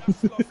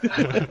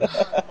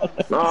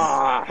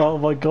 Oh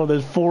my god,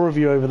 there's 4 of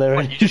you over there.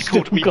 What, you just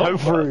called me got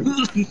Homer? through.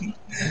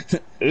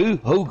 Ooh,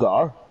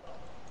 Hogar.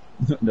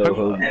 No,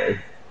 Homer. You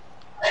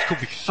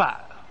called me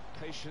fat.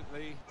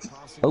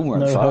 Homer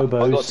and No fat.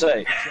 hobos. I got to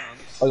say.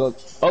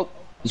 Oh,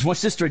 there's my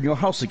sister in your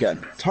house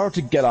again. Tell her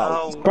to get out.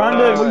 Oh,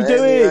 Brandon, what are you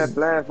doing? Yeah,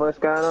 Blair, what's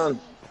going on?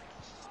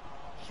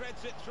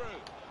 Shreds it through.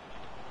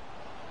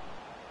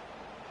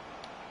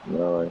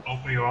 No way.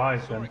 Open your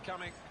eyes, then.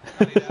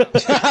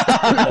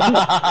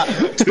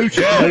 Touche.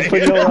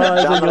 Open your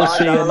eyes and you'll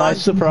see a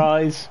nice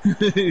surprise.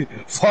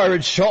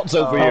 Firing shots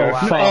over here.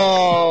 Fuck.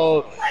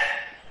 Oh,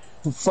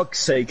 for fuck's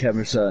sake,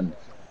 Emerson.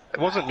 It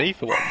wasn't me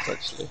for once,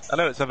 actually. I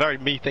know it's a very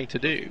me thing to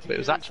do, but it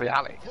was actually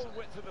Alex.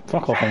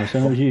 Fuck off,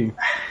 Emerson, it was you.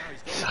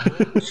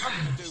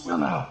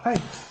 No, hey.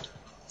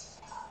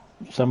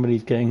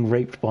 Somebody's getting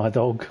raped by a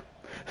dog.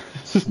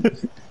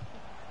 It's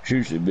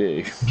usually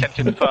me.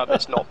 Can confirm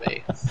it's not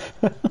me.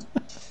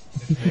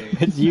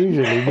 It's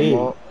usually me.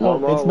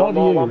 It's not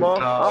you.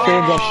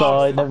 Sean's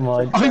offside, never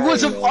mind. I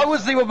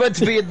wasn't even meant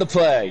to be in the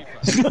play.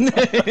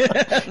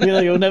 You know,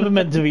 you're never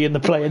meant to be in the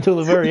play until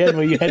the very end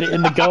where you head it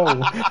in the goal.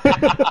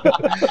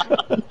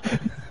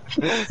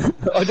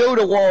 I don't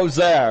know why I was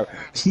there.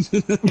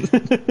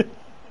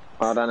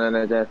 Well done,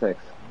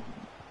 energetics.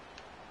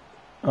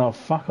 Oh,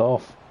 fuck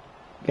off.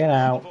 Get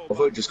out. I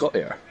thought I just got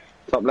here.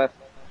 Top left.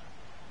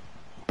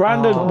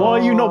 Brandon, why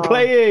are you not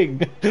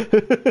playing?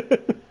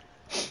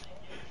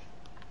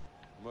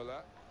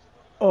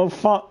 Oh,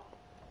 fuck.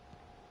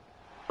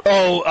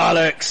 Oh,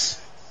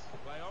 Alex.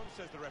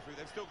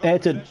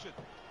 Ayrton.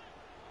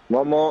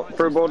 One more.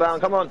 Through ball down,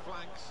 come on.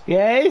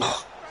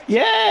 Yes.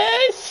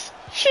 Yes.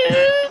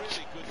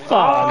 Shoot.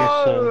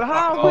 Fuck.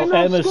 how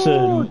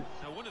Emerson.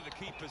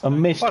 A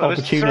missed Well,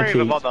 there's 3 of opportunity.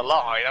 them on the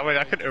line. I mean,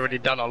 I couldn't have really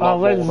done a lot Oh,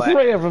 more there's there.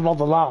 3 of them on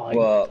the line.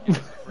 Well,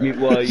 to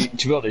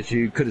be honest,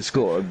 you could have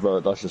scored, but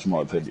that's just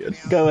my opinion.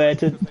 Go,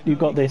 Ayrton. You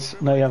got this.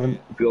 No, you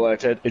haven't. Go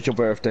ahead, it's your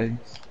birthday.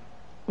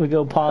 We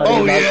go party Oh,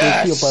 like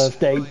yes! it's your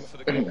birthday.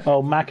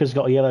 Oh, Macca's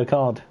got a yellow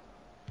card.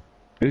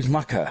 Who's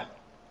Macca?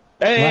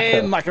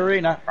 Hey, Macca.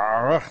 Macarena.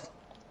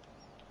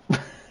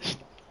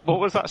 What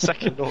was that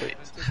second noise?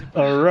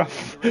 A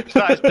rough.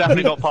 That is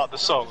definitely not part of the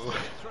song.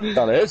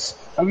 That is.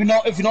 Have you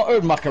not? If you've not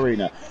heard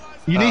Macarena,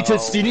 you need to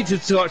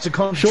start to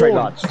concentrate,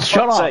 Sean, lads. For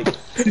shut fuck's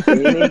up. sake. You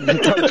need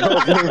to stop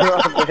talking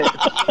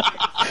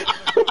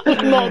rubbish.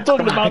 not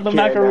talking about the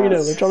Macarena.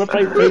 We're trying to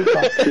play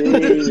FIFA.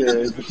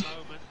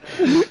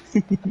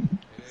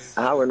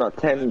 How we're not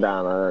 10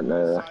 down, I don't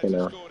know. You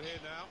know.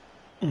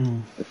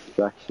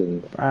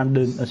 Distraction.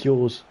 Brandon, that's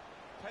yours.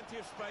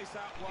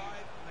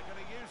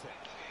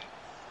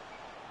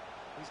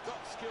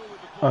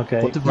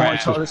 Okay. What did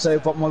Mike try to say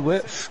about my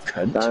width?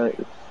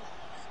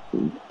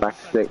 Back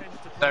stick.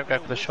 Don't go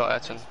for the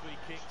shot, Eton.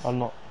 I'm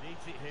not.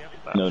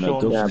 No,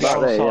 Sean, go yeah, for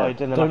about there,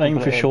 yeah. Don't aim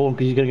for Sean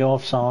because he's going to go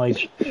offside.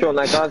 Sean,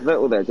 that guy's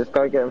little there. Just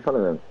go get in front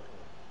of him.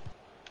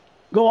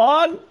 Go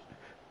on!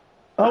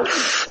 Oh!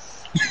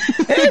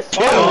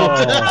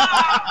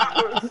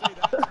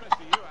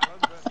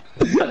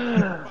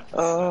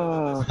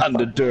 Oh, and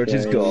the dirt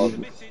is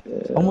gone.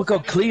 Yeah. Oh my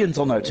god, Clean's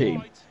on our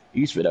team.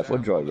 He used to be an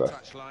F1 driver.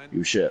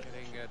 You shit.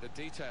 The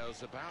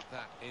details about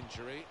that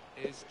injury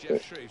is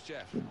Jeff Shreves.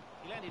 Jeff.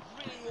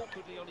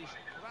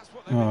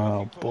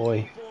 Oh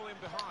boy.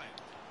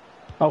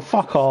 Oh,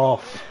 fuck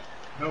off.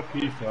 No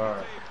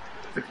FIFA.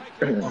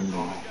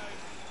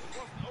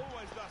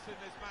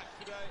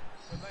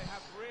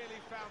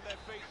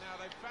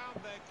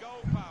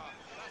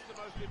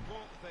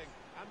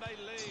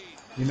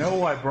 You know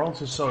why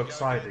bronze is so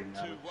exciting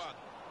now?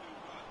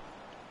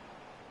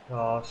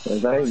 Gosh.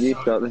 You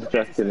start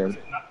distracting him.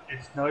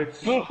 It's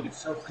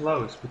so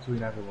close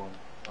between everyone.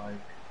 Like,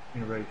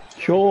 in race.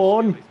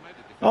 Sean!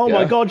 Oh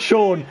my god,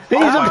 Sean! He's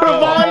a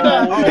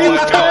provider! He's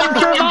turned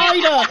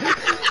provider!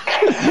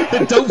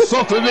 Don't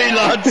fuck with me,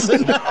 lads!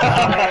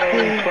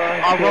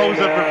 Our roles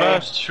are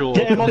reversed, Sean.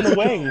 Get him on the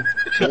wing!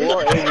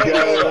 What is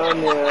going on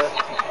here?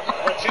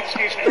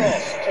 Raczynski's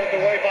cross, turned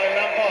away by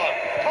Lampard.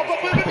 Pop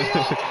up with the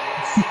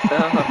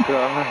Oh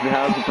god,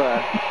 how's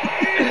that?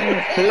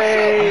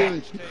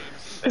 Please!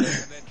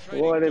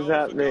 What is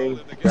happening?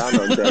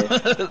 Groundhog Day.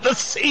 The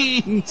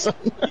scenes!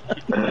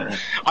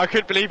 I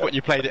couldn't believe when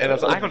you played it and I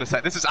was like, hang on a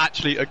sec, this is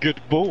actually a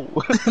good ball.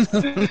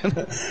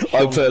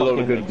 I play a lot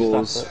of good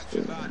balls.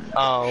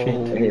 Oh.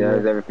 He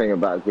knows everything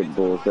about good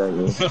balls,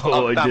 don't you?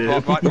 Oh, I do.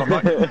 I'm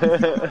right.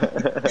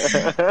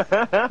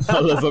 I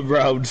love them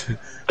round.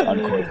 I'm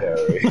quite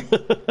hairy.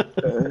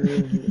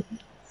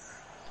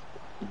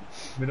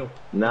 Middle.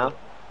 Now?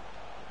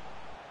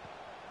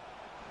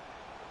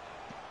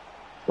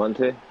 1,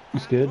 2.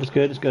 It's good, it's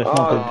good, it's good.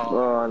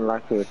 Oh,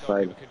 unlucky with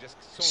side.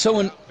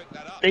 Someone,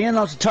 they ain't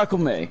allowed to tackle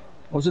me.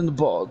 I was in the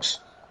box.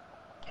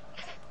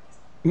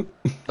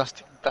 That's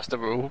the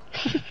rule.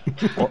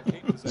 What?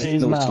 It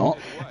is no, now. it's not.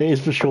 It is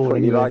for sure. Well,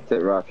 you anyway. liked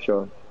it, Ruff,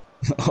 Sean.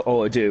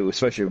 Oh, I do,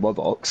 especially in my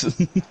box.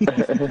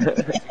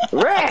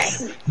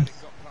 Red!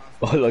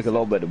 I like a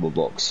lot better in my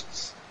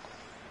box.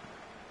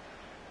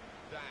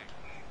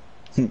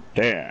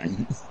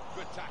 Dang.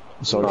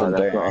 Sorry, No,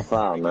 that's dang. not a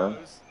foul, man.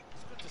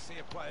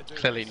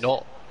 Clearly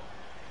not.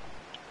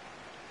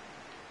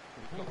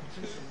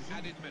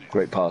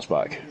 Great pass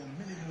back.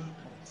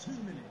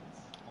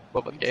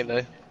 What about the game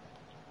though?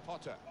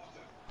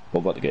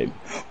 What about the game?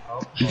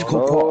 Did you Oh.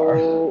 call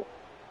Potter?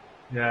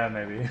 Yeah,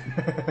 maybe.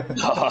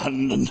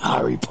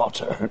 Harry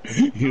Potter.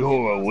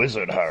 You're a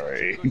wizard,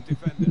 Harry.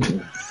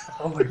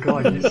 Oh my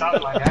god, you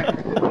sound like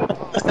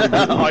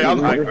Hagrid. I am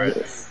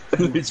Hagrid.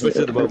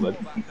 Especially at the moment.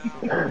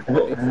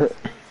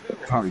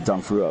 Apparently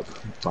Dan threw up.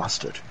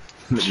 Bastard.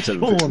 Let me tell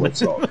you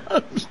what's up.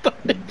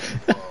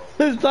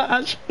 Is that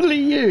actually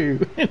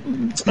you?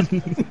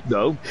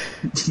 No.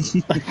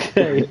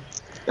 Okay.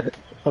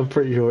 I'm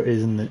pretty sure it is,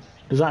 isn't it?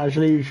 Is that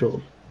actually you,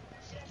 Sean?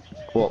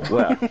 What?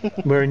 Where?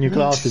 We're in your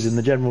classes in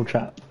the general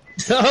chat.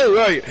 Oh,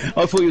 right.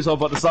 I thought you was on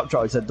about the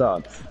Snapchat I said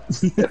Dan.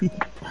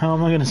 How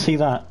am I going to see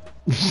that?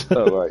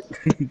 Oh, right.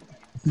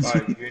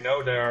 Right, you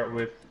know they're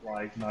with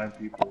like 9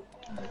 people.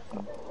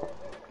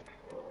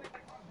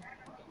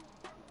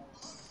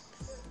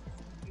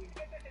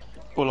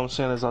 All I'm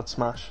saying is I'd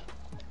smash.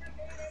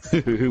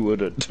 Who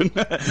wouldn't?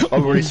 I've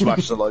already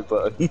smashed the like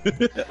button.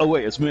 Oh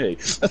wait, it's me.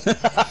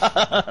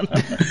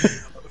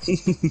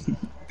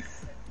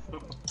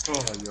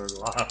 Oh, you're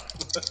laugh.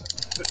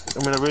 I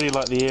mean, I really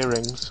like the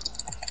earrings.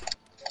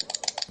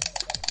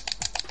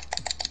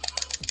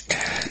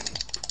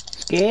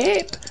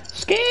 Skip!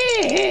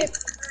 Skip!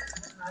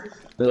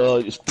 Oh,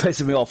 it's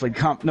pissing me off.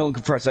 No one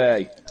can press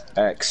A.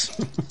 X.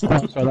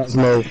 Oh, so that's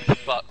low.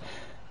 But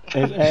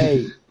It's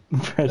A.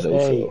 Press A.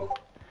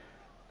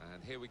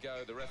 And here we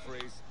go, the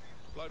referee's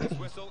blown his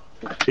whistle.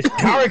 It's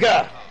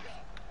Carragher!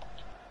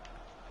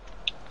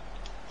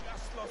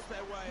 Just lost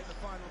their way in the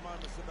final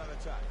moments of that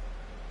attack.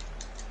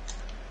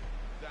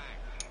 Dang.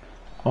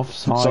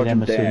 Offside, Sergeant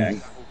Emerson.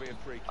 Dang.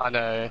 I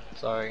know,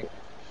 sorry.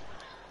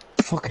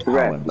 Fucking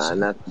Red, man,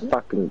 that's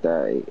fucking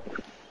dirty.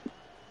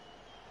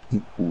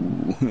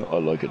 Ooh, I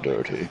like it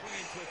dirty.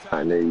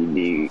 I know you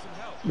do.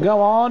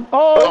 Go on.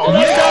 Oh,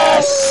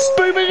 yes!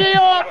 Bouba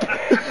Diop!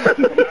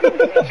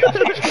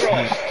 Raczynski's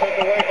cross, turned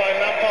away by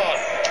Lampard.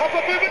 Pop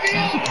up Bouba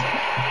Diop!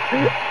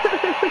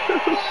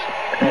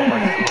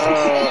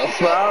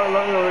 For how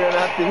long are we gonna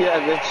have to hear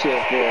this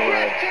shit for,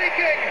 man?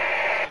 Taking!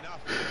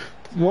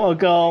 What a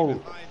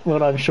goal. Well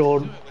done,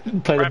 Sean.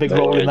 Played a big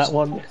role in that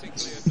one.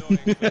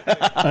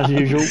 As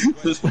usual.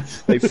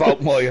 They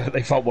found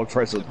my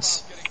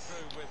presence.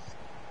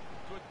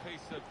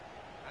 of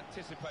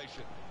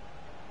anticipation.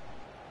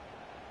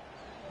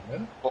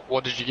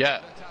 What did you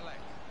get?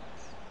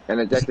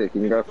 Energetic,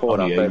 you can go forward,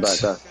 I'll stay back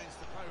there.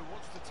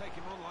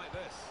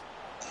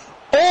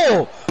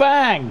 Oh!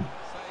 Bang!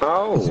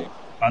 Oh!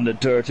 And the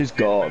dirt is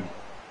gone.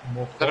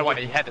 I don't know why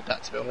he headed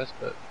that, to be honest,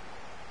 but...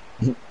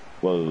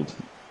 Well,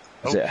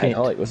 is it head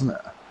height, wasn't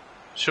it?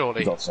 Surely.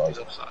 He's offside.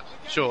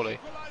 Surely.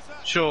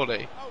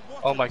 Surely.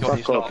 Oh my god,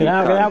 he's not. Get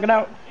out, get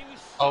out!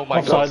 Oh my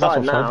offside,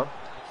 god. that's offside. Now.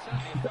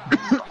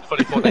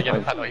 Fully thought they gave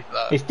a penalty for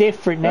that. It's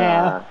different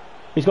now. Nah.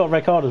 He's got a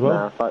red card as well.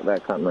 Nah, fuck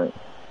that cunt, mate.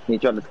 He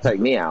tried to take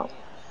me out.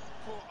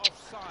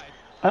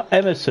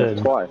 Emerson.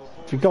 Twice.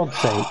 For God's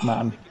sake,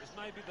 man.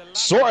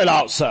 Sort it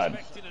out, son.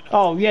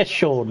 Oh, yes,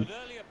 Sean.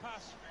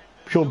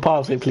 Sean,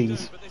 pass it,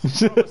 please.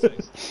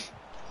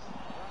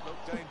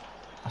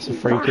 That's a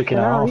free kick and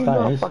a half,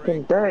 that is.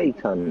 Fucking dirty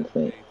cunt,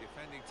 mate.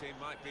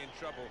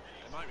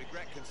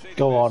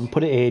 Go on,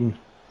 put it in.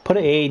 Put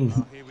it in.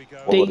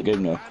 What the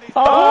game now?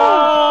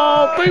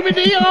 Oh, Bouba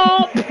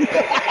Diop! He's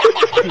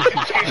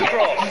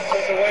crossed,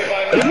 put away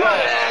by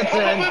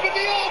Lampard. Bouba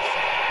Diop!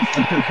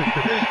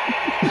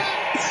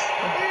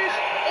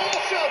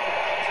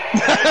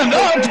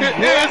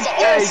 He's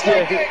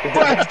awesome!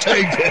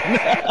 Breathtaking!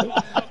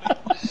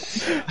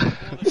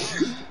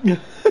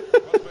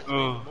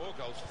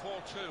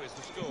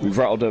 We've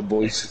rattled them,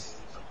 boys.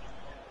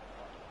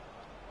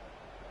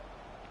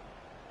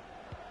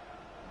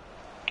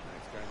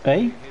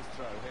 Hey?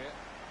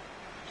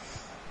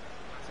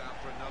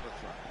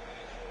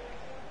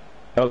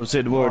 I was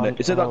in the morning.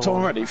 Is it that time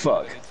already?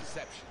 Fuck.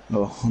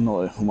 Oh, I'm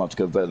not. I'm about to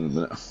go to bed in a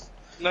minute.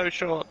 No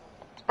shot.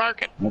 It's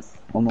broken.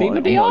 I'm not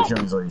as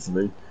young as I used to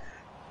be. He's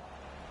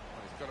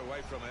got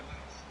away from him.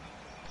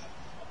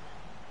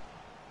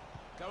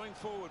 Going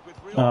forward with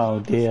real Oh,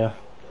 dear.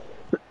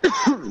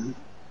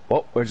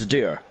 What? Where's the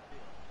deer?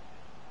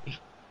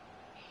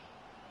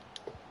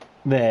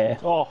 There.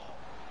 Oh.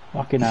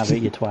 Fucking have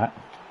it, you twat.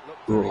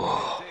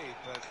 Oh.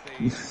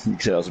 You can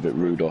say that was a bit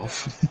rude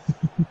off.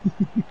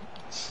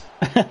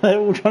 They're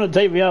all trying to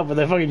take me out, but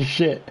they're fucking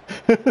shit.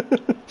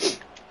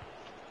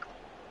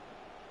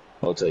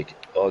 I'll take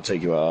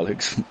you out,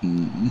 Alex.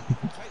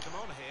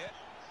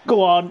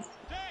 Go on.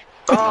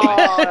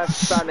 Oh, that's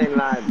stunning,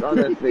 lads.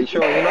 Honestly,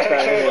 sure, you're not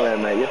going anywhere,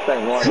 mate. You're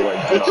staying wide away.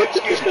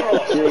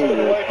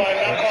 Away by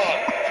Lampard.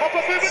 Top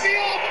of Bouba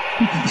Diop!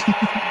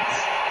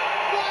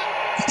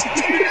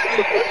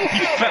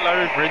 He fell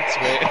over into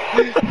it.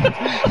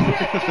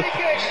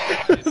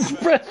 It's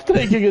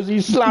breathtaking as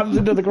he slams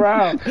into the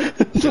ground.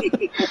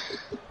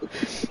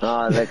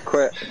 They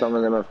quit. Some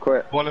of them have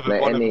quit. One of them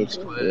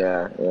quit.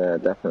 Yeah,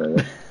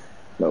 definitely.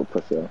 No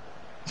pussy.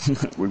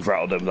 We've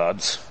rattled them,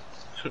 lads.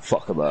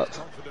 Fuck about.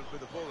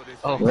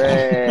 Oh.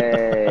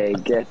 Hey,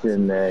 get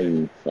in there,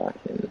 you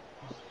fucking.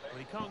 Well,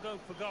 he can't go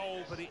for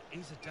goal, but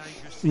he's a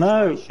dangerous.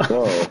 No.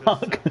 Whoa.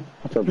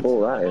 That's a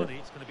ball, that is.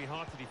 It's going to be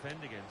hard to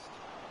defend against.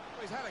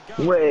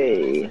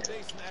 Way.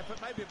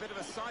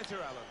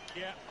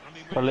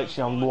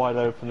 Literally, I'm wide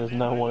open. There's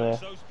no one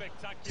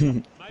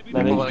here.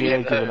 Then he's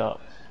giving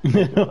up.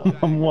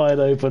 I'm wide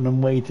open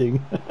and waiting.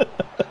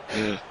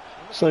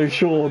 So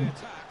Sean.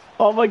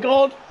 Oh my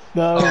god!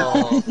 No.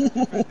 Oh.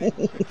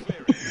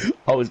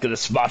 I was gonna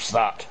smash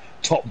that.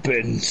 Top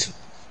bins.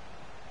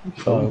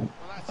 Oh.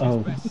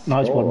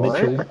 Nice one,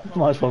 Mitchell. Right.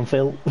 Nice one,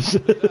 Phil.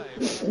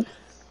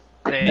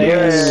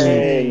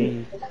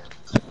 Hey.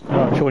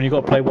 Alright, Sean, you've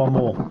got to play one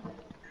more.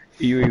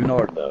 Are you even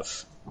hard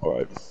enough?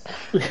 Alright.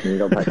 You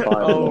got to play 5.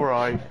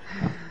 Alright.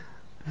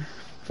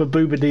 For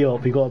Bouba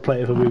Diop, you got to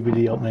play it for Bouba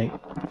Diop, mate.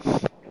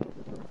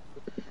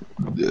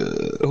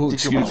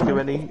 Did you want to do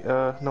any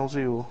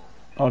Knowlesy or?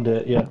 I'll do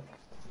it, yeah.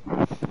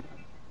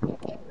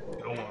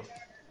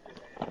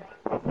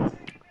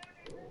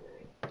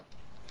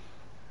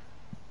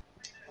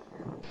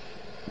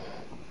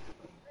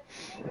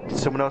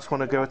 Does someone else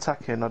want to go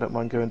attacking? I don't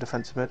mind going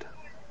defensive mid.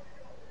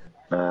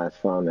 It's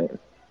fine, mate.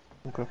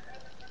 Okay.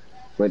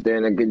 We're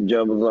doing a good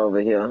job as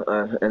over here.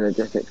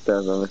 Energetic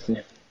does,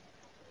 obviously.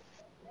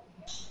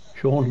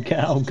 Sean, get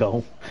out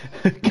goal.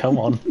 Come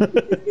on.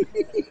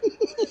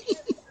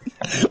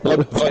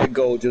 I'll play a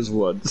goal just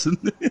once.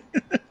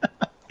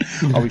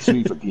 I'll be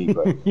sweet for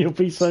keeper. You'll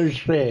be so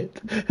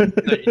shit. No,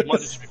 you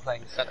might just be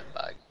playing centre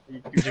back.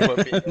 You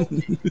won't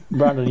be.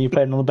 Brandon, are you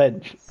playing on the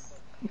bench?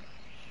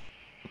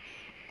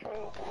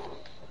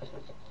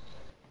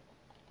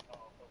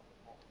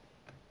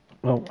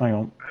 Oh, hang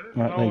on.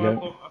 Right, there you go.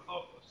 I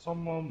thought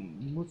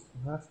someone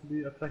has to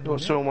be attacking. Well,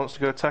 someone wants to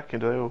go attacking,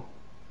 do they all?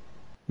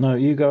 No,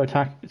 you go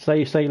attack.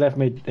 Stay left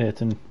mid,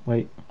 Ayrton.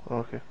 Wait. Oh,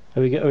 okay.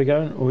 Are we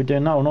going? Are we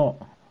doing that or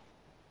not?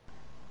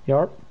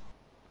 Yarp?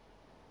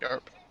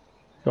 Yarp.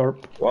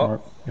 Yarp.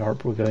 What?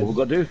 Yarp, we're going. What we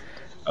got to do?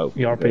 Oh,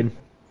 Yarp in.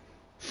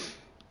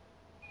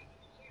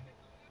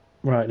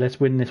 Right, let's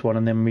win this one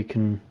and then we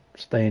can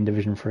stay in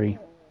Division 3.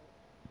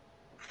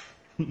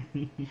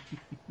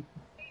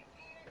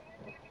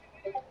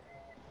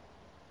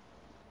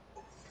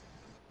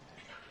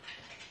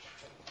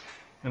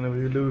 And if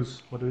we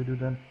lose, what do we do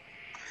then?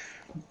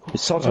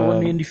 Is Soto won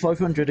the Indy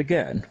 500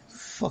 again?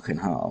 Fucking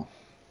hell.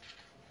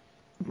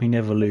 We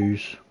never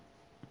lose.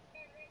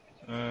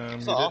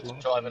 It's not hard to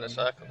drive in a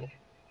circle.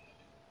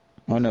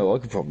 I know, I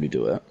could probably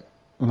do it.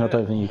 I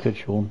don't think you could,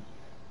 Sean.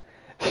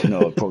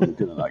 No, I probably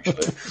didn't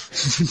actually.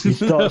 You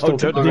start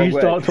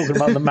talking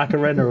about the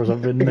Macarena or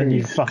something, and then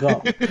you fuck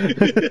up.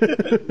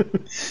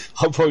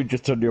 I'll probably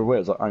just turn your way. I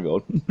was like, hang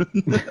on,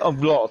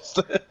 I'm lost.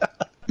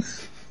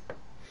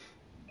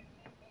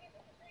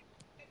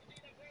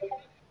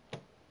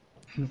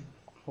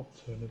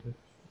 Alternative.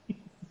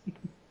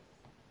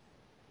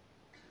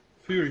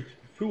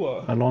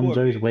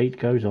 Alonso's weight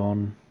goes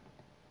on.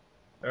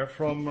 They're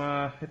from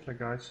Hitler,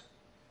 guys.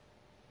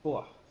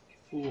 Four.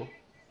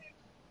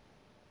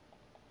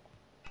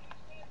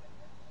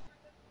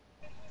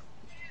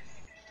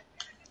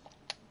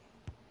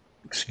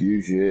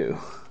 Excuse you.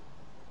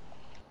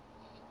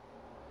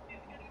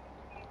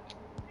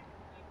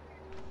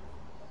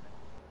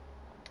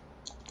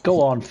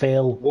 Go on,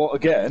 Phil. What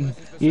again?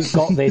 You've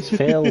got this,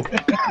 Phil.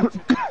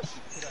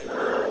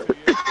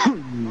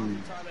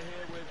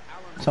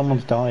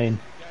 Someone's dying.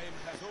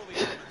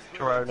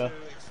 Corona.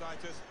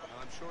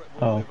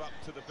 Oh.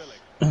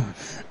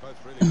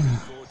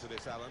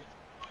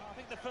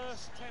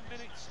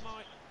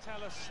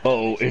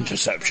 Oh,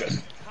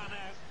 interception.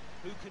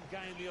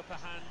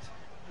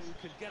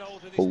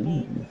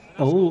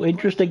 Oh,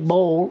 interesting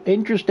ball.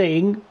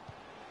 Interesting.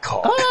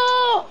 Cock.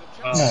 Oh!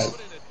 No.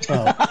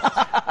 Oh.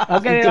 I'll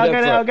get it.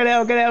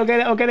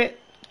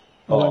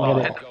 Oh,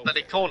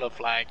 the corner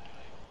flag.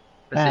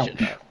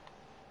 Precision. Ouch.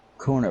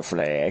 Corner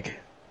flag.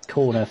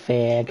 Corner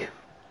fag. It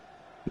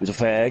was a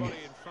fag.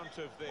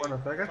 Corner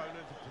faggot.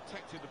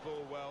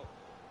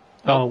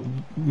 Oh,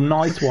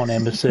 nice one,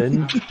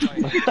 Emerson.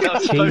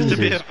 That's supposed to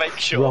be a fake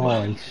shot.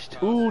 Christ.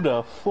 Who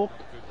the fuck?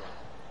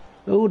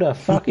 Who the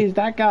fuck is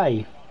that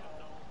guy?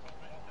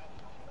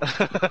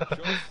 I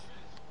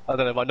don't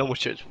know, my normal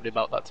shirt's really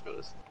about that, to be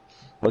honest.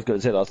 I was going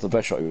to say that's the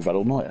best shot we've had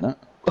all night, isn't it?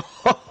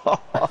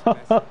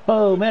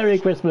 Oh, Merry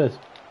Christmas.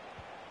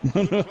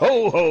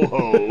 Ho ho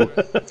ho!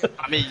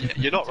 I mean,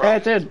 you're not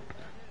right. Burton,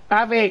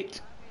 have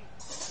it.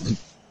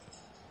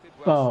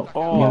 Oh,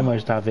 you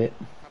almost have it.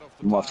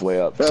 You might have to wait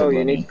up. Phil,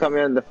 you need to come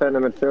here and defend the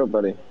midfield,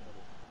 buddy.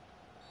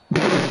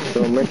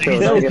 Phil Mitchell,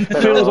 don't get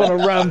fed Phil's up.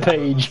 on a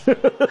rampage.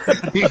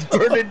 He's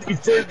burning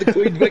the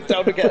Queen Vic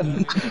down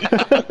again.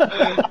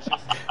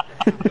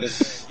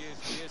 Years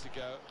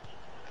ago,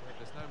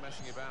 there's no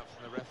messing about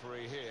from the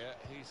referee here.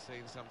 He's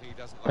seen something he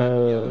doesn't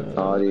like.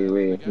 Hardy,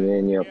 me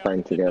and you are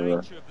playing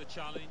together.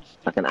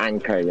 Like an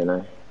anchor, you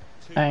know.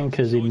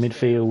 Anchors in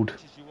midfield.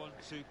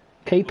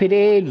 Keep it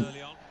in.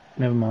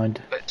 Never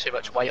mind. Put too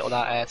much weight on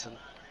that Ayrton.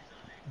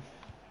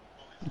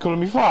 You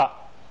calling me fat?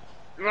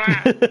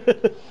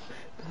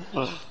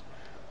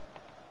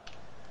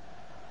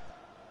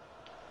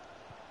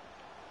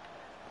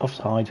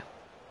 Offside.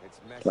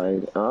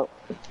 Played up.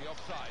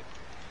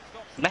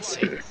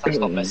 Messi? That's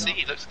not Messi,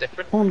 he looks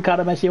different. Un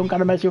cara Messi.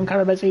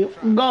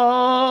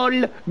 Goal!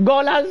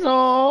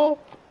 Golazo!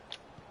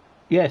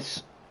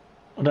 Yes.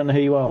 I don't know who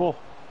you are. Oh.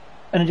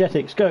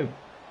 Energetics, go.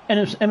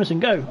 Emerson,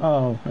 go.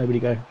 Oh, nobody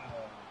go. I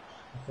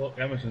thought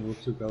Emerson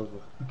would took over.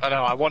 I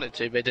know, I wanted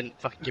to, but he didn't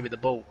fucking give me the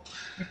ball.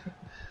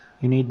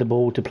 You need the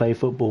ball to play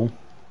football.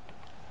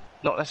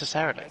 Not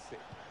necessarily.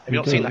 Have you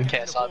not seen that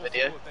KSI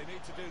video?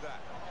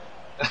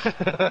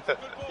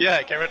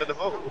 Yeah, get rid of the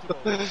ball.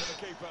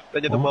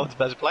 Then you're the world's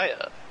best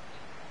player.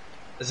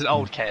 There's an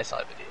old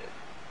KSI video.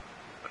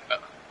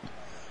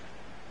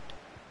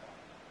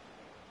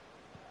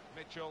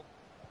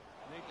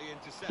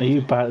 Are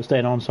you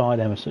staying onside,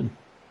 Emerson?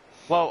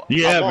 Well,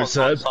 yeah, I was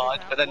Emerson.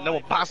 onside, but then no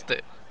one passed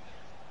it.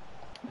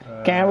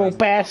 Carol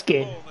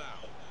Baskin.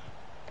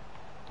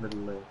 Middle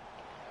leg.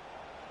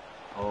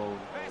 Oh.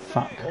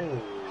 Fuck.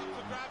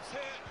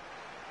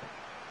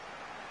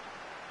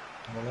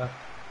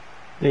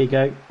 There you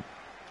go.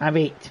 Have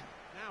it.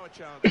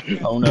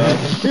 Oh no.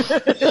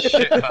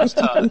 Shit, first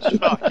touch.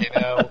 Fucking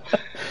hell.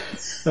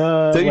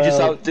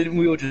 Didn't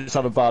we all just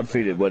have a bad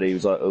feeling when he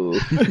was like, oh.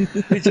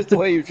 It's just the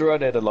way he was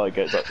running and like,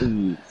 it's like,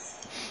 ooh.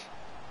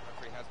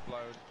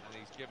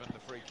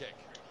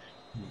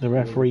 The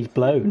referee's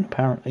blown,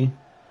 apparently.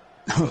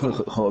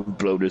 I'm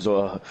blown as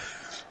well.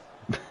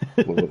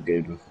 What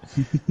game?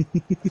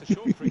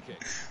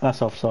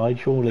 That's offside,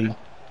 surely.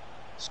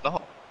 It's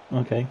not.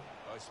 Okay.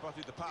 I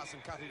spotted the pass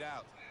and cut it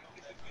out.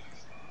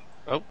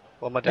 Oh,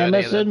 what am I doing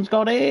Emerson's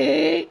got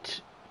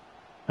it!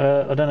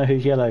 I don't know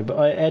who's yellow,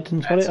 but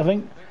Edton's got it, I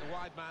think.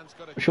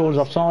 Sean's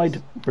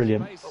offside.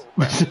 Brilliant.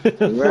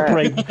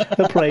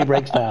 the play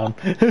breaks down.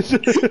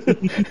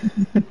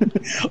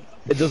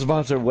 It doesn't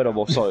matter when I'm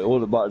offside, all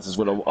that matters is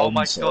when I'm Oh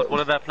my onside. god, one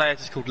of their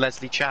players is called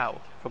Leslie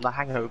Chow from The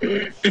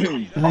Hangover.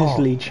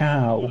 Leslie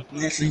Chow.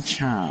 Leslie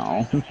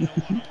Chow.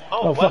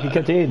 Oh fuck, he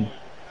kept it in.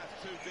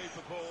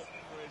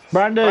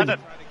 Brandon!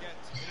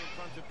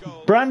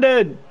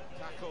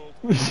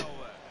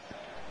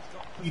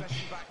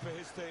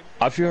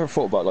 Have you ever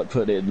thought about like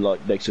putting it in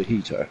like next to a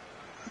heater?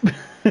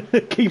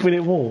 Keeping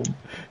it warm.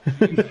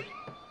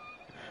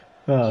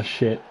 Oh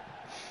shit.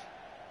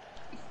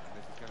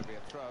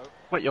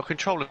 Wait, your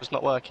controller's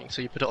not working,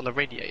 so you put it on the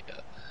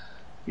radiator?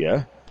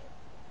 Yeah.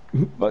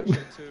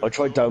 I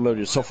tried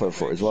downloading software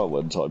for it as well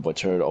one time by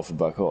turning it off and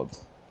back on.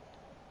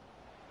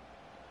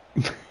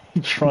 He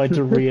tried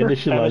to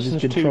reinitialize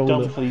his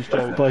controller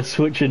by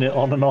switching it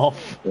on and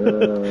off.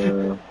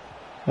 Oh,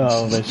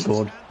 they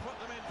scored.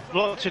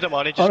 Not too dumb,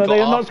 oh no, they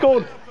have not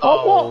scored!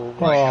 Oh,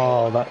 what?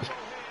 Oh, that's...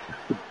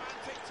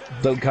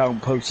 Don't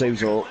count post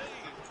saves or...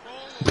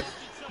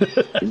 Okay,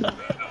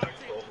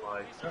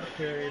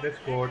 they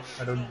scored.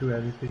 I don't do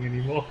anything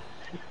anymore.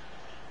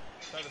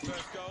 So the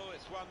first goal,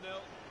 it's 1-0.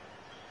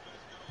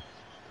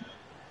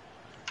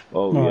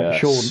 Oh, right, yes.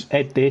 Sean,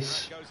 Ed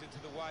this.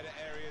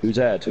 Who's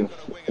Ed? I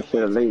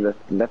should have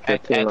left the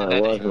team like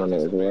it was when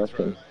it was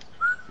working.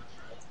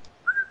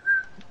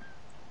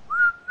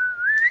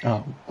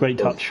 Oh, great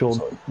touch, Sean.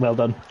 Sorry. Well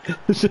done.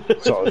 Sorry,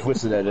 I was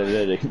whistling at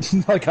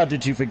it. I can't do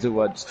two things at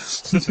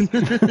once.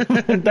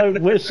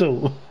 Don't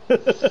whistle.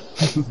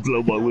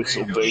 Blow my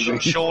whistle, baby.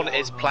 Sean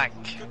is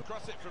plank.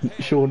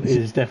 Sean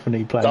is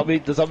definitely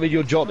plank. Does that mean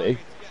you're Johnny?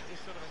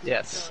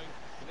 Yes.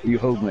 You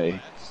hold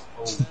me.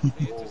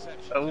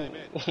 Oh.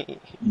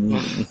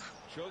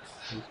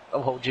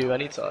 I'll hold you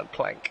anytime,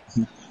 plank.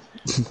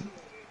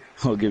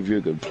 I'll give you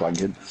a good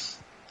planking.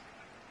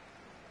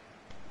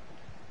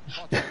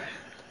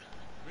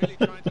 Really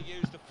trying to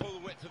use the full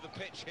width of the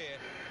pitch here.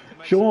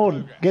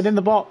 Sean, get in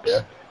the box.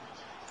 Yeah.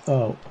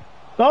 Oh.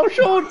 Oh,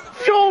 Sean!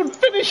 Sean,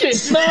 finish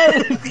it! No!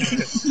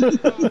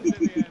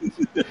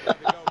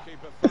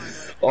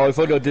 Oh, if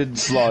only I didn't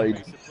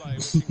slide.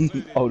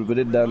 I would have been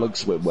in there like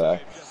swimwear.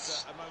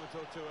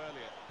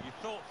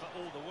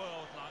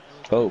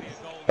 Oh.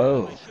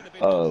 Oh.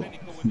 Oh.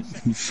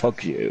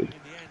 Fuck you.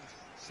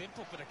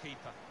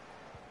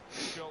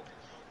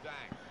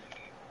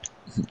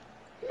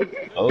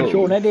 Oh.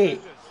 Sean,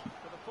 edit.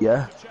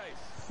 Yeah.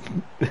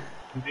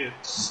 It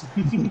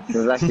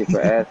was actually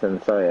for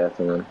Ayrton, sorry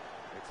Ayrton.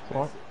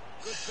 What?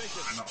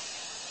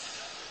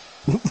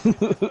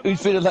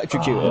 Who's been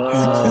electrocuted?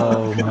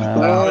 Oh, man.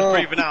 I was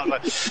breathing out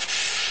like...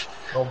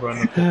 Oh,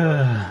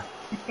 Brandon.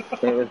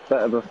 It was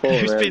better before,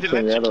 man. It's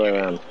been the other way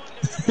around.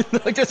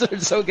 I just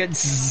heard so again.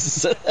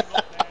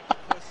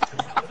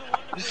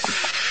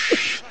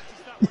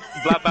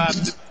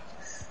 Blackman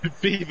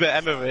Beaver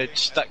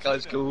Emmerich, that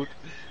guy's called.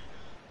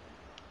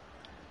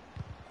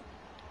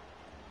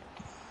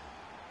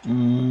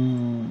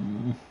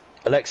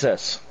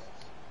 Alexis.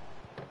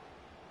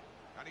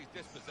 And he's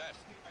dispossessed.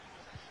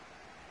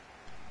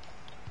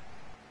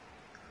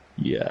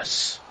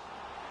 Yes.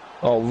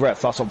 Oh,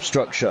 ref, that's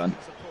obstruction.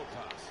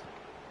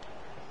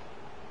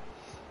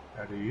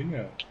 How do you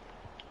know?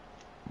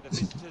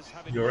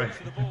 You're right.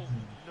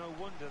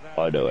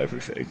 I know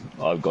everything.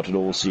 I've got an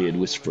all-seeing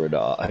whispering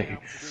eye.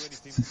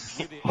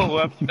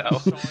 Oh, no.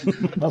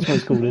 That's what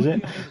it's called, is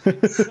it?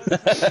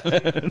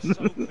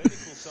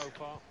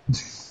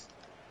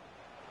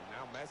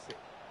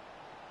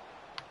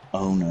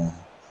 Oh no.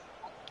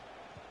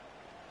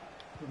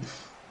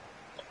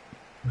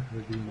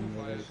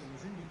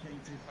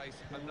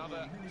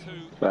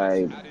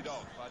 Right.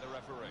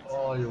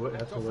 Oh, you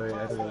have to wait.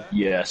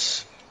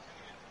 Yes.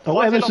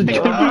 Oh, Emerson, can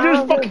you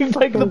just fucking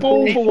take the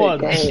ball for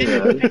once?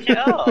 Pick it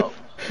up.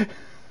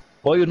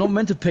 Well, you're not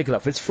meant to pick it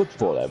up. It's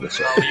football,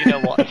 Emerson. Oh, you know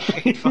what?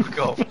 Fuck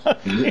off.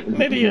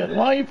 Idiot.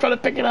 Why are you trying to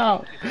pick it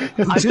up?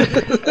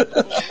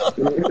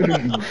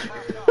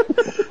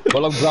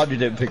 Well, I'm glad you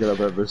didn't pick it up,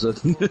 Emerson.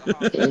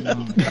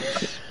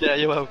 Yeah,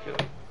 you're welcome.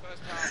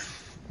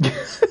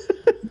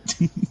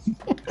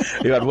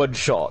 You had one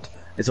shot.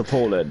 It's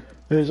appalling.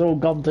 It's all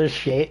gone to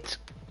shit.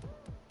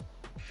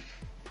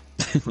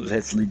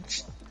 Leslie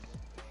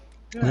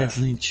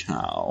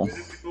Chow.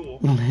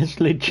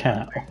 Leslie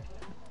Chow.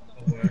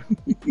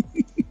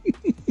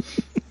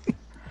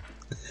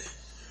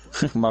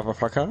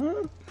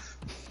 Motherfucker.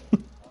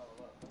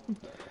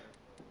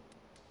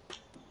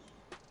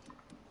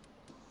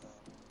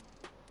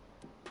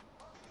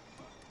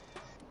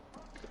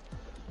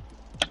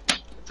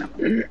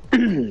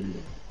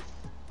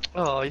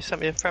 Oh, you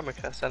sent me a friend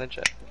request,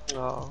 energy.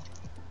 Oh.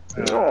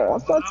 Oh,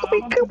 that's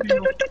we we're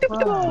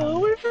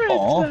friends.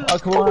 Oh, how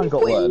come I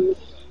got one?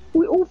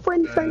 We're all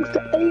friends thanks to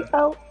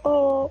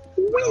ALR.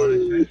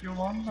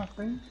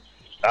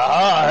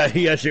 Ah,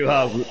 yes you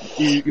have.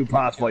 You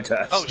passed my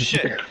test. Oh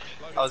shit!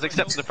 I was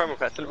accepting the friend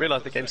request, didn't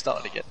realise the game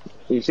started again.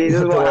 You see,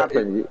 this is what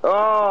happened.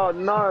 Oh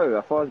no,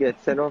 I thought I was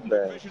getting sent off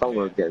there. Someone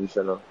was getting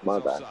sent off. My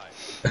bad.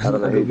 I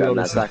don't know who done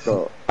that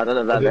tackle. I don't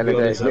know if that's anything.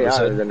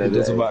 It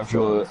doesn't matter if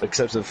you're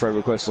accepting a friend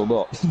request or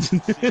not.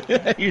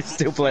 You're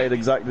still playing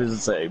exactly the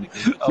same.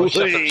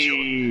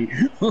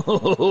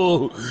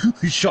 Oh,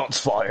 Shots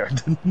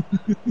fired.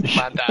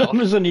 Man down.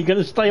 Amazon, you're going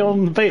to stay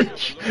on the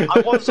pitch.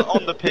 I wasn't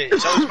on the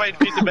pitch. I was waiting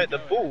for you to make the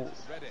ball.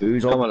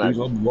 Who's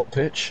on what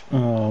pitch?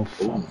 Oh,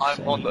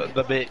 I'm on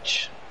the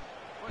bitch.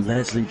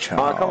 Leslie Chow.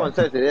 Oh, come on,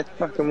 Sophie, let's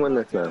fucking win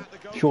this now.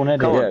 Sean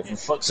Eddy. Yeah, for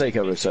fuck's sake,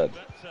 I said.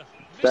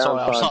 Sorry,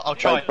 I'll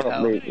try it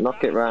now.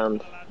 Knock it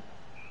round.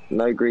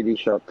 No greedy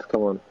shots,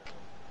 come on.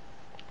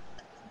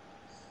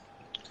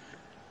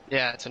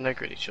 Yeah, it's a no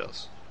greedy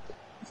shots.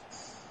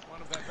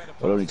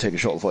 I'll only take a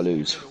shot if I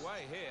lose.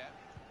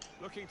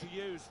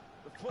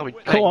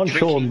 Come on,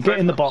 Sean, get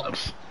in the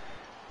box.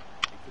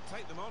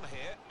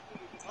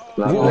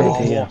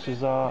 What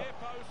is that?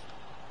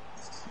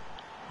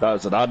 That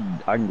was an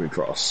angry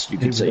cross. You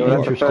can see.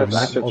 That's the first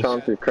actual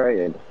chance we've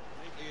created.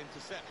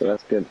 So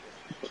that's good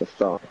to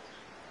start.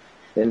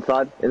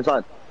 Inside.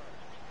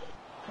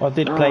 I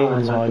did play it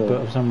inside,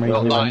 but for some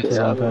reason it went to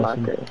the other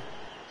person. Like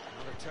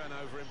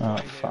Oh,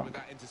 fuck.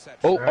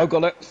 Oh, I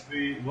got it.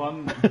 The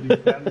one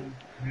defense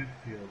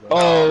midfielder.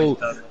 Oh,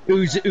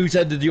 who's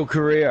ended your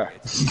career? I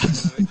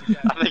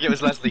think it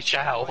was Leslie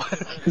Chow.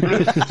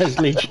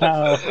 Leslie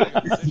Chow.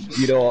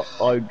 You know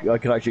what? I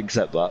can actually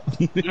accept that.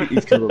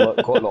 He's kind of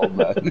like quite a lot of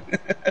men.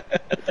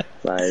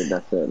 Right,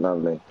 that's it,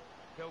 lovely.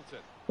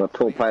 Got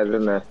tall players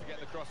in there.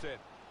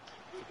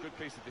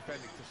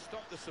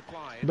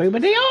 Bouba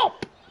Diop!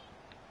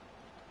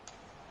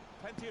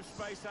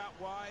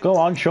 Go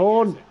on,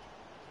 Sean.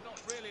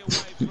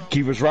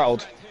 Keeper's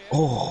rattled.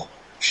 Oh,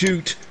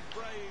 shoot.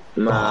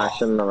 Nah, I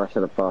shouldn't have. I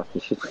should have passed.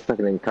 You should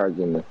fucking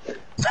encouraging me.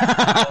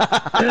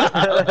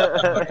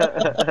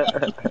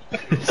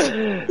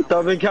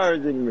 Stop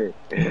encouraging me.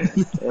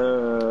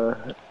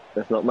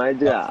 That's not my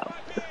job.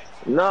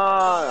 No,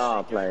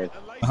 oh, playing.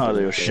 Oh,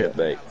 you're shit,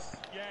 mate.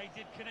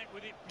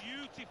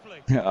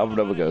 Yeah, I would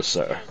never go,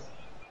 sir.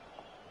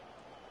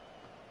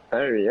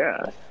 Oh,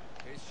 yeah.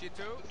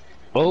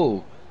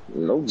 Oh,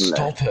 lovely.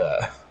 Stop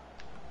her.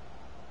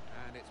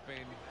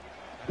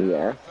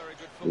 Yeah.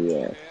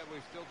 Yeah.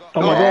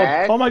 Oh my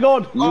god! Oh my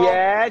god!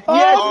 Yeah!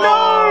 Oh,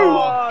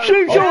 no!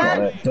 Shoot,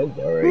 Sean! Don't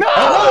worry. No!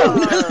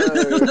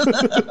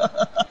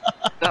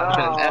 That was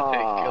an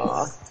epic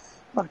goal.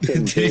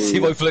 Fucking Did you see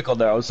my flick on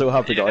there? I was so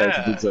happy that I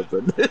actually did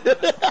something.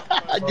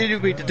 I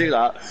didn't mean to do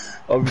that.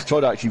 I was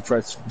trying to actually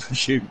press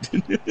shoot.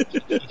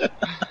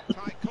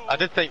 I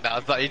did think that. I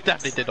was like, he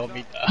definitely did not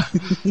mean that.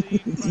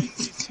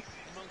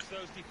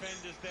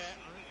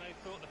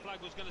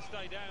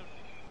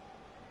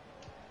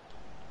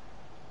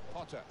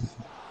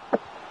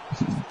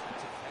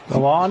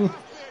 Go on.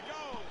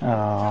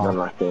 Oh.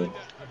 Unlucky.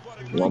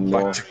 One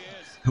more.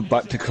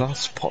 Back to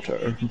class,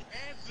 Potter.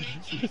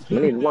 We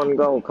need one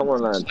goal. Come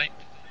on, lad.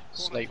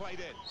 Snape.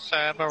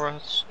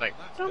 Severus Snape.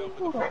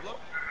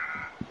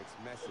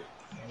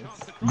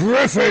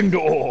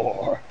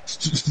 Gryffindor!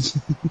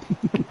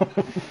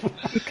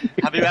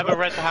 Have you ever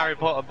read the Harry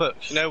Potter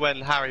books? You know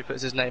when Harry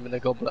puts his name in the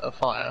Goblet of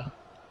Fire?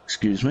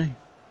 Excuse me?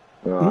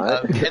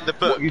 Right. In the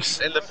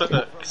books,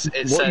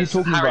 it says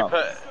Harry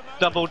put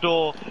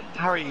Dumbledore.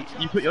 Harry,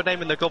 you put your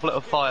name in the Goblet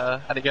of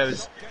Fire, and it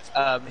goes.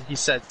 He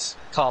says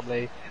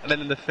calmly, and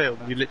then in the film,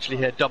 you literally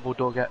hear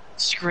Dumbledore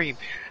scream,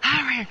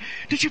 "Harry,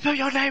 did you put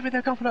your name in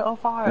the Goblet of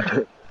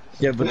Fire?"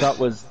 Yeah, but that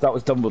was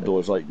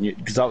Dumbledore's, like,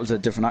 because that was a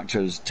different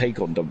actor's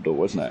take on Dumbledore,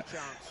 wasn't it?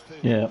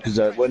 Yeah. Because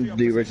when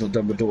the original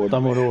Dumbledore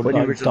when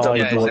the original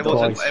died,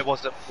 Dumbledore it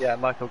wasn't. Yeah,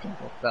 Michael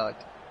Gambon died.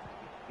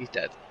 He's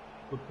dead.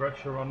 Put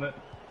pressure on it.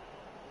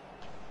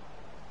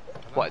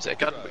 What is it?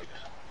 Gun move?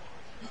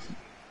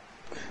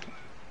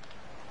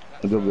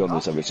 I'm gonna be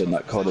honest, Emerson,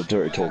 that kind of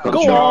dirty talk.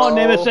 Go on,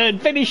 Emerson,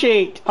 finish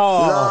it!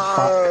 Oh, no,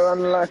 fuck.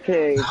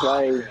 Unlucky,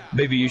 play.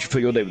 Maybe you should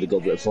put your name in the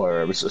Goblet of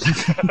Fire, Emerson.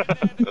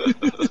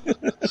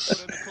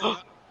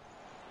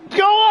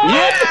 Go on!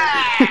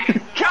 Yeah!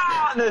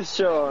 Come on,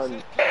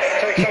 Sean!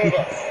 Takes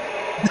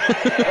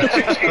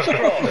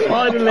over.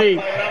 Finally!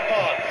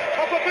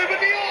 Papa Bouba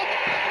Diop!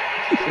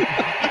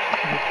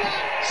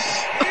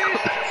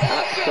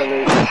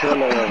 Absolute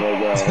killer of a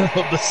goal.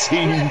 The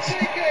scenes.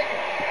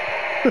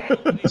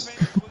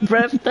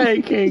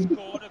 Breathtaking!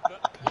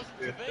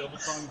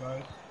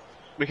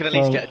 We can at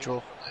least get a draw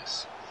from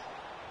this.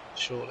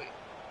 Surely.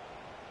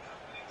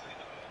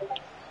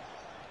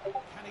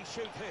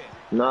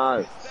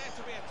 No.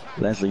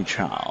 Leslie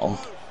Chow.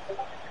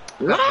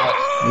 No!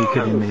 Are you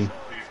kidding me?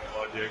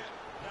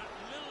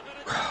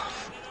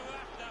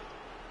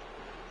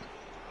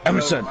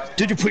 Emerson,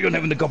 did you put your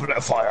name in the Goblet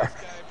of Fire?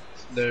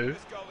 No.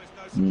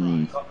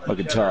 I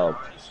can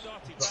tell.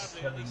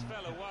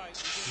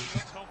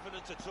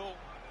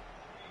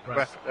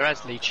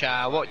 Leslie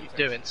Chow, what are you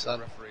doing,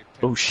 son?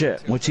 Oh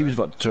shit, my TV's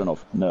about to turn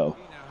off. No.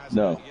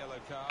 No.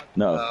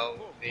 No. Oh,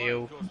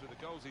 Neil.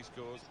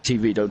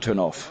 TV, don't turn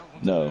off.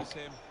 No.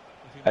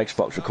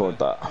 Xbox, record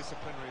that.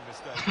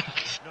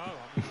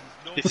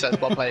 He says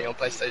while playing on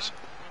PlayStation.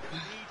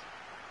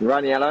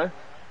 Run, yellow.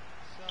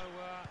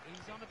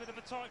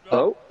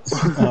 Oh.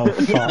 Oh,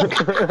 fuck.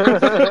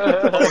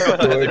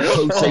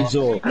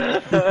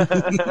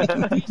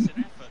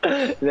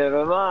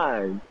 Never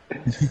mind.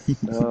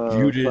 Oh,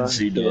 You didn't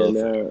see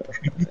nothing.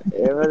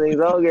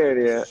 Everything's all good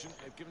here.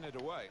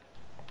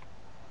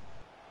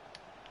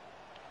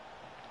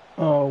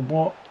 Oh,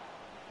 what?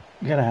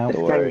 Get out.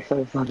 This game is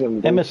so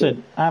fucking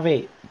Emerson, have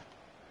it.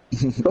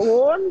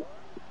 Go on.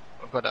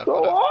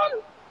 Go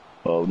on.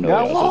 Oh no.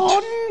 Go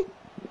on!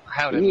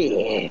 How did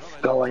Yes,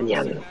 go on,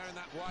 young.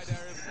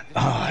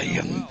 Ah,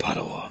 young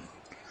Padawan.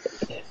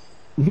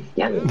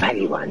 Young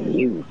Padawan,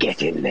 you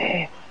get in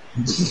there.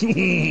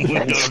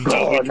 Let's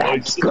go,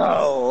 let's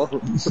go.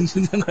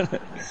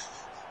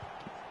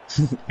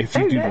 If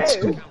you do not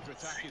score.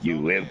 You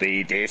will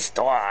be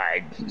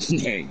destroyed,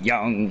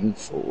 young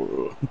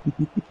fool.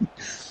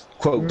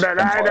 Quote. But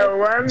I don't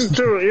want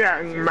to,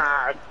 young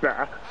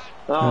master.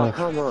 Oh,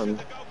 come on.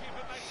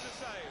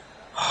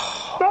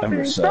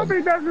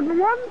 Bobby doesn't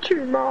want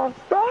to,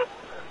 master.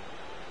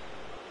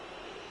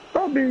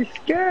 Bobby's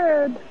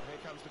scared.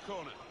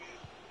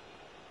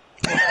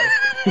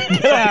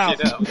 Get out!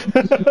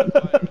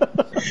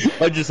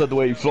 I just had the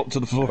way he flopped to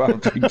the floor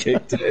after he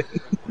kicked it.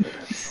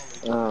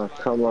 Oh,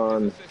 come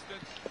on.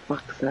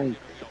 Fuck's sake.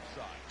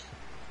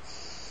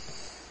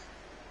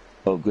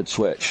 Oh, good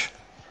switch.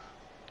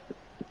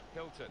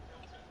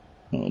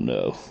 Oh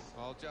no.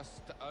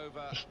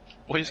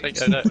 What are you saying?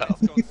 No,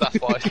 that's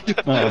why.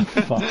 Oh,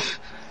 fuck.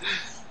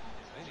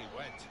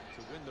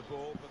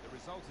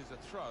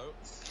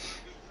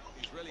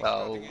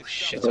 Oh,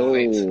 shit.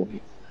 Oh.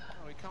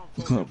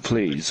 Oh,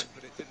 please.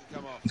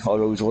 I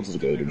always wanted to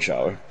go in the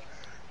shower.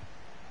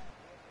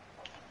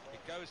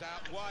 It goes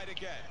out wide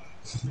again.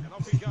 And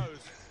off he goes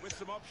with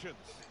some options.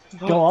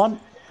 Go on.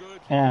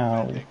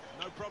 Ow.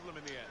 No problem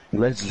in the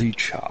end. Leslie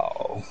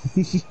Chow.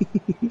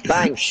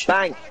 Bang,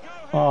 bang.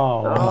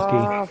 Oh,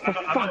 Oh, for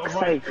fuck's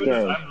sake,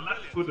 yo. I'm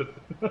left-footed.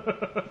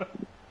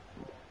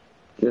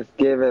 Just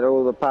give it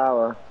all the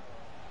power.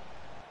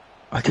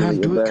 I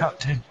can't do it,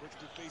 Captain.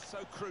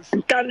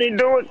 Can you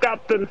do it,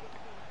 Captain?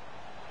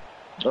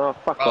 Oh,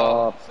 fuck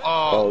off.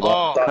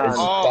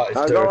 That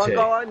is dirty.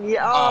 Go on.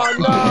 Yeah, oh,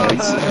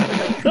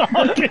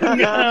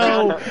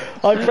 no!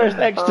 I pressed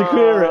X to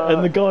clear it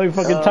and the guy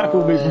fucking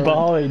tackled me from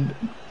behind.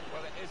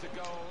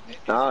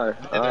 Oh,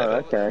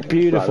 okay.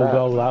 Beautiful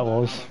goal that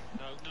was.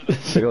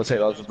 I gotta say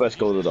that was the best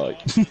goal of the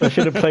night. I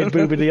should have played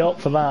Bouba Diop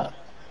for that.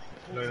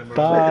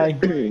 Bye.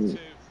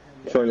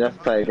 Sean, you have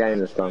to play a game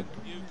this time.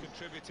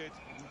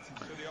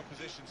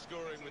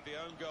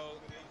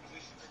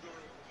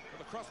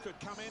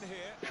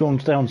 Sean,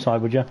 stay on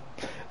side, would you?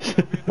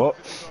 What?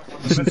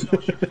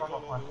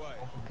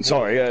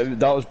 Sorry,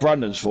 that was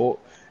Brandon's fault.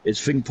 His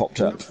thing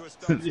popped up.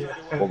 This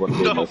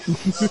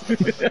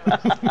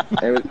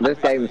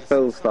game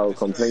Phil stole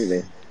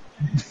completely.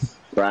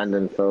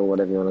 Brandon, Phil,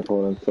 whatever you want to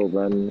call him. Phil,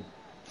 Brandon.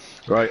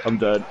 Right, I'm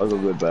done. I'll go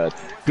to bed.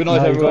 Good night,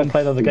 No, we've got everyone. to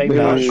play another game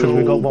now because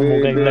we've got one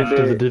more game left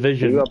of the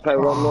division. We've got to play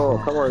one more.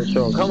 Come on,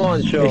 Sean. Come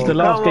on, Sean. It's the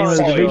last game of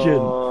the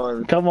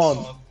division. Come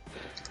on.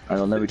 Hang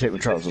on, let me take my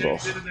trousers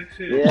off.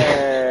 Yay!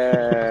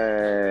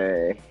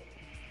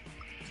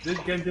 This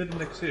game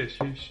didn't exist.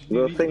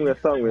 We'll sing the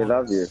song We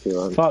Love You if you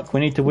want. Fuck, we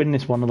need to win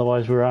this one,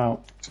 otherwise we're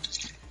out.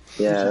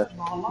 Yeah.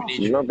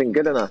 You've not been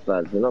good enough,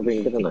 lads. You've not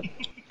been good enough.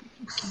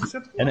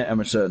 Innit,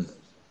 Emerson?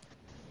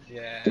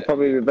 Yeah. It'd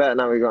probably be better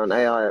now we got an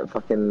AI at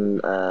fucking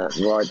Ride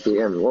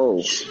DM.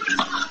 Whoa.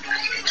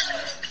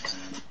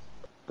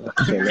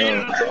 Fucking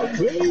hell.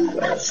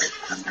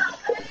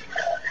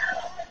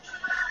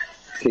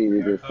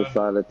 TV just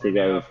decided to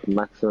go with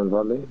maximum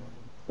volume.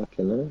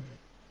 Fucking hell.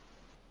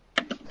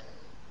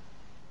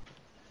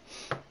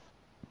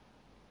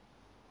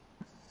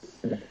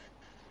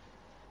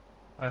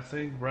 I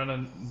think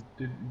Brennan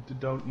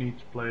don't need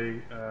to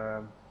play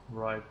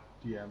right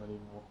DM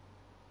anymore.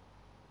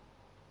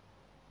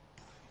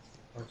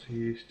 But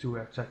he's too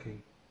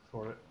attacking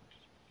for it.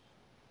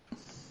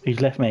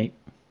 He's left, mate.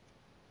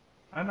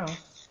 I know.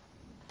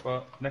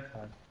 But next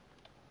time.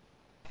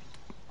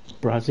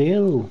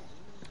 Brazil.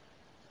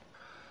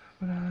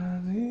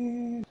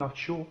 Not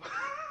sure.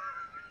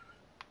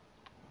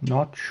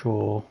 Not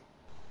sure.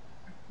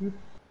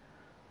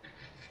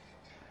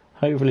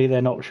 Hopefully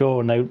they're not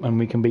sure and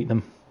we can beat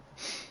them.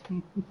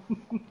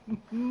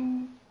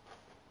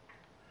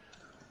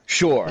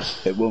 Sure,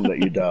 it won't let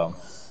you down.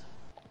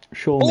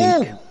 Sure,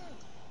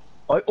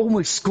 I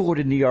almost scored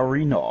in the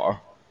arena.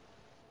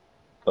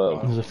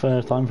 It was the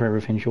first time for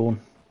everything, Sean.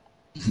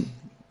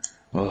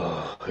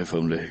 Oh, if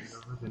only.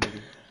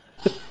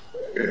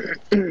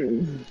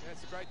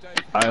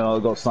 I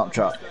got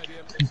Snapchat.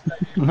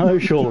 No,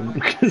 Sean.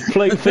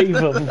 Play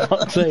FIFA, for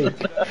fuck's sake.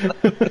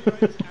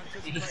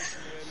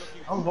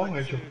 How long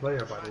is your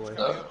player, by the way?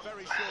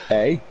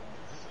 Hey?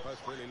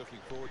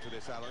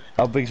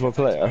 How big's my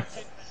player?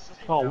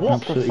 Oh, what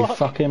Absolutely the fuck?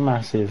 fucking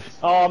massive.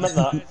 Oh, I meant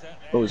that.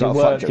 Oh, is It that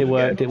worked, factor it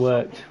worked, again? it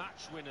worked.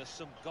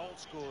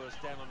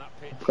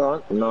 Go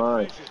on.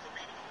 Nice.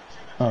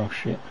 Oh,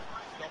 shit.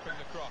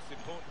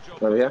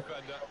 There we go.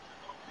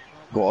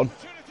 Go on.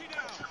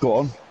 Go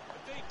on.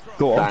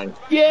 Go on. Bang.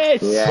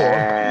 Yes!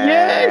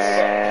 Yes!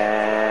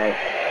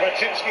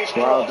 Raczynski's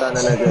Well cross. done,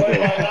 Elizabeth.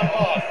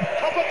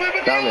 Top of Bouba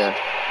Come here.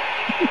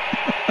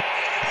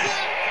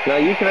 No,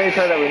 you can only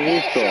play that when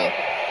you score.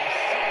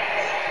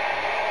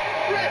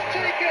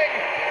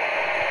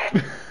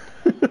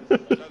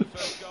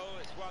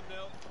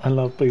 I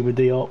love Bouba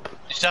Diop.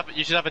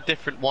 You should have a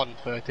different one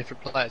for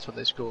different players when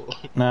they score.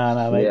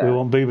 No, mate, Yeah. we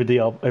want Bouba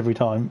Diop every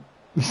time.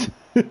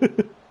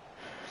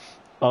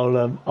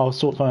 I'll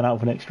sort something out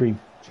for next stream.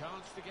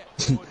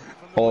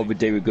 Or I'll be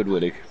David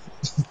Goodwillie.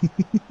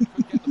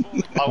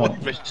 I want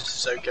Mr.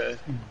 Sissoko.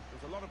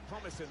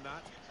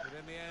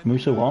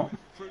 Musa what?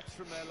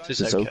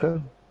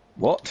 Sissoko?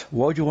 What?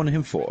 Why do you want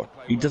him for?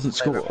 He doesn't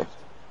score.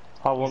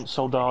 I want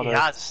Soldado. He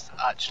has,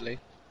 actually.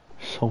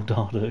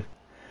 Soldado.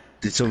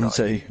 Did someone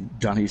say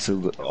Danny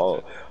Soldado?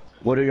 Oh,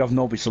 why do you have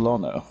Nobby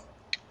Solano?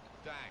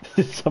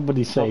 Did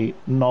somebody say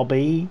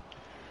Nobby?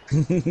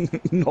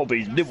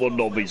 Nobby's nibble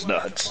Nobby's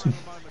nuts.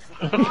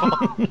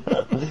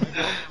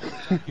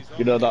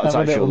 You know that's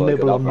have actually a little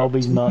nibble on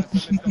Nobby's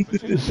nuts.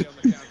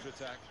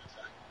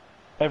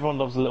 Everyone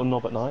loves a little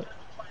knob at night.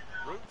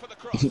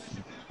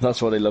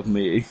 That's why they love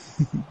me.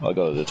 I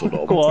got a little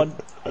knob. Go on.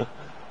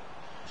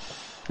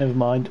 Never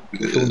mind.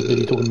 Sean's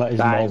busy talking about his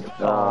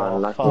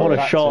knob. What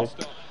a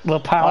shot! The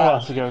power. I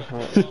had to go for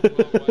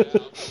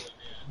it.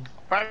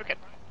 Broken.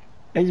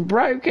 He's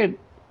broken.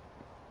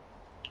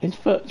 His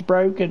foot's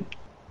broken.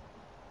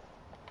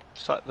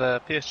 It's like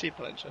the PSG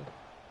playing.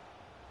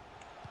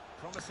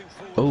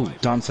 Oh,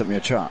 Dan sent me a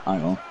chat.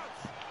 Hang on.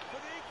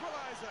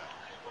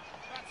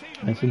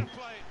 Emerson.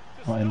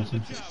 Not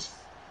Emerson.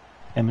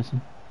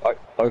 Emerson. I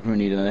reckon we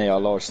need an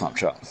ALR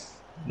Snapchat.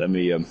 Let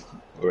me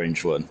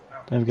arrange one.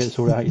 Don't forget to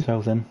sort it out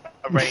yourself then.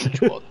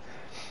 Arrange one.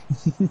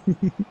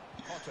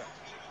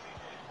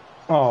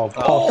 Oh,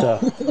 Potter.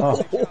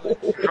 Oh.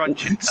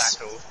 Crunching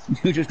tackle.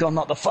 You just got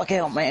knocked the fuck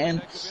out,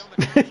 man.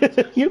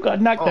 You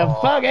got knocked the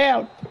fuck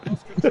out.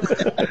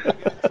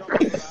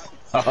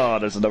 Oh,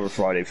 there's another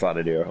Friday fan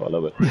in here. I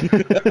love it.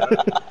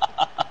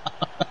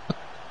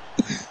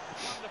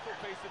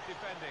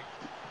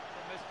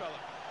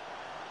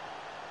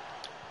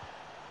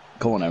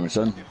 Come on,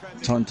 Emerson.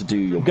 Time to do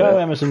your Go,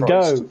 bit. Emerson,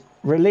 Christ. go.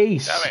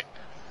 Release.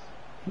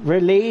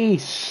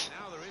 Release.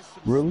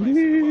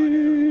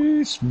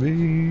 Release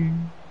me.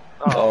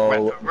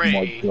 Oh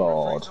my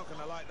god.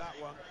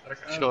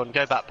 Sean,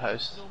 go back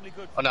post.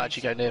 Oh no,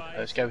 actually go near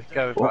post. Go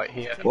right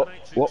here. What?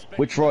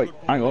 Which right?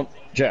 Hang on.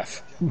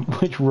 Jeff.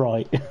 Which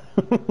right?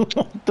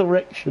 What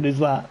direction is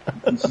that?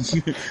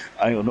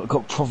 Hang on, I've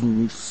got a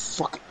problem with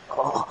fuck.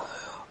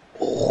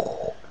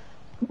 Oh.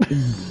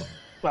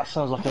 That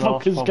sounds like an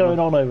What is going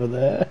on over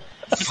there?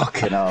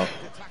 Fucking hell.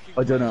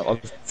 I don't know,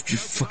 I've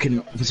just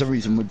fucking, for some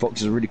reason my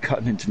boxes are really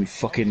cutting into me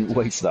fucking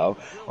waist now.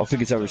 I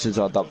think it's ever since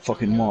I had that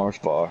fucking Mars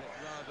bar.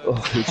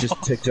 Oh, it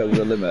just ticked over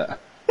the limit.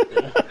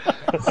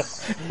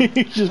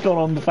 He's just gone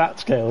on the fat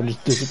scale and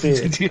just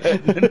disappeared.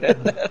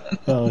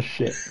 Oh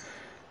shit.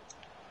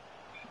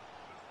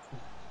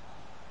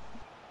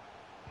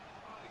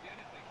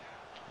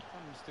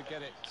 To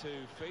get it to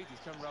feet, he's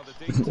come rather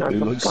deep.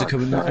 Who likes to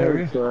come in that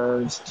area?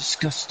 It's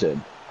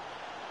disgusting.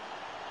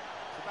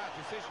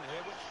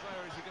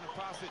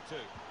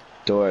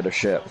 Don't wear the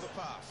shit.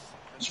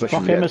 Especially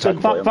fuck Emerson,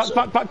 fuck.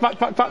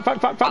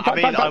 I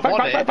mean, I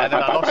won it, and then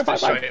I lost it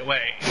straight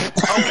away.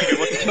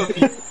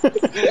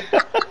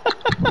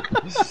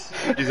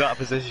 He's out of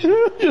position.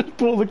 Just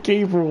pull the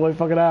keeper away,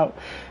 fucking out.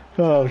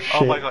 Oh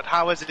shit. Oh my god,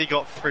 how has he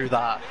got through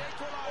that?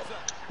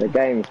 The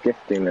game's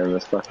gifting them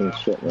this fucking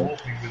shit, man.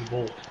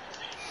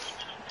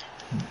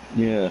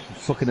 Yeah,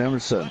 fucking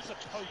Emerson.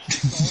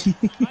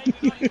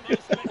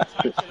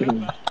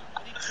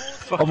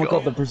 Oh my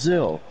god, the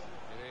Brazil.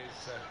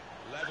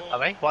 Are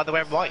they? Why are they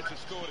wearing white?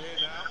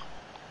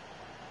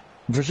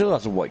 Brazil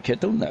has a white kit,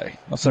 don't they?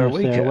 That's their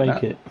away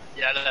kit.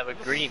 Yeah, they have a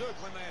green.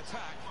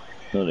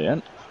 No, they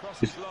ain't.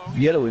 It's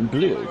yellow and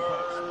blue.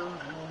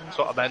 That's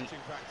what I meant.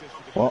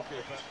 What?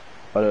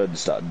 I don't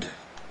understand.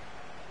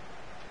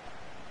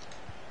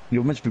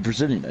 You're meant to be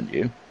Brazilian, aren't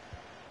you?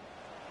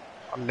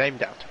 I'm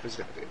named after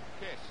Brazilian.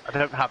 I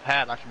don't have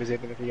hair like a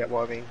Brazilian, if you get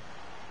what I mean.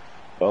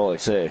 Oh, I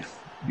see.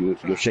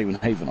 You're Shaven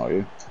Haven, are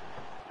you?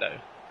 No.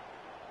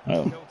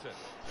 Oh.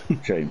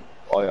 Shame.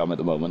 I am at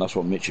the moment, that's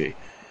what Mitchie.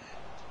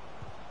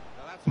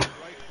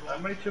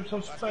 That makes him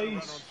some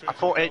space. I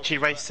thought Itchy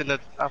raced in the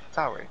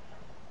AlphaTauri.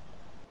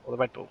 Or the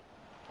Red Bull.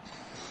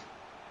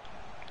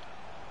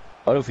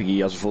 I don't think he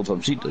has a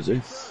full-time seat, does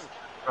he?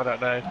 I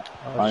don't know.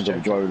 I ain't got a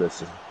driver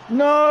list.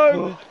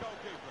 No!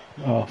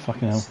 Oh,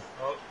 fucking hell.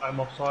 Oh, I'm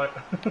offside.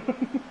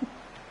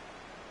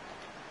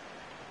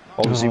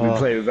 Obviously, we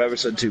play with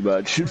Emerson too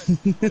much.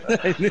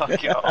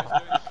 Fuck you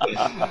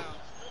off.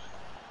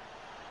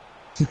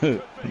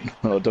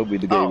 Oh, don't be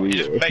the game you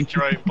just make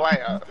your own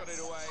player.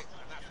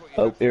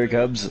 Oh, here it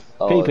comes.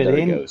 Oh, keep it there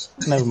in. It goes.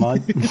 Never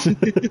mind.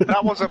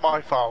 That wasn't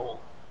my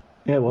fault.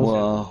 Yeah, it was.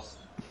 Well,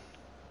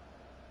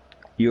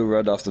 you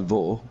ran after the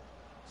ball.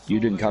 You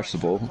didn't catch the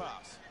ball.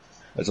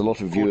 There's a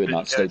lot of you in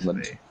that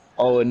statement.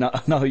 Oh, and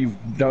now you've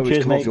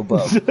it's come off your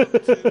butt.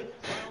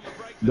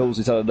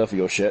 Knowlesy's had enough of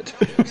your shit.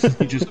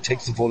 He just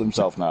takes the ball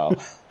himself now.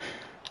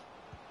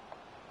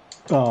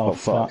 Oh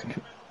fuck.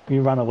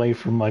 You ran away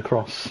from my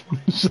cross.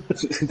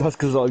 That's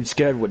because I'm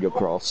scared when you're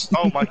cross.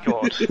 Oh my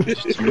god.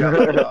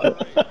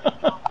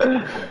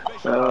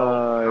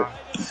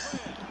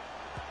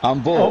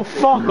 I'm ball. Oh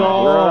fuck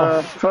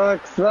off!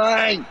 Fuck's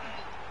sake!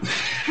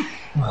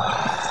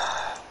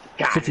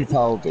 50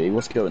 Palby,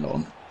 what's going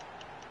on?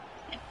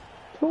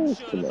 Talk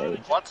to me.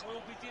 What?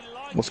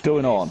 What's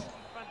going on?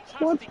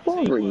 What's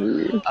bothering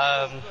you?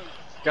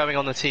 Going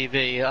on the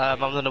TV, I'm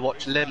gonna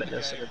watch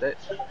Limitless in a bit.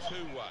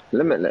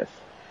 Limitless?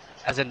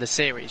 As in the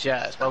series,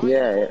 yeah, as well.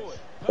 Yeah.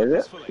 Is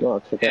it? No,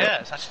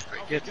 yeah, it's actually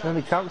pretty good. It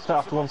only counts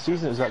after one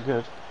season, is that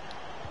good?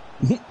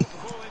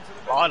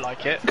 I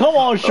like it. Come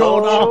on,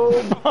 Sean!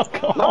 Oh.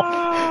 Fuck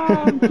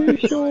off! I'm too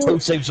short. 2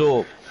 saves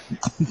all.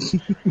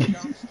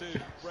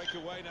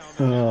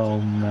 Oh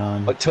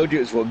man. I told you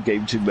it was one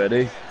game too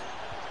many.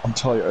 I'm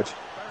tired.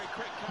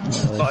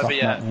 Oh, Not over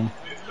yet.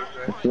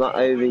 It's not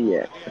over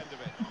yet.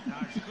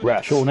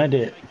 Ref. Sean,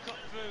 edit.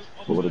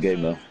 What a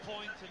game though.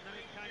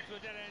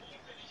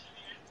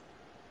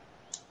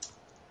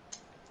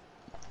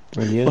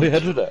 Brilliant. I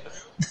headed it.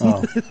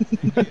 Oh.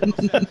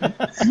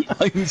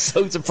 I'm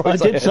so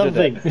surprised I did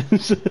something. I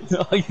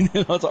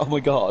was like, oh my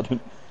god.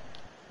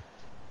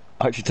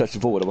 I actually touched the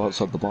ball when I'm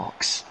outside the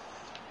box.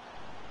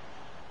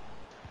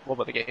 What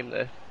about the game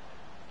there?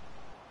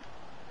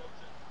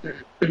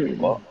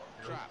 What?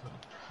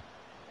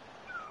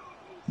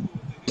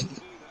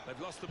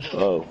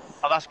 Oh.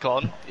 Oh, that's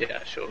gone.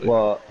 Yeah, surely.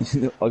 Well,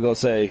 I gotta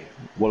say,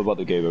 what about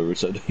the game over?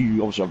 Said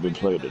you obviously haven't been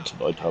playing it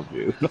tonight, have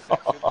you?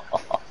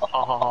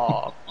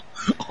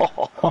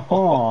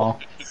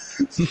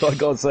 I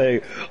gotta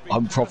say,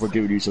 I'm proper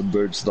giving you some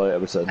birds tonight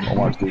ever since.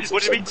 What do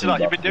you mean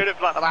tonight? You've been doing it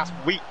for like the last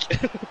week.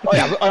 I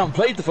haven't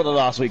played for the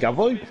last week, have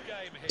I?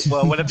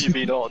 Well, whenever you've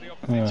been on,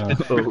 you've been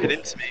looking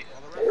into me.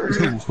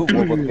 What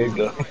about the game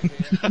though?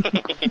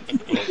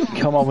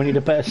 Come on, we need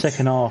a better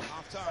second half.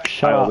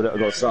 Shut up. I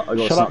got Shut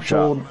up,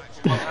 Sean.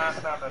 I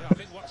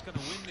think what's going to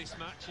win this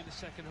match in the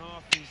second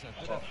half is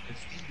a bit of...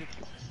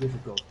 It's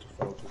difficult to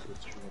focus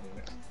with winning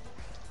it.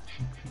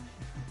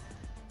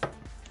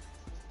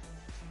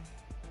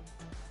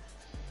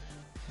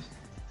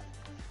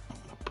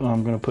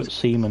 I'm going to put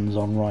Siemens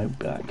on right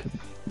back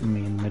and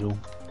me in the middle.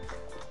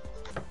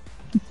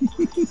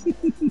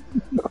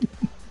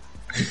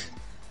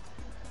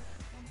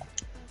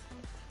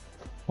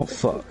 Oh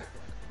fuck.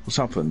 What's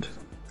happened?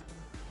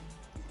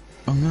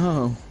 Oh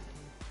no.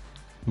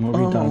 What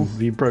have you done?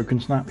 Have you broken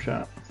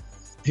Snapchat?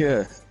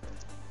 Yeah.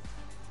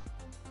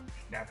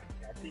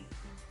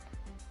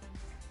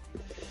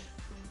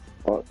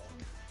 What?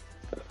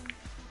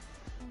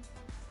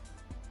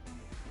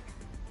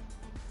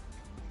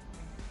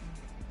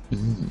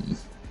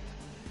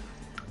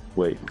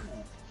 Wait.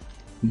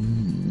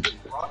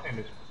 Ryan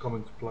is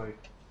coming to play,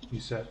 he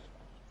said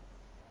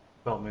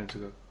 12 minutes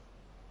ago.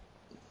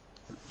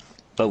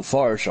 Oh,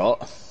 fire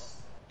shot.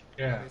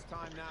 Yeah. It's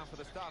time now for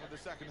the start of the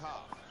second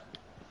half.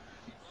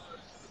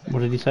 What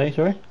did he say,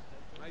 sorry?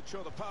 Made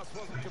sure the pass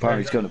wasn't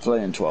Apparently he's going to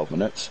play in 12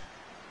 minutes.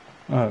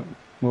 Oh,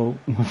 well,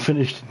 we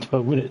finished in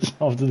 12 minutes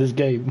after this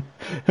game.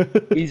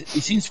 He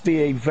seems to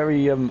be a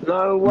very...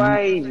 No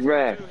way,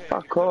 ref.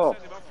 Fuck off.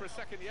 send him off for a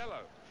second yellow.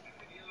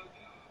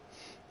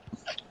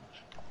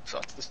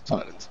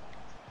 Silence.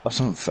 That's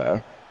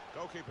unfair.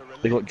 Goalkeeper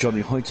They got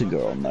Johnny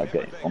Heitinger on their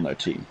game, on their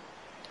team.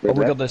 Did Oh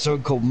my they? god, they're so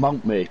called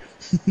Mount Me.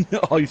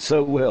 I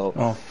so will.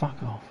 Oh,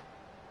 fuck off.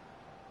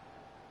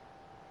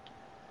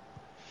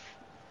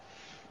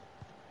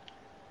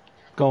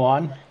 Go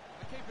on.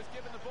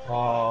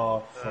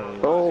 Oh, sorry.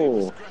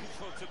 Oh.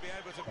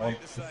 I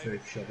want to say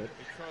shut it.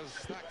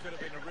 Because that could have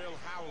been a real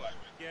howler.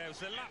 Yeah, it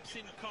was a lapse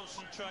in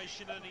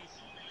concentration, and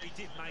he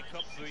did make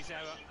up for his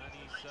error, and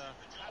he's...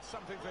 That's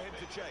something for him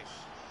to chase.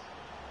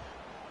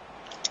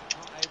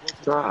 Not able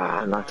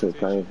to Lucky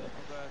play.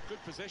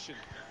 good position.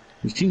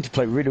 He seemed to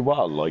play really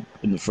well, like,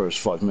 in the first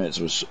 5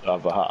 minutes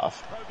of the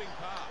half. Probing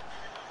pass.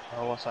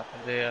 Oh, what's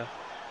happened here?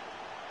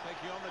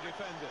 Taking on the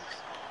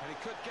defenders. And he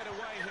could get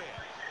away here.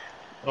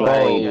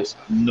 Oh, yes.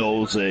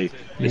 Knowlesy.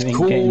 It's Getting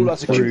cool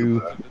as a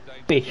through cucumber.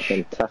 Bish.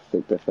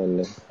 Fantastic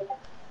defending.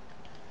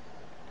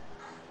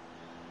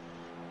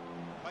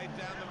 Played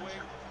down the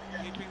wing,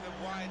 keeping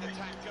the wide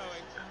attack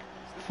going.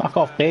 Fuck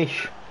off,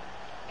 Bish.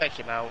 Take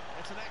him out.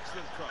 It's an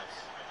excellent cross.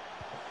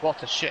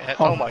 What a shithead.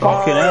 Oh, Oh my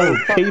god. fucking hell,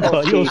 fuck keeper,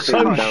 off, you're keeper, so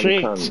you dumb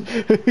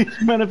shit.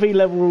 He's meant to be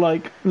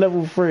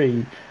level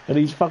 3, and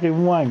he's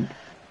fucking wank.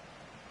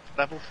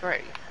 Level 3.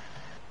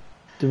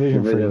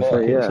 Division 3, Division fucking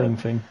three, yeah. same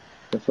thing.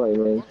 That's what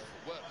you mean. Work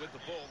with the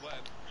ball then.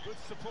 Good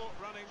support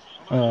running.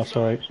 Oh,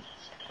 sorry.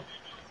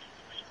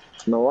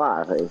 No,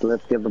 what?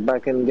 Let's get the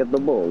back and get the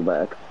ball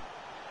back.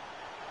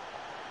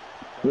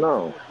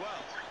 No.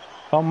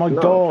 Oh my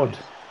No. god.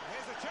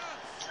 Here's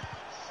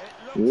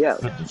a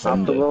chance. Yes.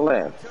 Up to the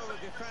left. Until the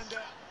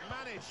defender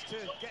managed to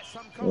get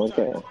some contact.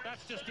 Okay.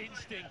 That's just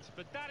instinct,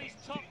 but that is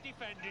top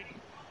defending.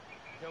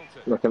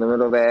 Hilton. Look in the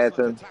middle there,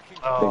 Ayrton.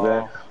 Oh.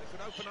 There. They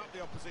can open up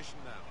the opposition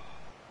now.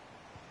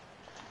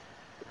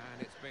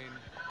 And it's been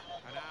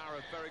an hour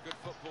of very good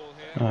football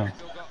here. Oh. We've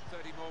still got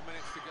 30 more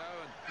minutes to go,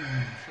 and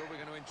I'm sure we're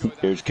going to enjoy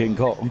that. Here's King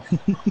Kong.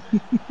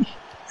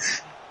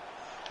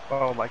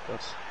 Oh my god.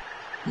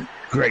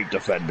 Great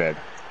defending.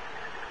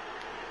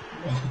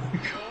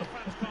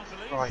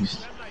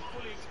 Christ.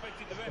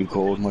 You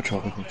called my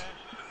child.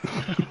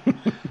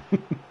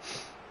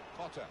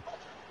 Potter.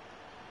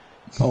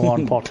 Go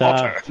on,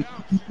 Potter.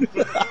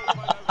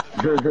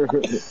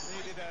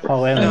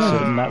 Oh,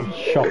 Emerson, that was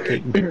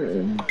shocking.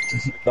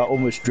 That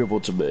almost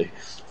dribbled to me.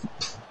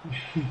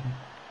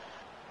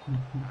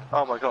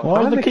 Oh my god.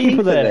 Why is the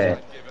keeper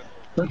there?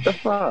 What the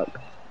fuck?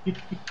 Good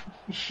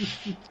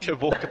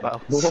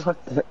walkabout.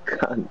 What the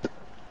cunt?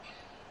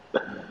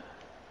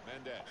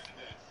 Mendes.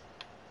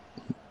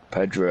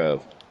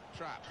 Pedro.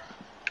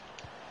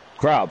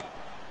 Crab.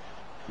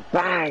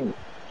 Bang!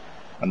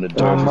 And the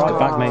I'm dirty right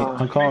back, mate.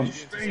 I can't.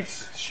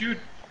 Shoot.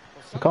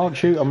 I can't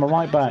shoot. I'm a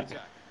right back.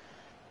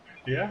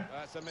 Yeah.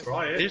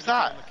 Try it. Who's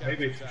that?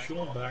 Maybe it's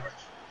Sean back.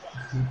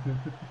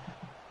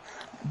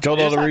 John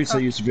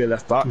Olarita used to be a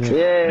left back.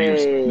 Yeah.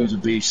 He was a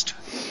beast.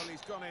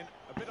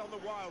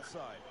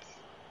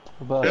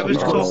 Whoever's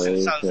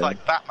talking sounds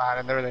like Batman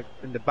and they're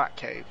in the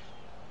Batcave.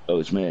 Oh,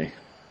 it's me.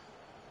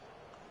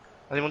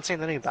 Anyone seen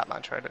the new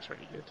Batman trailer? It's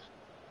really good.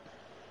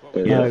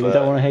 No, we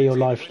don't want to hear your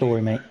life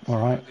story, mate.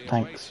 Alright,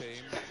 thanks.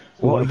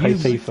 We want to play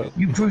FIFA.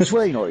 You Bruce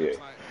Wayne, are you?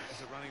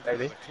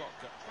 Maybe.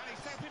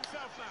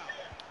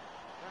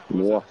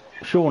 What?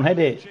 Sean, head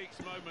it.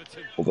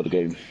 What about the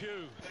game?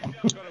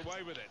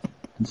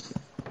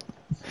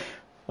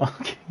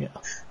 Fucking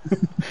hell.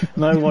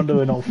 No wonder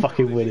we're not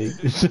fucking winning.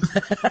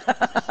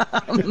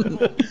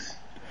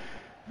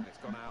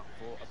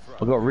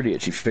 I got a really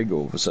itchy finger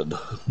all of a sudden.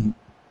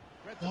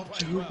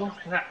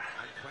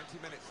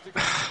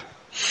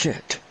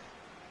 Shit.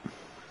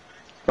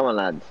 Come on,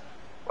 lads.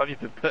 What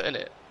have you been putting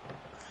it?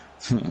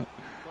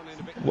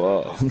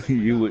 Well,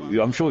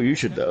 I'm sure you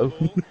should know.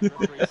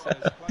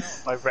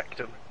 My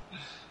rectum.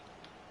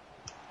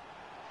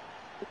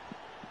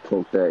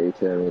 Talk dirty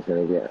to him, he's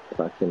gonna get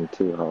fucking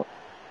too hot.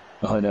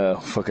 I know,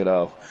 fuck it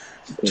out.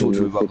 You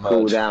need to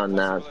cool down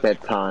now, it's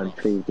bedtime,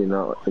 please do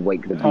not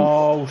wake the beast.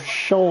 Oh,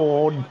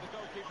 Sean.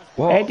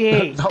 What?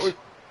 Eddie.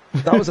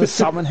 That was a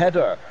salmon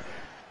header.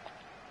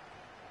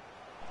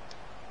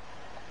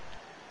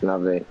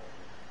 Lovely.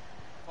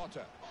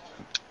 Potter.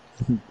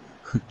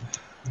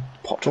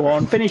 Go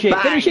on, finish it,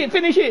 finish it,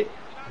 finish it!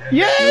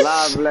 Yes!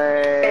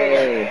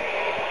 Lovely!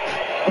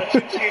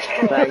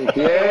 Thank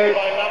you.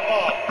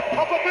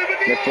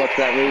 Let's watch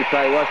that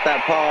replay, watch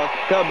that pass.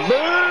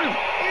 Kaboom!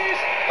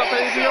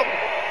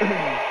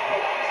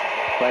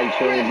 Played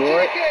Sean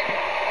boy.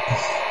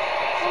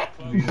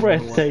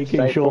 Breathtaking,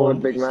 Stay Sean.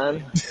 forward, big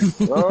man.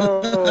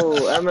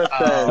 Oh, Emerson,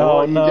 Oh,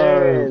 what no.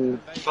 are you doing?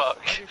 Fuck.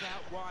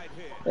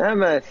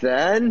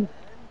 Emerson?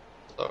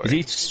 Is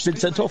he been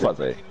sent off, I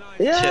think?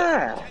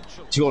 Yeah!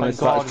 To be honest,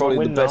 that's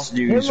probably the best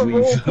news Him of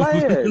all we've...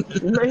 players,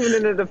 not even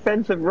in a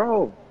defensive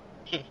role.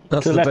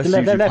 That's To the left, best to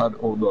left, news we've left. had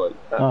all night.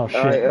 Oh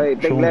shit. Right,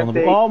 big Sean on the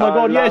lefty. ball. Oh my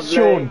god, yes, lovely.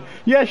 Sean!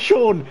 Yes,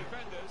 Sean!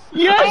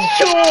 Yes,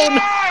 Sean!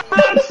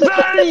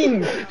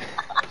 Bang!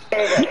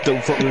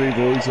 Don't fuck with me,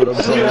 boys, what I'm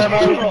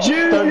saying.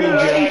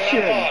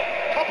 Rejuvenation!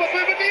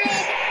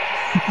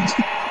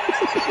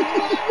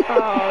 Oh,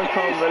 I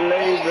can't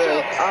believe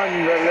it.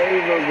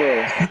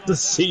 Unbelievable. The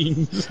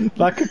scene.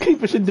 That could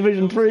keep us in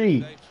Division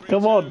 3.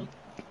 Come on.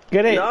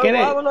 Get it, No, get why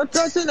it. am I not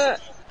touching it?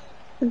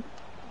 There's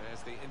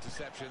the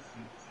interception.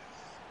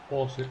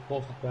 Pause it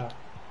back.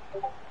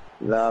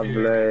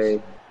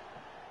 Lovely.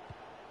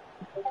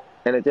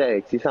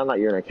 Energetics, you sound like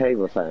you're in a cave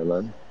or something,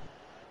 man.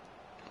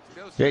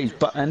 Yeah, he's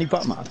any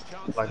Batman.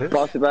 Like this?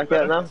 Pass it back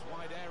out now.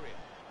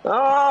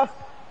 Oh!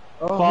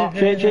 Fuck,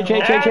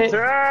 shit.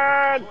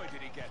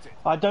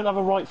 I don't have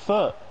a right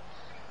foot.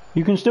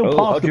 You can still Oh,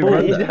 pass how'd the you ball.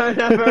 run You that? don't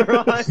have a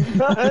right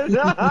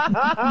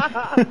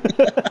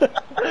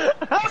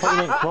I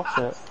didn't cross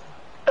it.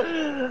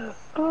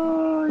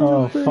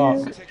 Oh,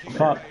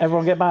 fuck.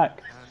 Everyone get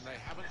back.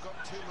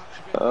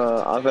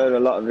 I've heard a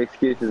lot of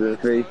excuses in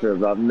FIFA,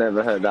 but I've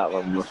never heard that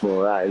one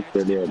before. That is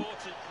brilliant.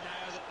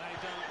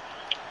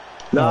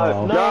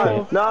 No, Oh,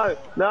 no,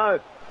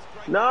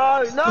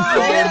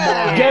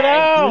 Get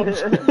out!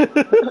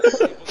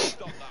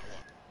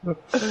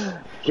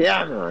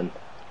 Yeah, man.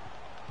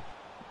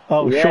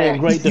 Oh, Yeah. Sean,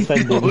 great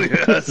defending. Oh,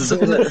 yes.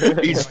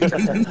 He's... Come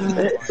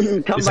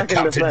It's back the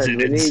in defense. captain's We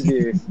innings. need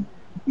you.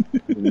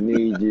 We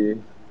need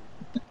you.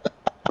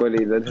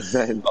 Fully the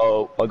defense.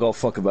 Oh, I gotta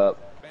fuck him up.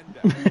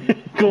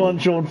 Go on,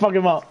 Sean, fuck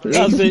him up.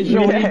 That's it,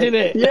 Sean, you did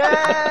it.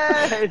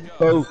 Yes!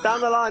 Oh. Down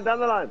the line.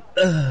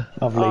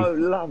 Lovely. Oh,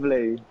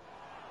 lovely.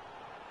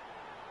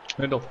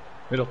 Middle.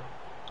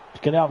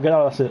 Get out,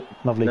 that's it.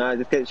 Lovely. No,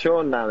 just get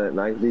Sean down it,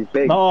 man. He's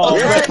big. Oh,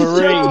 Yes,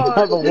 referee, Sean!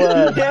 have a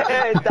word.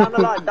 Yeah, down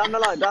the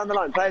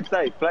line. Play it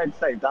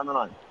safe, down the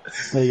line.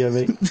 There you go,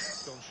 mate.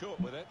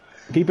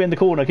 Keep it in the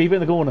corner,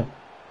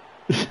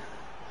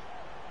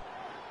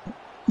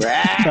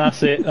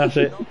 That's it.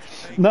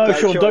 No, Play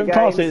Sean, short don't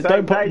pass game, it.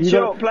 Don't play you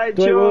short, don't.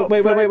 play short,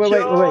 Wait. play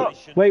short.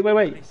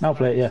 Wait. Now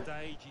play it, yeah.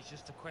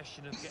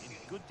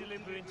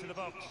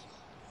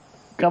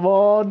 Come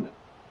on.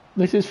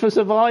 This is for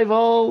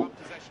survival.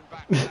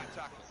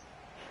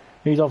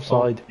 He's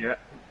offside. Yeah.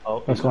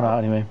 Oh, That's gone out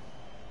anyway.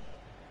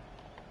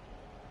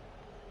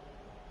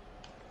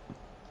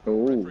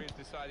 Ooh,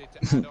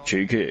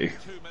 Cheeky.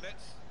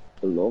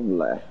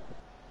 lovely.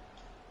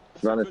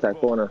 Run at that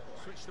corner.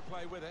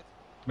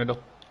 middle.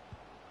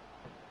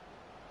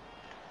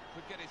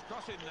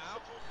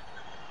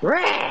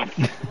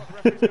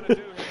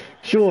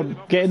 Sean,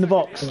 get in the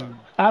box.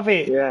 Have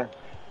it. Yeah.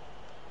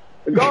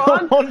 Go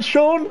on. Come on,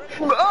 Sean.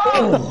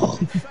 Oh,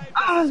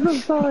 it's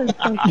offside.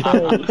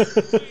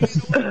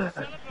 Okay.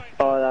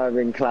 Oh, that would have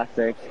been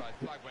classic.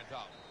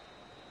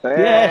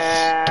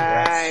 Yes.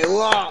 Hey,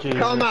 what? Jesus.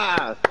 Come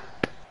on.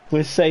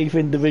 We're safe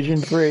in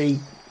Division 3.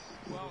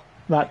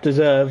 That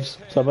deserves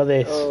some of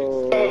this.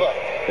 Oh.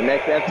 The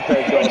next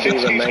episode's got to be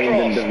remained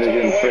in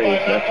Division 3.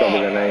 That's got to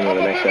be the name of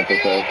the next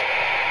episode.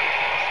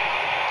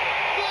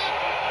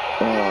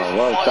 Oh,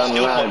 well done,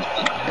 lad.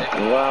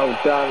 Well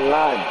done,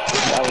 lad.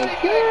 That was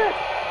good.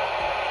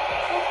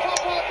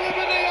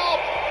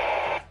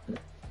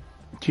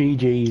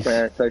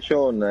 GG's. So,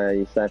 Sean,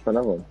 you stay for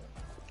another one?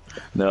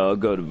 No, I'll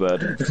go to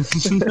bed.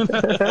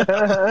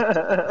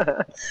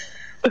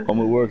 I'm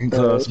a working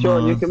class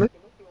Sean, man. you can